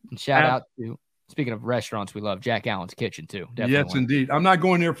 And shout out to, speaking of restaurants, we love Jack Allen's Kitchen too. Definitely yes, indeed. I'm not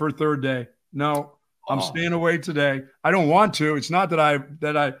going there for a third day. No, I'm staying away today. I don't want to. It's not that I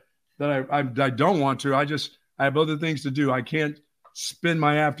don't want to. I have other things to do. I can't spend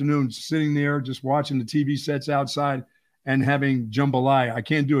my afternoon sitting there just watching the TV sets outside and having jambalaya. I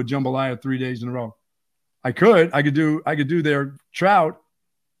can't do a jambalaya 3 days in a row. I could do their trout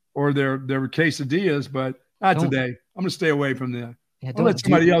or their quesadillas, but not today. I'm going to stay away from that. Yeah, I'll let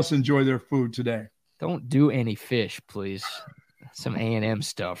somebody else enjoy their food today. Don't do any fish, please. Some A&M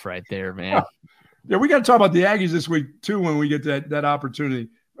stuff right there, man. Yeah, we got to talk about the Aggies this week, too, when we get that opportunity.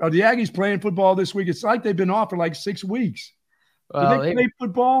 Are the Aggies playing football this week? It's like they've been off for like 6 weeks. Did they play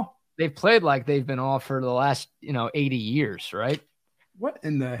football? They've played like they've been off for the last, 80 years, right? What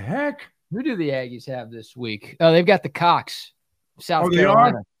in the heck? Who do the Aggies have this week? Oh, they've got the Cox, South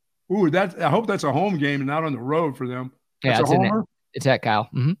Carolina. Are? Ooh, I hope that's a home game and not on the road for them. That's a homer? It's at Kyle.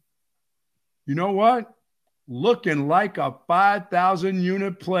 Mm-hmm. You know what? Looking like a 5,000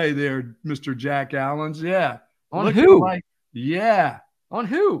 unit play there, Mr. Jack Allens. Yeah. On who? On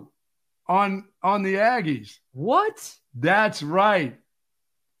who? On the Aggies. What? That's right.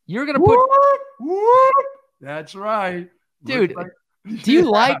 You're gonna put. Whoop. That's right, dude.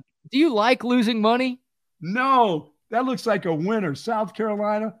 Do you like losing money? No, that looks like a winner. South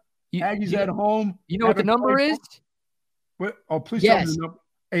Carolina. Aggies at home. You know what the number is? What? Oh, please tell me the number.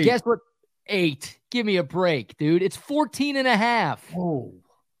 8. Guess what? 8. Give me a break, dude. It's 14.5. Oh.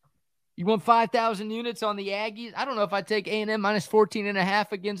 You want 5,000 units on the Aggies? I don't know if I'd take A&M minus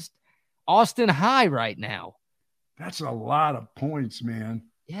 14.5 against Austin High right now. That's a lot of points, man.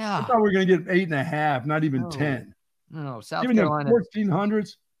 Yeah. I thought we were going to get 8.5, not even 10. No, South Carolina.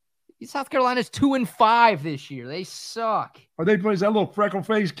 1400s. South Carolina's 2-5 this year. They suck. Are they playing? Is that little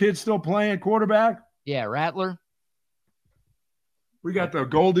freckle-faced kid still playing quarterback? Yeah, Rattler. We got the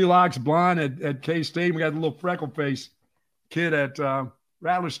Goldilocks blonde at K-State. We got the little freckle-faced kid at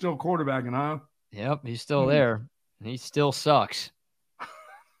Rattler's still quarterbacking, huh? Yep, he's still there. He still sucks.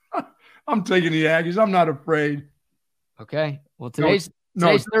 I'm taking the Aggies. I'm not afraid. Okay. Well, today's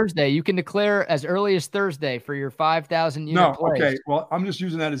Thursday. You can declare as early as Thursday for your 5,000 unit play. Okay. Well, I'm just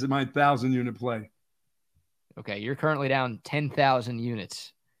using that as my 1,000 unit play. Okay. You're currently down 10,000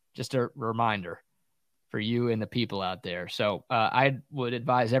 units. Just a reminder for you and the people out there. So I would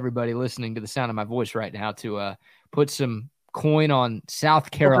advise everybody listening to the sound of my voice right now to put some coin on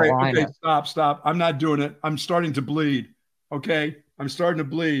South Carolina. Okay. Stop. I'm not doing it. I'm starting to bleed. Okay. I'm starting to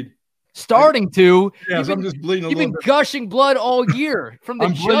bleed. Starting to. Yes, I'm just bleeding a little bit. You've been gushing blood all year from the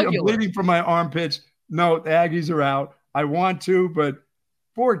jugular. I'm bleeding from my armpits. No, the Aggies are out. I want to, but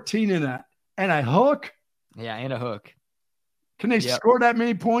 14 and a hook? Yeah, and a hook. Can they score that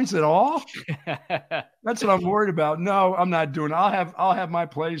many points at all? That's what I'm worried about. No, I'm not doing it. I'll have my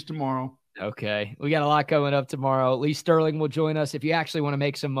plays tomorrow. Okay. We got a lot coming up tomorrow. Lee Sterling will join us. If you actually want to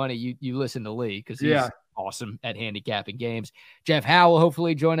make some money, you listen to Lee because he's awesome at handicapping games. Jeff Howe will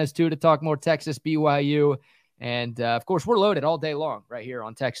hopefully join us too to talk more Texas BYU. And, of course, we're loaded all day long right here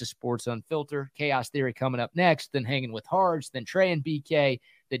on Texas Sports Unfiltered. Chaos Theory coming up next, then Hanging with Harge, then Trey and BK,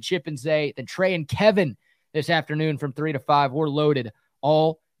 then Chip and Zay, then Trey and Kevin this afternoon from 3 to 5. We're loaded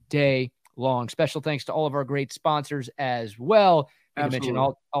all day long. Special thanks to all of our great sponsors as well. You mentioned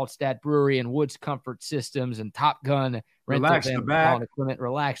Altstadt Brewery and Woods Comfort Systems and Top Gun Relax the back. Equipment,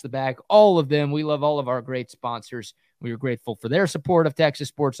 Relax the Back. All of them. We love all of our great sponsors. We are grateful for their support of Texas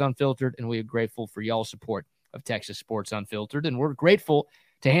Sports Unfiltered, and we are grateful for y'all's support of Texas Sports Unfiltered. And we're grateful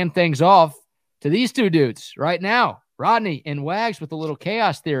to hand things off to these two dudes right now, Rodney and Wags with a little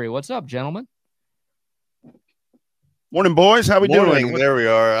Chaos Theory. What's up, gentlemen? Morning, boys. How we doing? There we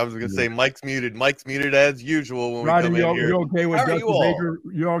are. I was going to say Mike's muted. Mike's muted as usual when Rodney, we come in here. You okay with Dusty Baker?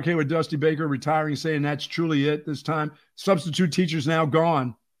 You're okay with Dusty Baker retiring, saying that's truly it this time? Substitute teacher's now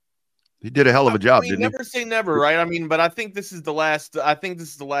gone. He did a hell of a job, didn't he? Never say never, right? I mean, but I think this is the last. I think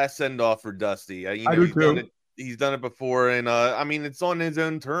this is the last send off for Dusty. I do too. He's done it before, and I mean, it's on his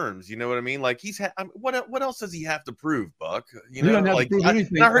own terms. You know what I mean? Like what else does he have to prove, Buck? You know, like I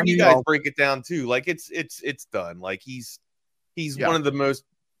heard you guys break it down too. Like it's done. Like he's one of the most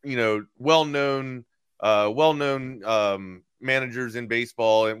well-known managers in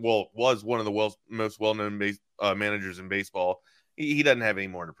baseball, and was one of the most well-known managers in baseball. He doesn't have any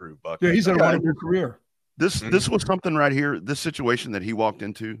more to prove, Buck. Yeah, he's had a wonderful career. This was something right here, this situation that he walked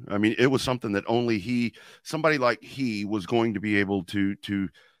into. I mean, it was something that only somebody like he was going to be able to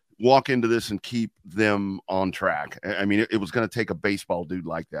walk into this and keep them on track. I mean, it was going to take a baseball dude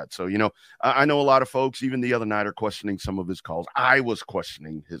like that. So, I know a lot of folks, even the other night, are questioning some of his calls. I was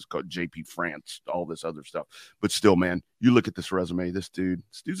questioning his JP France, all this other stuff. But still, man, you look at this resume, this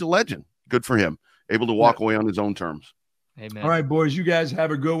dude's a legend. Good for him. Able to walk away on his own terms. Amen. All right, boys, you guys have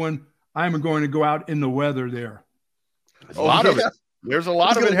a good one. I'm going to go out in the weather there. There's a lot of it. There's a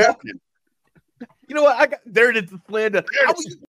lot of it happening. You know what? I got there to Flanda.